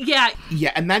 yeah.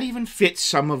 Yeah, and that even fits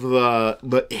some of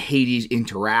the Hades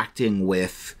interacting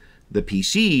with the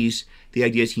PCs. The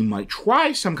idea is he might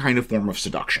try some kind of form of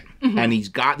seduction. And he's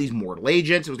got these mortal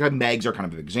agents. Megs are kind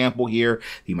of an example here.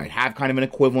 He might have kind of an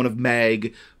equivalent of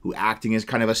Meg, who acting as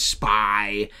kind of a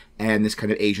spy and this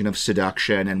kind of agent of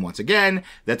seduction. And once again,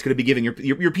 that's going to be giving your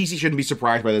PC shouldn't be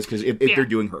surprised by this because if they're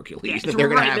doing Hercules, they're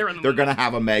going to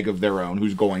have a Meg of their own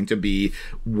who's going to be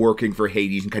working for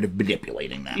Hades and kind of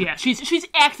manipulating them. Yeah, she's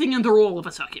acting in the role of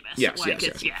a succubus. Yes.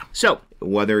 So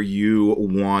whether you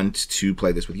want to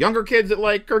play this with younger kids that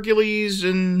like Hercules,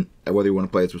 and whether you want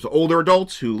to play this with older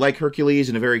adults who like Hercules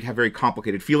and have very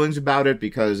complicated feelings about it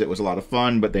because it was a lot of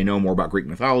fun, but they know more about Greek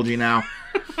mythology now.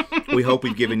 We hope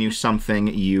we've given you something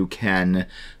you can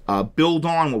build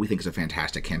on, what we think is a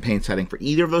fantastic campaign setting for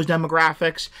either of those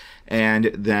demographics,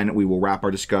 and then we will wrap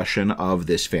our discussion of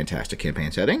this fantastic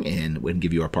campaign setting and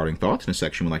give you our parting thoughts in a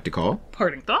section we like to call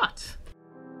Parting Thoughts.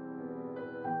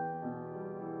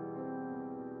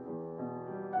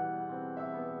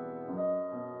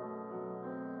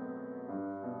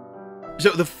 So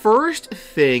the first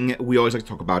thing we always like to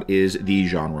talk about is the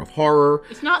genre of horror.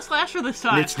 It's not slasher this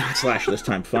time. It's not slasher this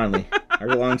time, finally.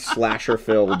 Our long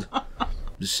slasher-filled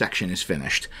section is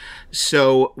finished.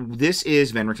 So this is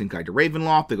Van Richten's Guide to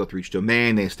Ravenloft. They go through each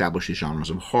domain, they establish the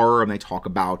genres of horror, and they talk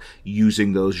about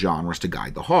using those genres to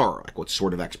guide the horror. Like what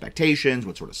sort of expectations,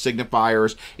 what sort of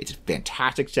signifiers. It's a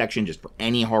fantastic section just for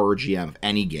any horror GM of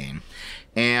any game.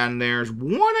 And there's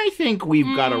one I think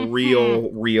we've got a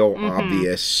real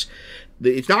obvious...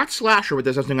 It's not slasher, but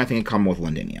there's something I think in common with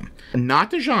Londinium.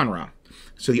 Not the genre.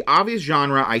 So the obvious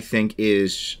genre, I think,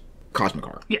 is cosmic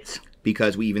horror. Yes.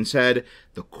 Because we even said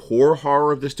the core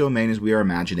horror of this domain as we are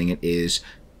imagining it is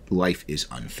life is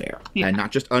unfair. Yeah. And not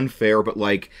just unfair, but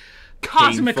like...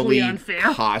 Cosmically unfair.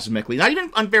 Cosmically. Not even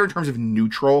unfair in terms of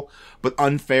neutral, but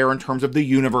unfair in terms of the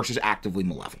universe is actively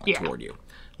malevolent toward you.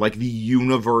 Like the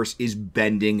universe is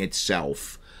bending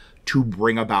itself to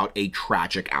bring about a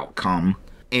tragic outcome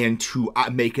and to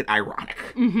make it ironic.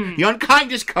 The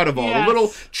unkindest cut of all. The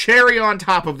little cherry on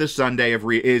top of the sundae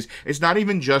is it's not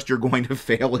even just you're going to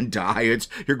fail and die. It's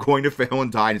you're going to fail and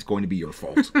die and it's going to be your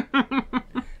fault.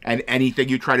 And anything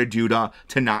you try to do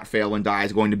to not fail and die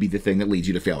is going to be the thing that leads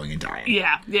you to failing and dying.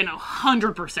 Yeah,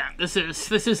 100%.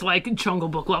 This is like Jungle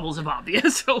Book levels of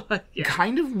obvious. So,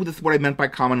 Kind of with what I meant by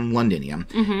common and Londinium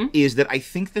is that I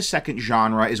think the second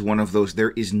genre is one of those,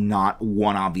 there is not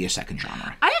one obvious second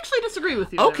genre. I actually disagree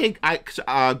with you. Okay,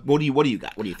 what do you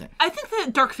got? What do you think? I think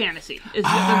that dark fantasy is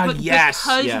yes,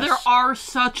 because there are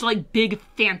such like big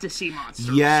fantasy monsters.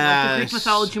 Yes. Like, the Greek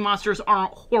mythology monsters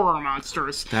aren't horror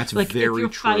monsters. That's like, very true. If you're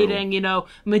fighting,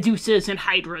 Medusas and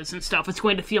Hydras and stuff, it's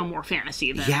going to feel more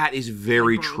fantasy than... That is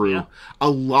very true. A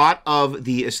lot of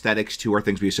the aesthetics, too, are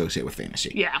things we associate with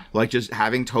fantasy. Yeah. Like just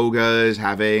having togas,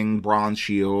 having bronze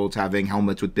shields, having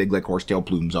helmets with big, like, horsetail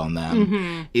plumes on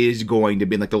them is going to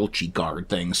be, like, the little cheek guard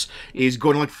things, is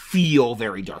going to, like, feel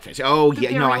very dark fantasy. Oh,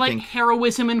 yeah, I think...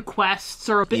 heroism and quests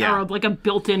are like a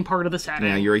built-in part of the setting.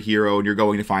 Yeah, you're a hero, and you're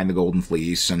going to find the Golden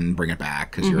Fleece and bring it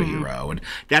back, because you're a hero. And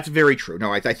that's very true.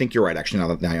 No, I think you're right, actually,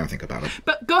 now I don't think about it.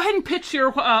 But go ahead and pitch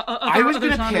your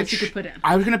other genres you could put in.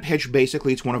 I was going to pitch,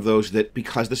 basically, it's one of those that,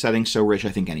 because the setting's so rich, I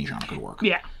think any genre could work.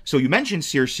 Yeah. So you mentioned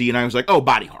Circe, and I was like, oh,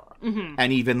 body horror.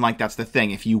 And even, like, that's the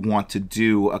thing. If you want to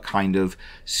do a kind of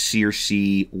Circe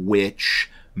witch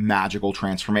magical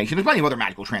transformation, there's plenty of other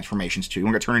magical transformations, too. You're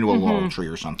going to turn into a laurel tree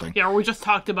or something. Yeah, we just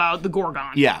talked about the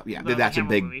Gorgon. Yeah, that's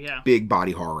a big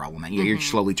body horror element. You're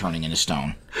slowly turning into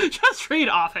stone. Just read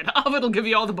Ovid. Ovid will give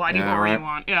you all the body horror you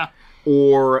want, yeah.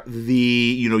 Or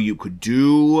you could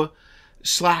do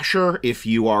slasher. If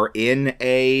you are in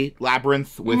a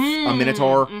labyrinth with a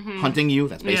minotaur hunting you,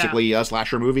 that's basically a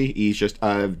slasher movie. He's just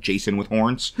Jason with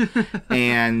horns.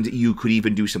 And you could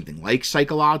even do something like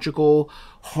psychological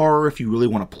horror if you really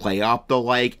want to play up the,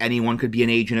 like, anyone could be an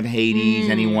agent of Hades,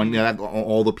 anyone,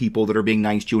 all the people that are being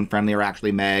nice to you and friendly are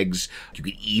actually Megs. You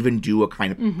could even do a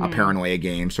kind of a paranoia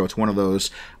game. So it's one of those,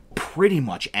 pretty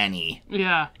much any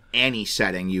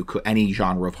setting you could, any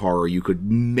genre of horror you could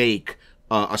make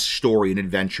a story, an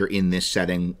adventure in this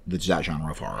setting that's that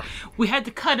genre of horror. We had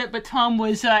to cut it, but Tom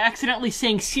was accidentally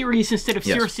saying series instead of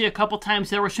Circe a couple times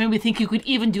there, which made me think you could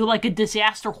even do like a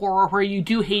disaster horror where you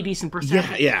do Hades and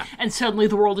Persephone. Yeah. And suddenly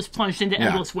the world is plunged into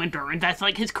endless winter, and that's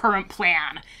like his current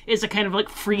plan, is to kind of like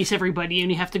freeze everybody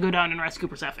and you have to go down and rescue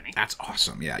Persephone. That's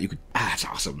awesome, yeah. You could, that's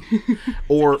awesome.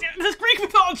 Or... This Greek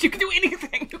mythology, you can do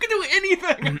anything. You can do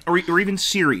anything. Or even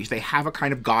Ceres. They have a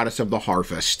kind of goddess of the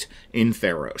harvest in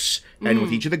Pharos. And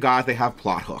with each of the gods, they have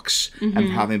plot hooks, and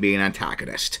having being an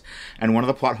antagonist. And one of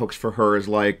the plot hooks for her is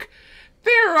like,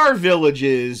 there are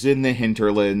villages in the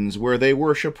hinterlands where they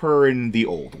worship her in the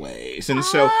old ways. And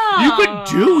so you could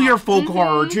do your folk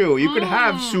horror, too. You could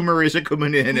have Sumerisa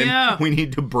coming in, and we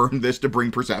need to burn this to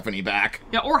bring Persephone back.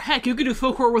 Yeah, or heck, you could do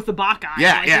folk horror with the Bacchae.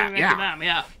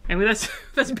 Yeah. I mean,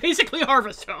 that's basically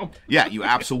Harvest Home. Yeah, you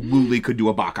absolutely could do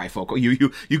a Bacchae folk.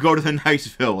 You go to the nice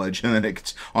village, and then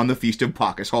it's on the Feast of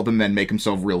Bacchus. All the men make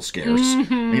themselves real scarce.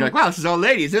 And you're like, wow, this is all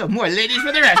ladies. Oh, more ladies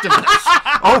for the rest of us.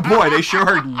 Oh, boy, they sure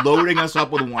are loading us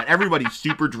up with wine. Everybody's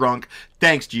super drunk.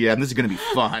 Thanks, GM. This is going to be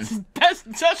fun.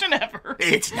 Best session ever.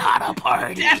 It's not a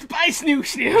party. Death by Snoo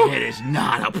Snoo. It is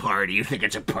not a party. You think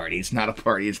it's a party. It's not a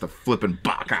party. It's the flippin'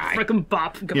 Bacchae. Frickin'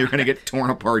 bop. You're going to get torn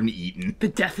apart and eaten. The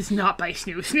death is not by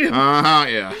Snoo Snoo.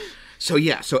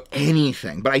 Yeah. So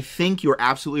anything. But I think you're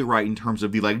absolutely right in terms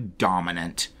of the, like,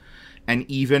 dominant. And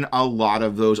even a lot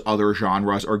of those other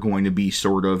genres are going to be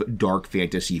sort of dark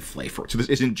fantasy flavor. So this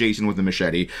isn't Jason with a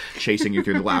machete chasing you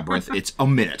through the labyrinth. It's a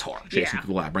minotaur chasing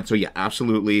through the labyrinth. So yeah,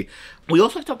 absolutely. We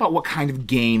also have to talk about what kind of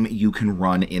game you can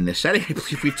run in this setting. I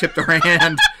believe we've tipped our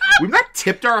hand. We've not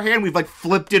tipped our hand. We've, like,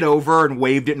 flipped it over and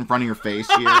waved it in front of your face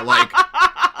here.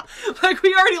 Like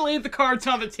we already laid the cards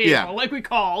on the table, like we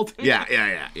called.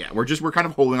 Yeah. We're kind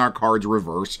of holding our cards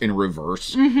in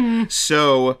reverse.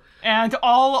 So... And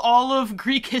all of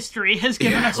Greek history has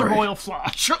given us a royal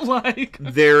flush.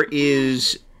 There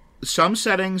is some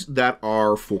settings that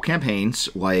are full campaigns,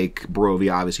 like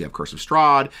Barovia. Obviously, you have Curse of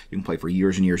Strahd. You can play for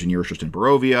years and years and years just in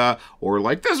Barovia, or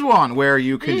like this one where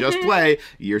you can just play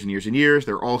years and years and years.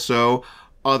 There are also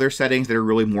other settings that are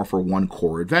really more for one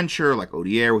core adventure, like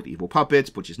Odier with evil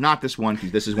puppets, which is not this one,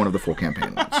 because this is one of the full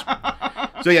campaign ones.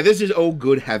 So yeah, this is, oh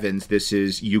good heavens,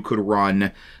 you could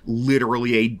run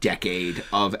literally a decade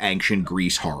of ancient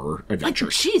Greece horror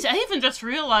adventures. Jeez, I even just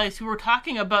realized we were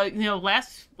talking about,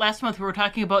 last month we were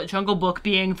talking about Jungle Book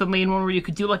being the main one where you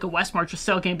could do like a West March or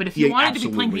Cell game, but if you wanted to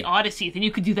be playing the Odyssey, then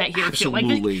you could do that here too. Like,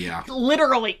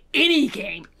 literally any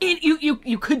game.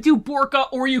 You could do Borca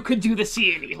or you could do the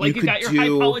Siene. Like you got your high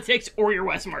politics or your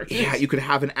West March. Yeah, you could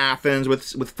have an Athens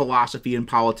with philosophy and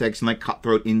politics and like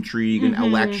cutthroat intrigue and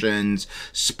elections.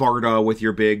 Sparta with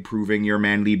your big proving your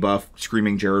manly buff,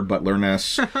 screaming Jared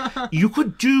Butler-ness. You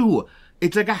could do,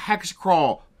 it's like a hex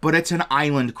crawl, but it's an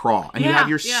island crawl. And you have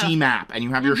your sea map, and you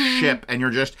have your ship, and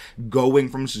you're just going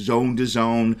from zone to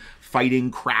zone,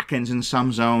 fighting krakens in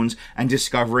some zones, and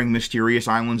discovering mysterious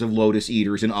islands of lotus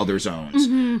eaters in other zones.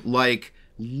 Like,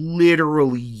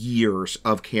 literally years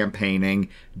of campaigning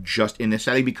just in this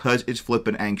setting because it's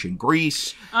flippin' ancient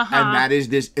Greece, and that is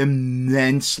this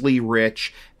immensely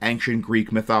rich ancient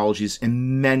Greek mythology's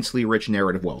immensely rich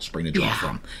narrative wellspring to draw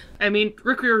from. I mean,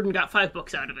 Rick Riordan got 5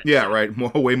 books out of it. Yeah, right.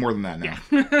 Way more than that now.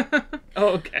 Oh,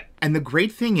 okay. And the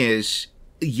great thing is,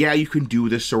 yeah, you can do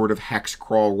this sort of hex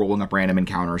crawl, rolling up random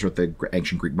encounters with the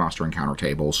ancient Greek monster encounter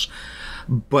tables.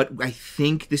 But I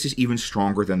think this is even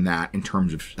stronger than that in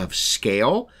terms of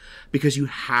scale, because you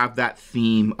have that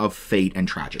theme of fate and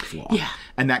tragic flaw. Yeah.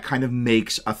 And that kind of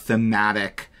makes a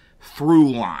thematic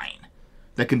through line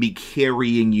that can be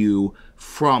carrying you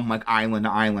from like island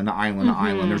to island to island to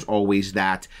island. There's always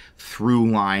that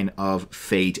through line of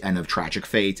fate and of tragic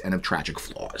fate and of tragic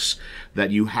flaws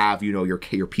that you have, your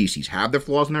PCs have their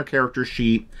flaws in their character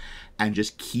sheet, and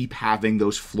just keep having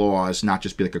those flaws not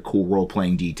just be like a cool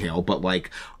role-playing detail, but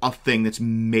like a thing that's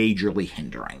majorly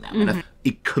hindering them. And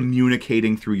it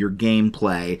communicating through your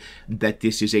gameplay that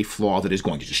this is a flaw that is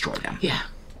going to destroy them. Yeah.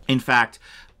 In fact,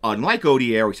 unlike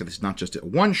Odier, we said this is not just a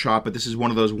one-shot, but this is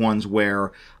one of those ones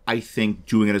where I think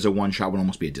doing it as a one-shot would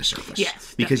almost be a disservice.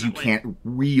 Yes, because you can't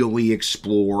really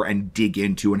explore and dig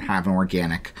into and have an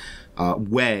organic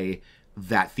way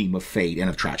that theme of fate and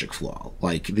of tragic flaw.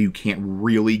 Like, you can't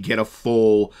really get a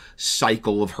full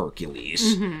cycle of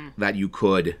Hercules that you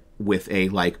could with a,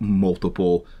 like,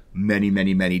 multiple,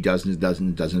 many dozens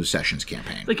of sessions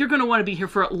campaign. Like, you're going to want to be here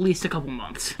for at least a couple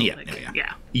months. Yeah, like,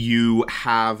 yeah. You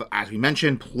have, as we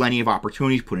mentioned, plenty of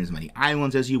opportunities. Put in as many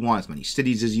islands as you want, as many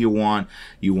cities as you want.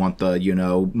 You want the,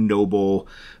 noble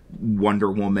Wonder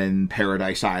Woman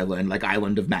Paradise Island, like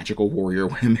island of magical warrior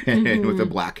women with a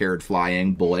black-haired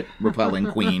flying bullet repelling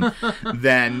queen.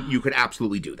 Then you could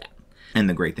absolutely do that. And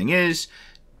the great thing is,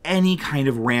 any kind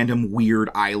of random weird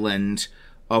island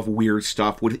of weird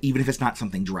stuff would, even if it's not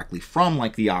something directly from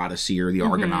like the Odyssey or the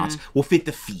Argonauts, will fit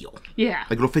the feel. Yeah.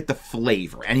 Like, it'll fit the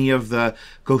flavor. Any of the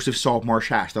Ghost of Saltmarsh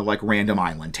Hash, the like random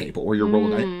island table, or you're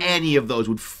rolling, any of those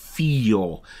would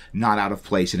feel not out of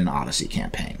place in an Odyssey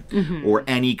campaign. Or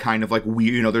any kind of like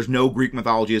weird, there's no Greek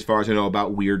mythology as far as I know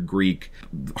about weird Greek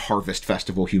harvest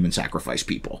festival human sacrifice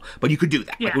people. But you could do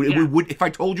that. Yeah, It would, if I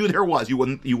told you there was, you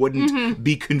wouldn't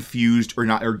be confused or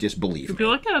disbelieve. You'd be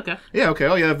like, yeah, okay. Yeah, okay.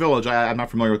 Oh, yeah, the village. I'm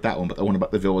not familiar with that one, but the one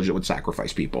about the village that would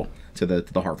sacrifice people to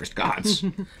the harvest gods.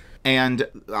 And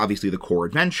obviously the core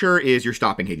adventure is you're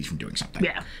stopping Hades from doing something.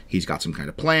 Yeah. He's got some kind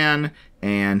of plan,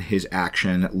 and his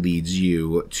action leads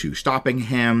you to stopping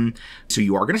him. So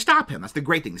you are going to stop him. That's the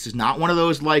great thing. This is not one of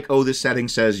those like, oh, this setting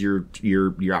says you're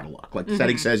out of luck. Like, the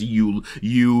setting says you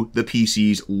the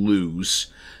PCs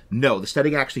lose. No, the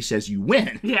setting actually says you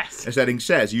win. Yes. The setting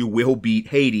says you will beat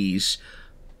Hades,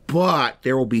 but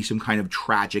there will be some kind of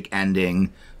tragic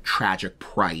ending, tragic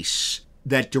price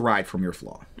that derived from your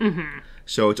flaw.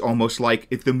 So it's almost like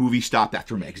if the movie stopped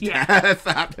after Meg's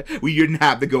death, we didn't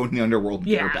have to go in the underworld and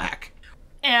get her back.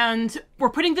 And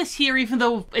we're putting this here even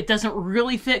though it doesn't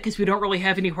really fit because we don't really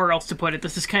have anywhere else to put it.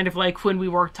 This is kind of like when we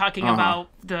were talking about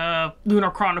the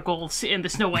Lunar Chronicles in the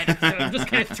Snow White episode. I just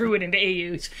kind of threw it into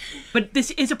AUs. But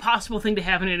this is a possible thing to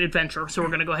have in an adventure, so we're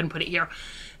going to go ahead and put it here.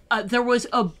 There was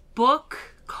a book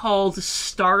called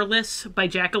Starless by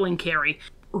Jacqueline Carey.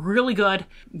 Really good,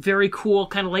 very cool,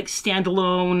 kind of like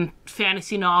standalone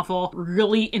fantasy novel,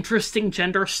 really interesting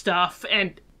gender stuff,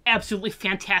 and absolutely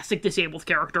fantastic disabled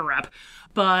character rep.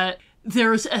 But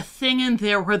there's a thing in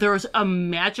there where there's a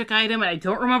magic item, and I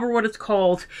don't remember what it's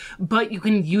called, but you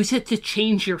can use it to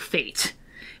change your fate.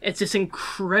 It's this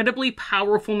incredibly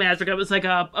powerful magic. It was like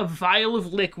a vial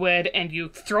of liquid, and you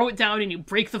throw it down, and you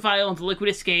break the vial, and the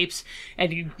liquid escapes,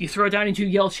 and you throw it down, and you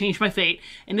yell, change my fate.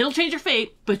 And it'll change your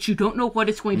fate, but you don't know what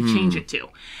it's going to change it to.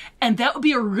 And that would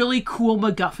be a really cool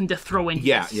MacGuffin to throw in.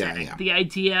 Yeah. The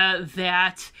idea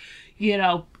that,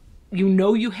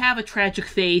 you have a tragic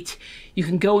fate, you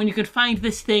can go and you can find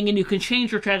this thing and you can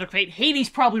change your tragic fate. Hades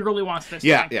probably really wants this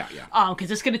thing. Yeah.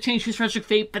 Because it's going to change his tragic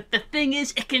fate, but the thing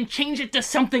is, it can change it to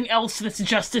something else that's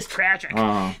just as tragic.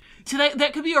 So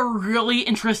that could be a really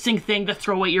interesting thing to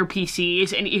throw at your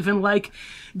PCs, and even like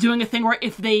doing a thing where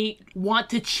if they want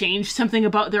to change something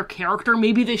about their character,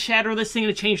 maybe they shatter this thing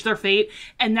to change their fate,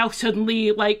 and now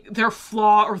suddenly like their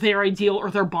flaw or their ideal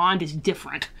or their bond is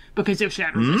different because they've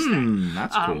shattered this thing.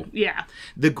 That's cool. Yeah.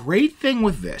 The great thing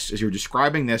with this is you're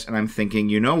describing this, and I'm thinking,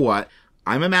 you know what?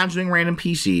 I'm imagining random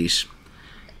PCs,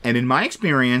 and in my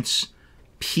experience,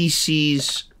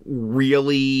 PCs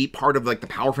really, part of like the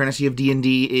power fantasy of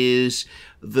D&D is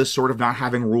the sort of not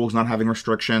having rules, not having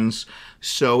restrictions.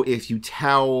 So if you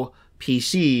tell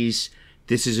PCs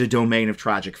this is a domain of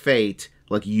tragic fate,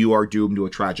 like you are doomed to a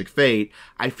tragic fate,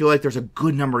 I feel like there's a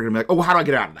good number going to be like, oh, well, how do I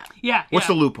get out of that? Yeah. What's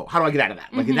the loophole? How do I get out of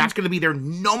that? Like, and that's going to be their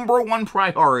number one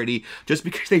priority, just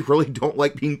because they really don't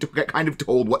like being kind of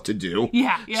told what to do.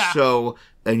 Yeah. So,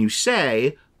 and you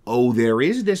say, oh, there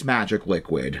is this magic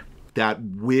liquid that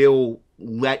will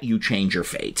let you change your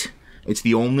fate. It's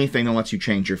the only thing that lets you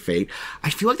change your fate. I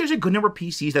feel like there's a good number of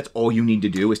PCs that's all you need to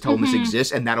do is tell them this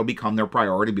exists, and that'll become their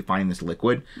priority, be finding this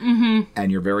liquid.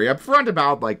 And you're very upfront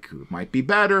about, like, it might be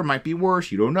better, it might be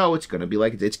worse, you don't know. It's going to be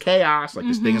like, it's chaos. Like,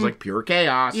 this thing is like pure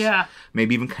chaos. Yeah.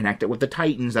 Maybe even connect it with the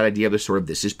Titans, that idea of this sort of,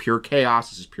 this is pure chaos,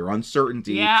 this is pure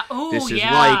uncertainty. Yeah. Oh, this is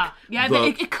yeah.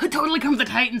 like it could totally come with the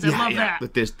Titans. I love that.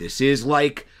 But this is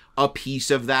like a piece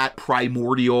of that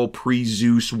primordial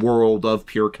pre-Zeus world of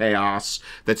pure chaos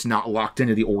that's not locked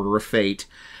into the order of fate.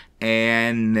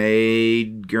 And they're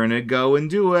gonna go and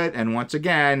do it. And once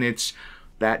again, it's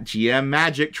that GM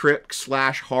magic trick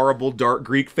 / horrible dark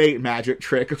Greek fate magic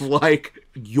trick of like,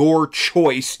 your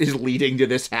choice is leading to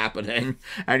this happening,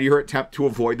 and your attempt to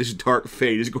avoid this dark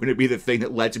fate is going to be the thing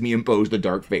that lets me impose the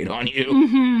dark fate on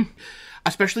you.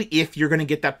 Especially if you're going to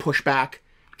get that pushback,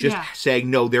 just saying,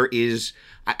 no, there is...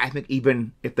 I think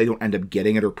even if they don't end up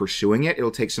getting it or pursuing it, it'll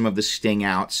take some of the sting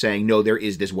out, saying, no, there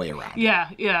is this way around.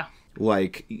 Yeah.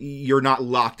 like, you're not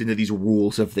locked into these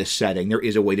rules of this setting. There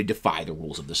is a way to defy the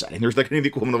rules of the setting. There's like the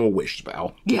equivalent of a wish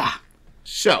spell. Yeah.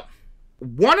 So,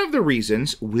 one of the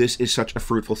reasons this is such a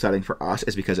fruitful setting for us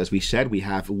is because, as we said, we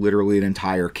have literally an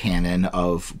entire canon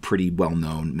of pretty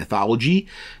well-known mythology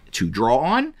to draw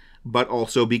on, but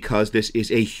also because this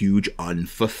is a huge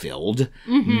unfulfilled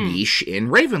niche in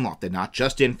Ravenloft, and not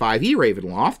just in 5e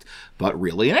Ravenloft, but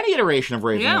really in any iteration of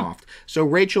Ravenloft. Yeah. So,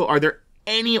 Rachel, are there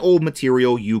any old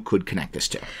material you could connect this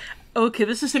to? Okay,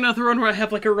 this is another one where I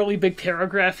have, like, a really big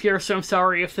paragraph here, so I'm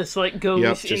sorry if this, like,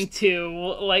 goes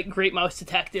into, like, Great Mouse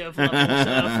Detective level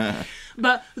stuff.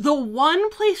 But the one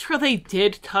place where they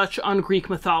did touch on Greek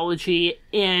mythology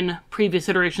in previous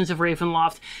iterations of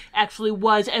Ravenloft actually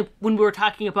was when we were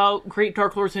talking about Great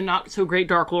Darklords and Not So Great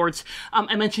Darklords.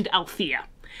 I mentioned Althea.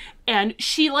 And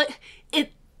she, like,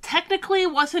 it technically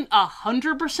wasn't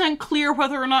 100% clear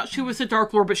whether or not she was a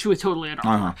Dark Lord, but she was totally a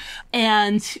Dark Lord.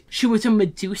 And she was a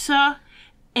Medusa,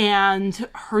 and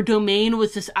her domain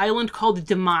was this island called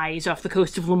Demise off the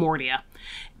coast of Lamornia.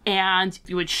 And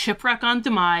you would shipwreck on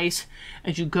Demise,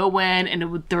 and you go in,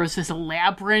 and there was this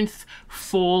labyrinth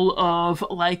full of,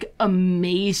 like,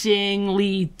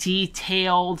 amazingly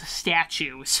detailed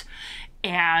statues.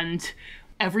 And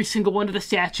every single one of the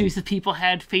statues, the people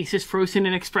had faces frozen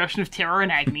in expression of terror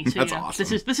and agony. So, That's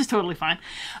awesome. This is totally fine.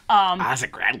 That's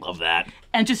great. I love that.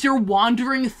 And just you're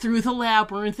wandering through the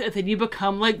labyrinth, and then you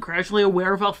become, like, gradually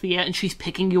aware of Althea, and she's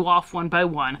picking you off one by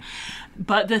one.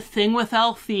 But the thing with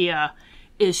Althea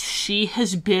is she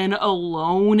has been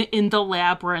alone in the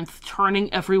labyrinth,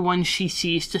 turning everyone she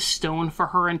sees to stone for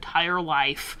her entire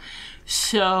life.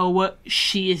 So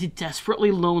she is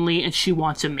desperately lonely, and she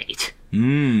wants a mate.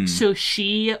 So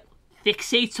she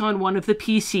fixates on one of the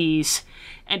PCs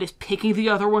and is picking the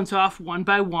other ones off one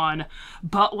by one,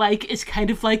 but, like, is kind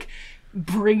of, like,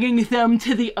 bringing them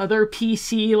to the other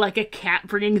PC like a cat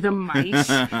bringing the mice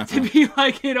to be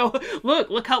like, you know,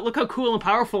 look how cool and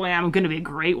powerful I am. I'm going to be a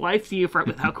great wife to you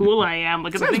with how cool I am.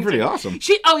 Look at the things. Pretty awesome.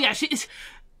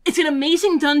 It's an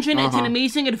amazing dungeon. It's an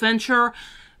amazing adventure.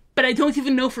 But I don't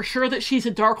even know for sure that she's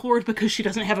a Dark Lord because she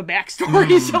doesn't have a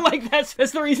backstory. So, like, that's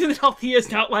the reason that Althea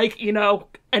is not, like, you know,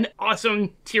 an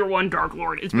awesome tier 1 Dark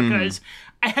Lord, is because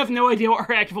I have no idea what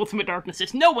her active ultimate darkness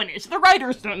is. No one is. The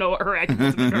writers don't know what her active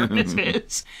ultimate darkness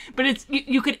is. But it's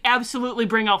you could absolutely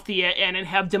bring Althea in and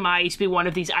have Demise be one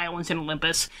of these islands in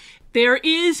Olympus. There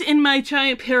is, in my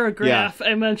giant paragraph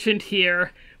I mentioned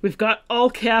here, we've got all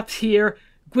caps here,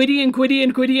 Gwydion,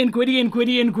 Gwydion, Gwydion, Gwydion,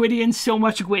 Gwydion, Gwydion, so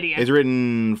much Gwydion. It's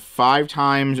written 5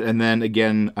 times and then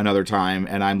again another time,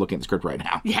 and I'm looking at the script right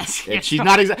now. Yes. She's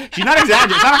not exaggerating.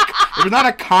 It was not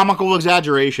a comical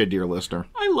exaggeration, dear listener.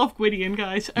 I love Gwydion,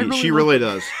 guys. She really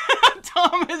does.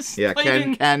 Thomas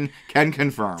can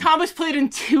confirm. Thomas played in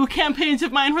 2 campaigns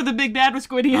of mine where the big bad was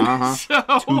Gwydion.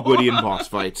 2 Gwydion boss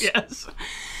fights. Yes.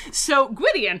 So,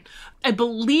 Gwydion, I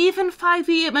believe in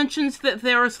 5e it mentions that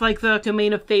there's, like, the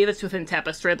domain of Fae that's within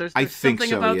Tempest, right? There's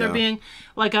something about there being,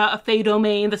 like, a Fae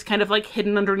domain that's kind of, like,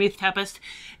 hidden underneath Tempest.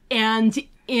 And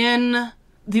in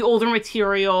the older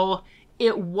material,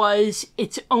 it was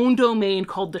its own domain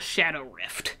called the Shadow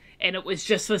Rift. And it was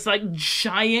just this, like,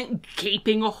 giant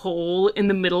gaping hole in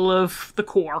the middle of the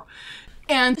core.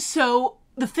 And so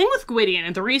the thing with Gwydion,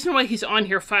 and the reason why he's on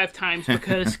here 5 times,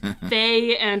 because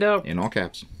Fae and in all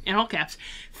caps,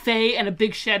 Fae and a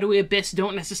big shadowy abyss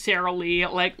don't necessarily,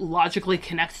 like, logically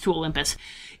connect to Olympus,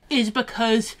 is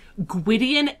because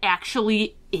Gwydion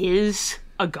actually is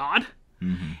a god.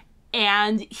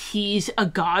 And he's a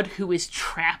god who is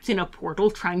trapped in a portal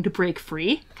trying to break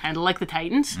free, kind of like the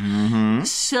Titans.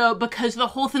 So, because the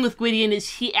whole thing with Gwydion is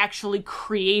he actually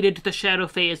created the Shadow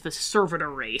Fae as the servitor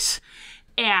race.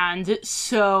 And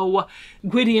so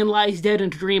Gwydion lies dead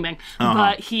and dreaming,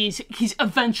 but he's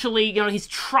eventually, you know, he's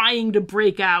trying to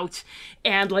break out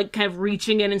and, like, kind of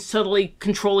reaching in and subtly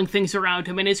controlling things around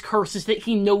him. And his curse is that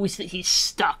he knows that he's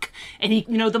stuck, and he,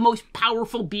 you know, the most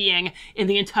powerful being in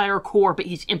the entire core, but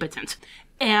he's impotent.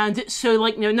 And so,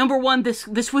 like, you know, number one, this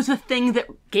was a thing that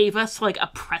gave us, like,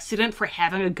 a precedent for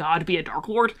having a god be a Dark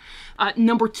Lord.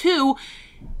 Number two,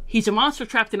 he's a monster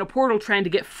trapped in a portal trying to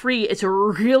get free. It's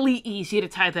really easy to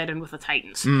tie that in with the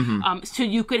Titans. So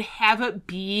you could have it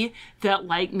be that,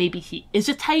 like, maybe he is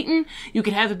a Titan. You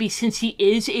could have it be, since he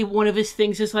is one of his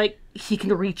things is, like, he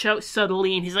can reach out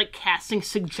subtly, and he's like casting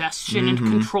suggestion and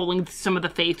controlling some of the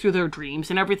Fae through their dreams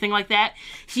and everything like that.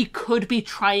 He could be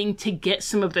trying to get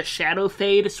some of the Shadow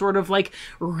Fae to sort of like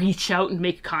reach out and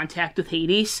make contact with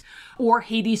Hades. Or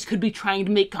Hades could be trying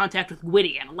to make contact with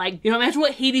Gwydion. Like, imagine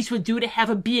what Hades would do to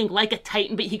have a being like a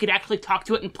Titan, but he could actually talk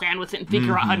to it and plan with it and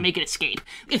figure out how to make it escape.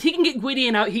 If he can get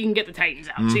Gwydion out, he can get the Titans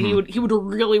out. So he would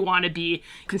really want to be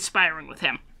conspiring with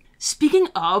him. Speaking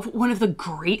of, one of the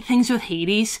great things with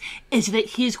Hades is that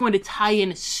he's going to tie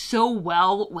in so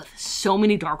well with so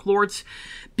many darklords,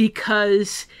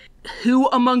 because who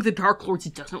among the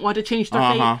darklords doesn't want to change their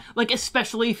fate? Like,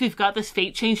 especially if you've got this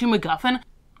fate-changing MacGuffin.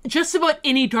 Just about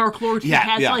any Dark Lord who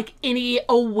has, like, any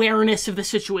awareness of the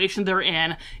situation they're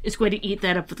in is going to eat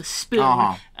that up with a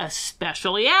spoon.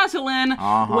 Especially Aslan,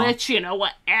 which, you know,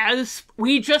 as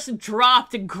we just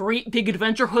dropped a great big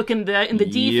adventure hook in the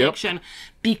D fiction,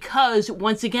 because,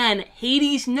 once again,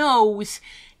 Hades knows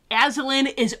Aslan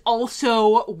is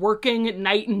also working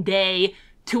night and day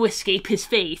to escape his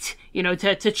fate, you know,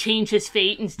 to change his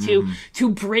fate and to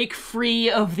break free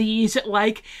of these,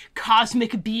 like,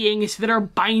 cosmic beings that are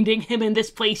binding him in this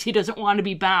place he doesn't want to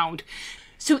be bound.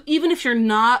 So even if you're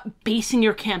not basing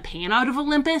your campaign out of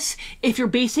Olympus, if you're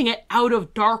basing it out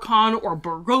of Darkon or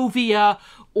Barovia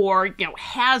or, you know,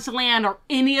 Hazlan or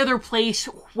any other place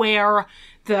where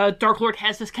the Dark Lord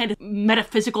has this kind of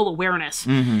metaphysical awareness,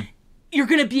 you're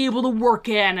going to be able to work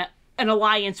in an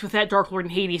alliance with that Dark Lord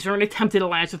in Hades, or an attempted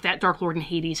alliance with that Dark Lord in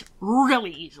Hades,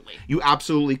 really easily. You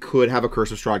absolutely could have a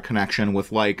Curse of Strahd connection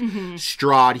with, like,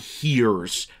 Strahd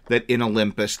hears that in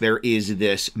Olympus there is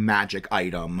this magic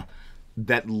item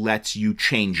that lets you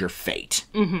change your fate.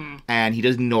 And he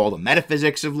doesn't know all the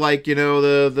metaphysics of, like, you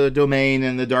know, the domain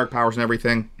and the dark powers and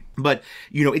everything. But,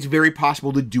 you know, it's very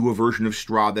possible to do a version of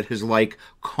Strahd that has, like,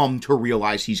 come to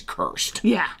realize he's cursed.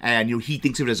 Yeah. And, you know, he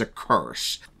thinks of it as a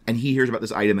curse. And he hears about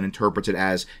this item and interprets it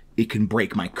as, it can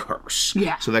break my curse.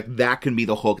 Yeah. So that can be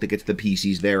the hook that gets the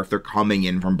PCs there if they're coming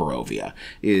in from Barovia.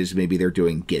 Is maybe they're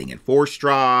getting it for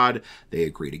Strahd, they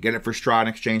agree to get it for Strahd in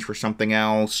exchange for something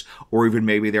else, or even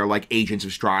maybe they're like agents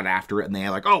of Strahd after it and they're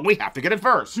like, oh, we have to get it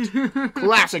first.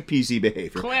 Classic PC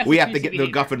behavior. We have to get the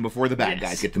MacGuffin before the bad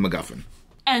guys get the MacGuffin.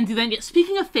 And then,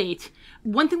 speaking of fate,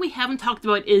 one thing we haven't talked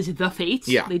about is the fates.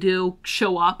 Yeah. They do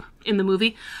show up in the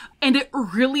movie. And it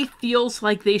really feels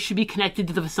like they should be connected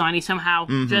to the Vistani somehow.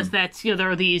 Just that, you know, there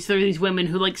are these women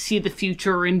who, like, see the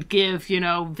future and give, you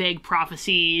know, vague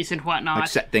prophecies and whatnot. Like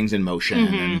set things in motion.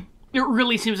 And it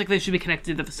really seems like they should be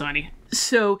connected to the Vistani.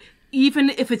 So even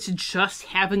if it's just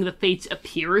having the Fates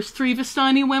appear as 3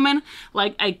 Vistani women,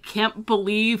 like, I can't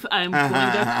believe I'm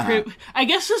going to... I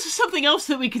guess this is something else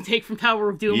that we can take from Tower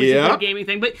of Doom, which is a gaming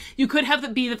thing, but you could have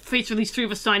it be the Fates for these 3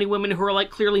 Vistani women who are,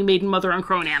 like, clearly maiden, mother, and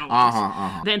crone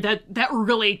animals. Then that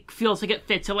really feels like it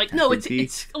fits. So, like, no,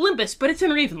 it's Olympus, but it's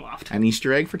in Ravenloft. An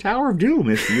Easter egg for Tower of Doom,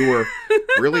 if you were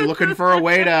really looking for a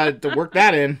way to work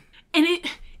that in. And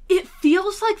it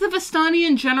feels like the Vistani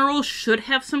in general should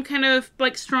have some kind of,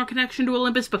 like, strong connection to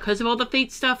Olympus because of all the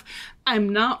fate stuff. I'm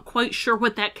not quite sure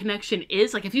what that connection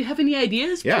is. Like, if you have any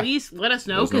ideas, please let us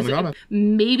know. Because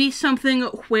maybe something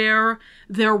where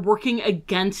they're working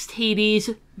against Hades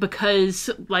because,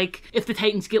 like, if the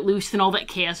Titans get loose, then all that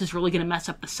chaos is really going to mess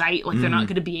up the site. Like, they're not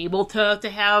going to be able to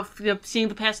have, you know, seeing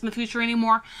the past and the future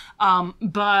anymore.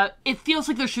 But it feels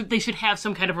like they should have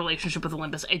some kind of relationship with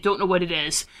Olympus. I don't know what it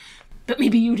is. But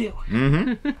maybe you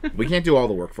do. We can't do all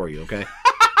the work for you, okay?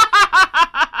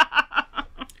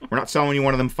 We're not selling you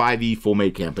one of them 5e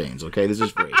full-made campaigns, okay? This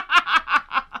is free.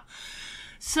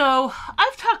 So,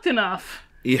 I've talked enough.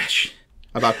 Yes.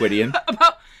 About Gwydion.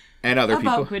 And other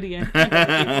people. About Gwydion. And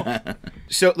other people.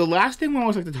 So, the last thing we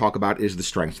always like to talk about is the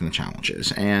strengths and the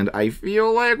challenges. And I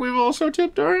feel like we've also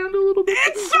tipped our hand a little bit.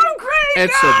 It's so great,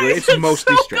 It's guys! so great. It's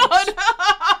mostly so strengths. Good.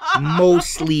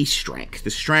 Mostly strength. The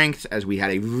strengths, as we had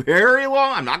a very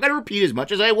long... I'm not going to repeat as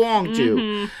much as I want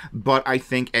to, but I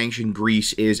think Ancient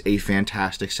Greece is a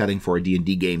fantastic setting for a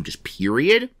D&D game, just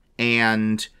period.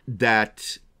 And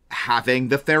that having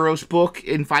the Theros book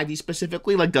in 5e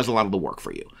specifically, like, does a lot of the work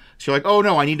for you. So you're like, oh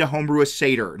no, I need to homebrew a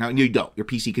satyr. No, you don't. Your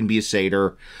PC can be a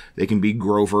satyr. They can be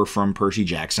Grover from Percy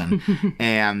Jackson.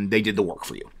 And they did the work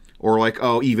for you. Or like,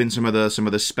 oh, even some of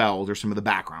the spells or some of the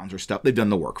backgrounds or stuff, they've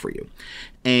done the work for you.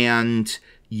 And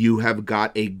you have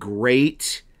got a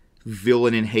great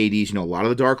villain in Hades. You know, a lot of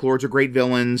the Dark Lords are great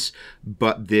villains,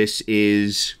 but this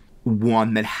is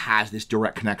one that has this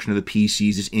direct connection to the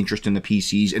PCs, this interest in the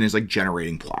PCs, and is like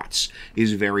generating plots.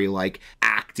 Is very like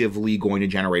actively going to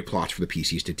generate plots for the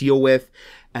PCs to deal with.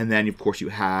 And then, of course, you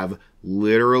have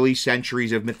literally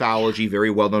centuries of mythology, very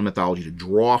well-known mythology to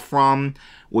draw from,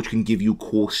 which can give you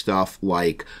cool stuff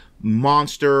like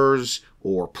monsters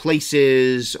or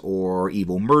places or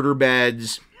evil murder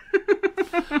beds.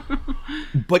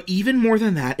 But even more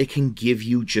than that, it can give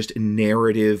you just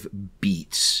narrative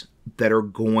beats that are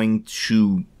going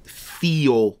to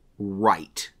feel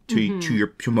right to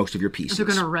most of your pieces. They're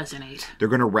going to resonate. They're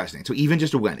going to resonate. So even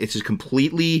just when it's just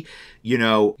completely,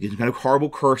 it's kind of horrible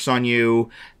curse on you,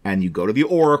 and you go to the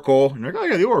oracle, and you're like, oh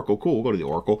yeah, the oracle, cool, we'll go to the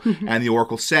oracle. And the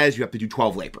oracle says you have to do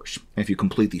 12 labors. And if you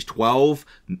complete these 12,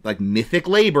 mythic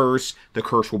labors, the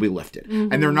curse will be lifted.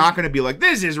 And they're not going to be like,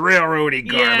 this is railroading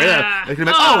garbage. Yeah. It's going to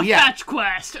be like, oh yeah. Fetch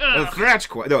quest. Fetch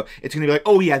quest. No, it's going to be like,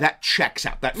 oh yeah, that checks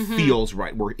out. That feels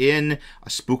right. We're in a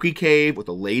spooky cave with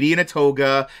a lady in a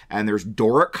toga, and there's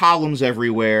Doric columns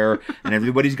everywhere, and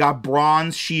everybody's got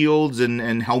bronze shields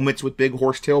and helmets with big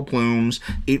horsetail plumes.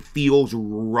 It feels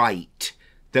right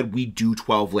that we do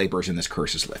 12 labors and this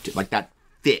curse is lifted. Like, that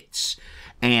fits.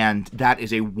 And that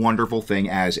is a wonderful thing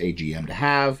as a GM to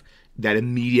have. That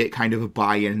immediate kind of a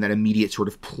buy-in, that immediate sort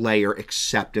of player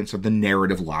acceptance of the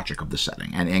narrative logic of the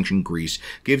setting. And ancient Greece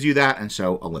gives you that, and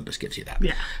so Olympus gives you that.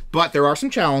 Yeah. But there are some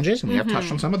challenges, and we have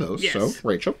touched on some of those. Yes. So,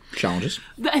 Rachel, challenges.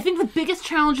 I think the biggest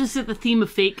challenge is that the theme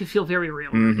of fate can feel very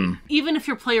real. Even if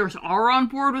your players are on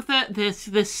board with it,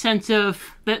 this sense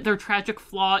of that their tragic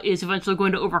flaw is eventually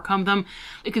going to overcome them.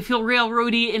 It could feel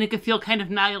railroady, and it could feel kind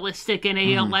of nihilistic in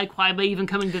a like, why am I even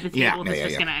coming to the table if it's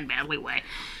just going to end badly way.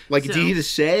 Like, it's easy to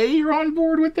say you're on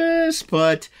board with this,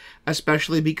 but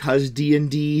especially because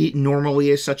D&D normally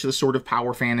is such the sort of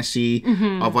power fantasy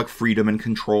of, like, freedom and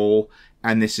control,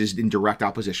 and this is in direct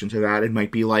opposition to that. It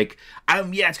might be like, it's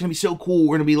going to be so cool.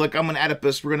 We're going to be like, I'm an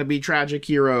Oedipus. We're going to be tragic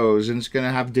heroes, and it's going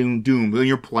to have doom. But then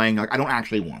you're playing, like, I don't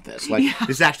actually want this. Like,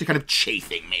 this is actually kind of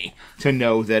chafing me to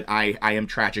know that I am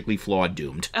tragically flawed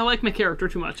doomed. I like my character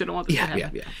too much. I don't want this to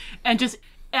happen. Yeah. And just...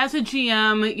 as a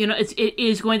GM, it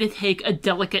is going to take a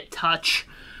delicate touch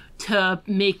to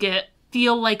make it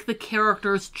feel like the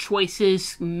character's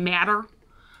choices matter,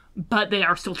 but they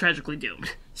are still tragically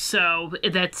doomed. So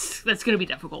that's going to be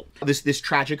difficult. This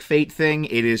tragic fate thing,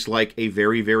 it is like a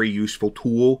very, very useful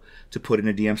tool to put in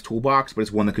a DM's toolbox, but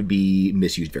it's one that could be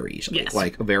misused very easily. Yes.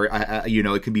 Like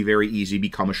it can be very easy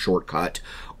become a shortcut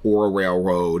or a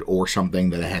railroad or something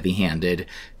that a heavy-handed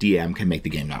DM can make the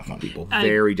game not fun people.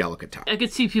 Very delicate touch. I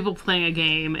could see people playing a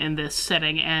game in this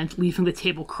setting and leaving the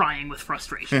table crying with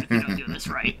frustration if you don't do this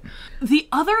right. The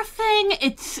other thing,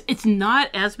 it's not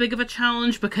as big of a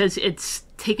challenge because it's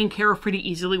taken care of pretty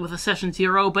easily with a session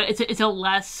 0, but it's a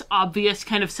less obvious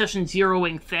kind of session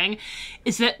 0ing thing,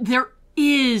 is that there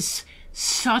is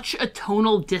such a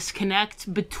tonal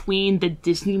disconnect between the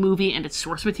Disney movie and its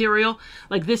source material.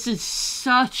 Like, this is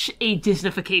such a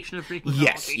Disneyfication of Greek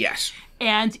mythology. Yes.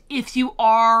 And if you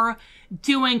are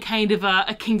doing kind of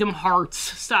a Kingdom Hearts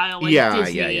style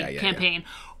Disney campaign,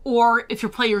 or if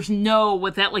your players know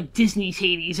what that, like, Disney's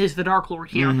Hades is the darklord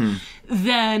here,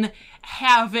 then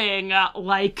having,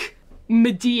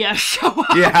 Medea show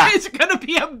up is going to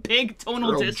be a big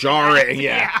tonal disconnect. Jarring,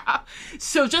 yeah.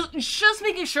 So just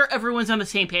making sure everyone's on the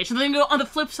same page. And then on the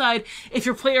flip side, if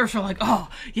your players are like, oh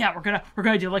yeah, we're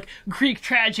gonna do like Greek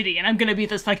tragedy, and I'm gonna be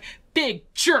this like big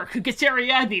jerk who gets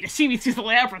Ariadne to see me through the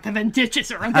labyrinth and then ditches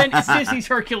her, and then it's Disney's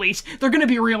Hercules, they're gonna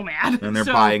be real mad. And they're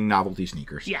buying novelty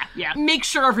sneakers. Yeah. Make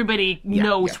sure everybody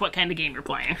knows what kind of game you're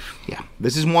playing. Yeah.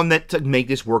 This is one that, to make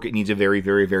this work, it needs a very,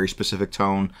 very, very specific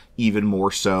tone, even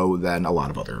more so than a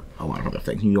lot of other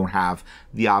things. You don't have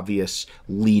the obvious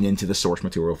lean into the source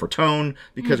material for tone,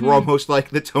 because we're almost like,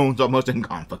 the tone's almost in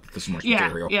conflict with the source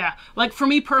material. Yeah. Like, for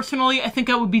me personally, I think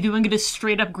I would be doing it as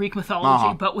straight up Greek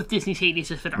mythology, but with Disney's Hades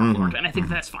as the darklord, and I think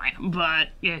that's fine. But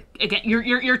again,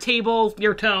 your table,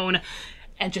 your tone,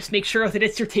 and just make sure that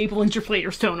it's your table and your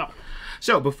player's tonal.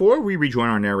 So, before we rejoin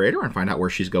our narrator and find out where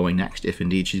she's going next, if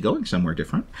indeed she's going somewhere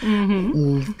different,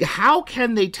 how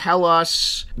can they tell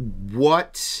us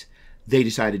what they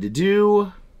decided to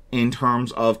do in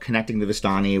terms of connecting the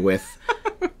Vistani with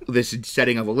this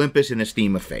setting of Olympus and this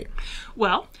theme of fate?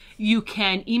 Well, you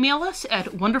can email us at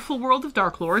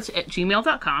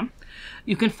wonderfulworldofdarklords@gmail.com.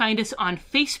 You can find us on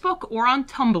Facebook or on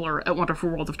Tumblr at Wonderful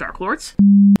World of Darklords.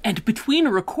 And between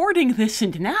recording this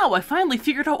and now, I finally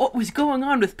figured out what was going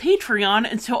on with Patreon,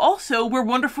 and so also we're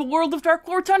Wonderful World of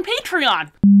Darklords on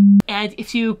Patreon. And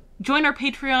if you join our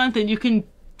Patreon, then you can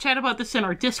chat about this in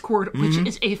our Discord, which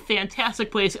is a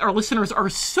fantastic place. Our listeners are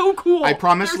so cool. I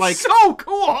promise, They're so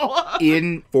cool.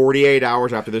 in 48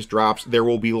 hours after this drops, there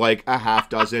will be like a half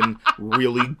dozen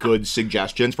really good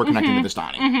suggestions for connecting to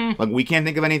Vistani. Like, we can't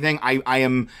think of anything. I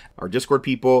am, our Discord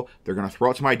people, they're going to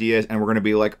throw out some ideas, and we're going to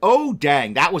be like, oh,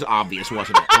 dang, that was obvious,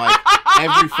 wasn't it? Like,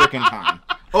 every freaking time.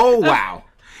 Oh, wow.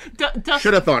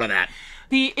 Should have thought of that.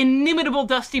 The inimitable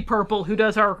Dusty Purple, who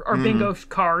does our bingo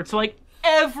cards, like,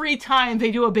 every time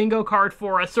they do a bingo card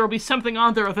for us, there'll be something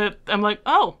on there that I'm like,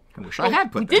 oh. I wish I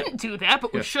had put we that. We didn't do that,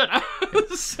 but we should have.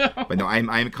 So. But no,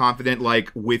 I'm confident, like,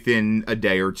 within a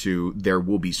day or two, there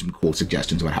will be some cool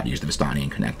suggestions about how to use the Vistani and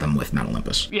connect them with Mount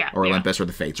Olympus. Yeah. Or Olympus or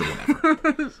the Fates or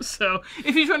whatever. So,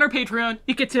 if you join our Patreon,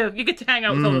 you get to hang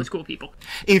out with all those cool people.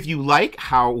 If you like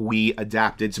how we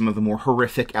adapted some of the more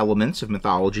horrific elements of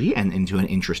mythology and into an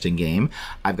interesting game,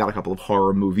 I've got a couple of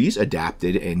horror movies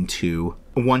adapted into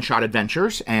one-shot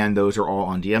adventures, and those are all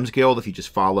on DM's Guild. If you just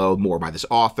follow more by this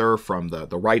author from the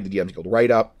DM's Guild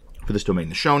write-up for this domain in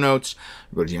the show notes,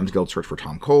 go to DM's Guild, search for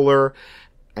Tom Kohler.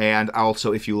 And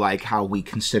also, if you like how we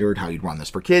considered how you'd run this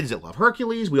for kids that love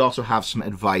Hercules, we also have some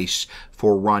advice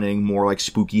for running more like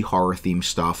spooky horror-themed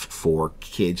stuff for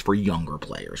kids, for younger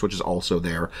players, which is also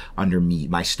there under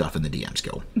my stuff in the DM's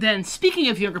Guild. Then, speaking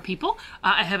of younger people,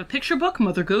 I have a picture book,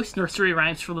 Mother Ghost Nursery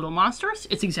Rhymes for Little Monsters.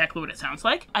 It's exactly what it sounds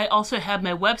like. I also have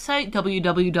my website,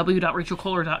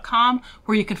 www.rachelkohler.com,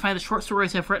 where you can find the short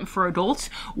stories I've written for adults,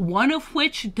 one of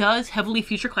which does heavily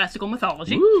feature classical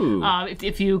mythology.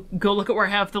 If you go look at where I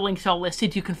have the links all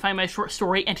listed, you can find my short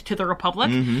story, Enter the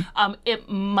Republic. It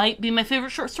might be my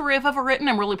favorite short story I've ever written.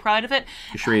 I'm really proud of it.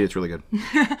 You sure it's really good.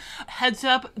 Heads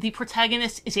up, the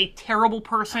protagonist is a terrible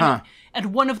person.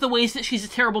 And one of the ways that she's a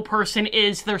terrible person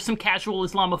is there's some casual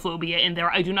Islamophobia in there.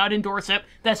 I do not endorse it.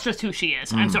 That's just who she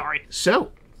is. I'm sorry.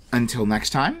 So, until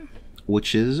next time,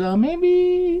 which is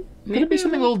maybe going to be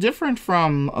something a little different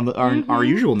from our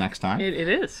usual next time. It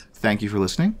is. Thank you for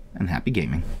listening, and happy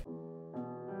gaming.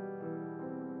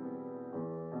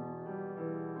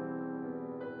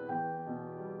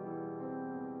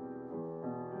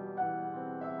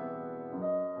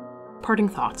 Parting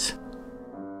thoughts.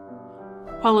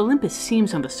 While Olympus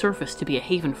seems on the surface to be a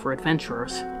haven for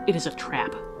adventurers, it is a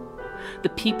trap. The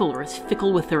people are as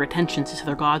fickle with their attentions as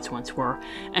their gods once were,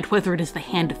 and whether it is the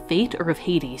hand of fate or of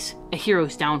Hades, a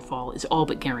hero's downfall is all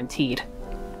but guaranteed.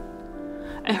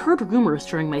 I heard rumors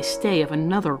during my stay of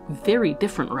another, very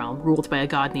different realm ruled by a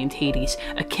god named Hades,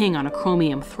 a king on a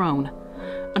chromium throne.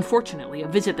 Unfortunately, a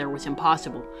visit there was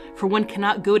impossible, for one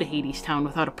cannot go to Hades Town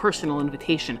without a personal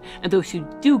invitation, and those who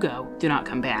do go do not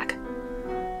come back.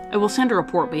 I will send a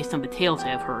report based on the tales I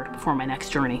have heard before my next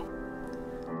journey.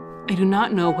 I do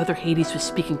not know whether Hades was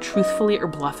speaking truthfully or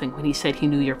bluffing when he said he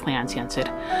knew your plans, Yensid.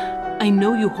 I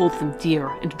know you hold them dear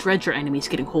and dread your enemies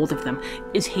getting hold of them.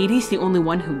 Is Hades the only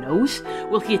one who knows?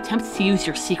 Will he attempt to use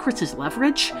your secrets as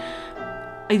leverage?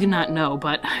 I do not know,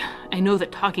 but I know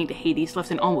that talking to Hades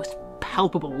left an almost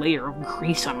palpable layer of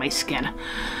grease on my skin.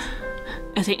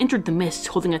 As I entered the mists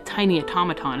holding a tiny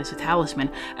automaton as a talisman,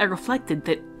 I reflected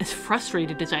that, as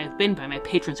frustrated as I have been by my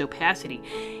patron's opacity,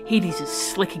 Hades'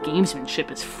 slick gamesmanship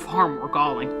is far more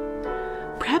galling.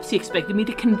 Perhaps he expected me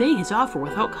to convey his offer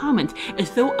without comment,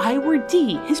 as though I were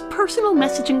D, his personal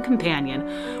messaging companion,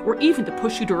 or even to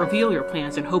push you to reveal your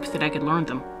plans in hopes that I could learn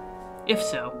them. If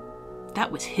so,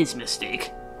 that was his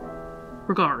mistake.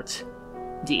 Regards,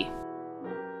 D.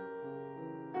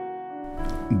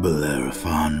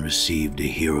 Bellerophon received a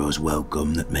hero's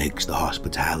welcome that makes the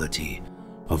hospitality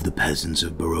of the peasants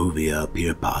of Barovia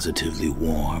appear positively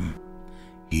warm.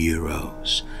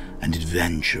 Heroes and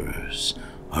adventurers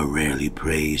are rarely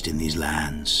praised in these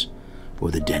lands,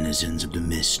 for the denizens of the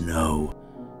mist know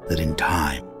that in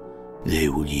time they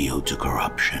will yield to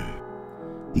corruption.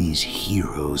 These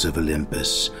heroes of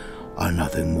Olympus are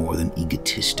nothing more than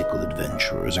egotistical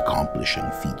adventurers accomplishing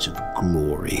feats of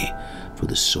glory for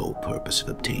the sole purpose of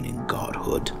obtaining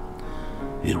godhood.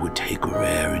 It would take a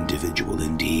rare individual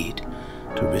indeed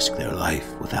to risk their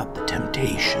life without the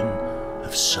temptation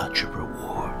of such a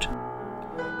reward.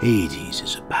 Hades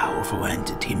is a powerful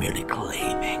entity merely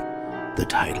claiming the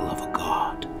title of a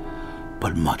god,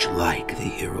 but much like the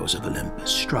heroes of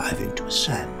Olympus striving to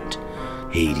ascend,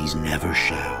 Hades never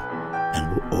shall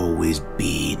and will always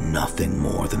be nothing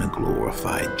more than a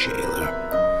glorified jailer,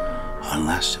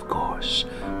 unless, of course,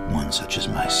 one such as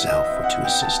myself were to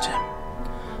assist him.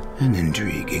 An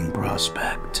intriguing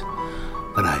prospect,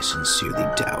 but I sincerely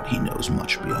doubt he knows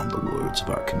much beyond the words of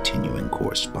our continuing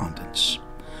correspondence.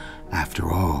 After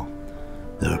all,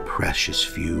 there are precious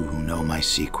few who know my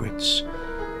secrets,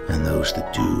 and those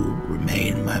that do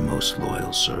remain my most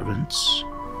loyal servants.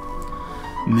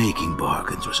 Making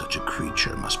bargains with such a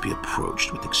creature must be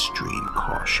approached with extreme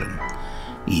caution.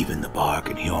 Even the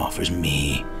bargain he offers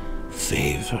me,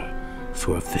 favor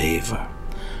for a favor,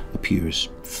 appears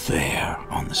fair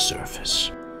on the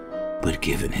surface. But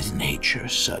given his nature,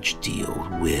 such deal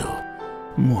will,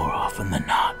 more often than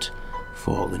not,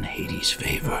 fall in Hades'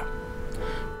 favor.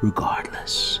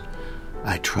 Regardless,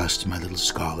 I trust my little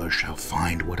scholar shall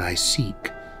find what I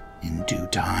seek in due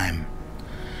time.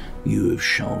 You have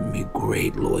shown me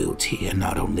great loyalty in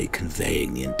not only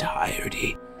conveying the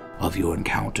entirety of your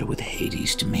encounter with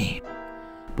Hades to me,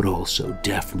 but also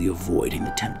deftly avoiding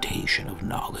the temptation of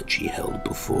knowledge he held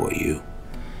before you.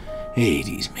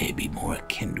 Hades may be more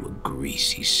akin to a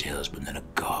greasy salesman than a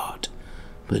god,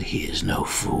 but he is no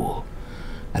fool,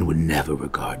 and would never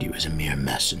regard you as a mere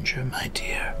messenger, my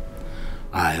dear.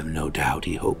 I have no doubt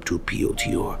he hoped to appeal to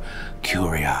your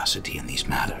curiosity in these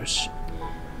matters.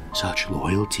 Such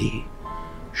loyalty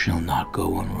shall not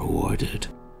go unrewarded.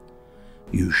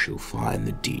 You shall find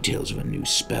the details of a new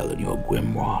spell in your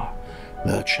grimoire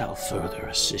that shall further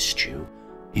assist you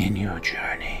in your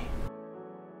journey.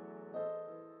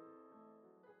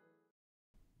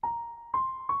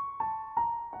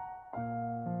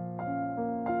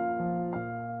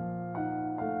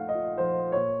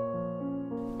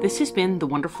 This has been The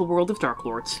Wonderful World of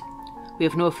Darklords. We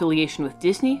have no affiliation with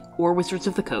Disney or Wizards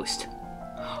of the Coast.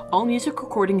 All music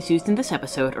recordings used in this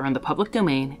episode are in the public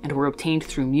domain and were obtained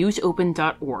through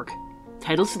museopen.org.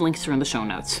 Titles and links are in the show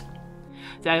notes.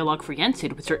 Dialogue for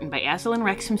Yensid was written by Aslan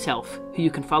Rex himself, who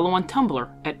you can follow on Tumblr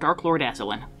at Darklord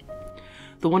Aslan.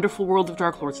 The Wonderful World of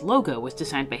Darklords logo was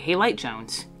designed by Haylight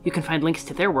Jones. You can find links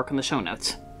to their work in the show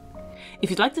notes. If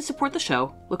you'd like to support the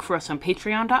show, look for us on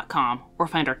patreon.com or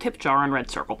find our tip jar on Red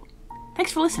Circle.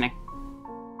 Thanks for listening.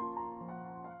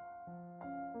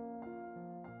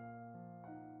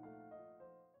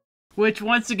 Which,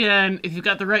 once again, if you've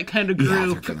got the right kind of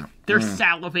group, they're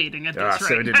salivating at this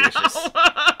right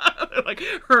now. They're like,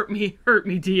 hurt me,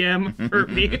 DM, hurt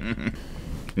me.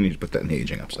 You need to put that in the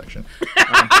aging up section.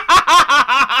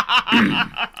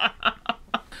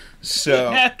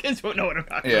 So, yeah, kids won't know what I'm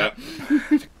talking about.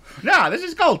 Nah, this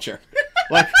is culture.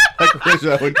 like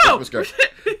Rizzo and Christmas Carol.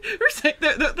 We're saying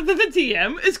the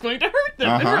DM is going to hurt them.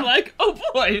 And we're like, oh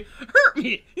boy, hurt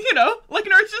me. You know, like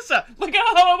Narcissa. Like,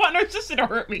 how I want Narcissa to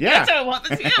hurt me. Yeah. That's how I want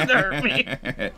the DM to hurt me.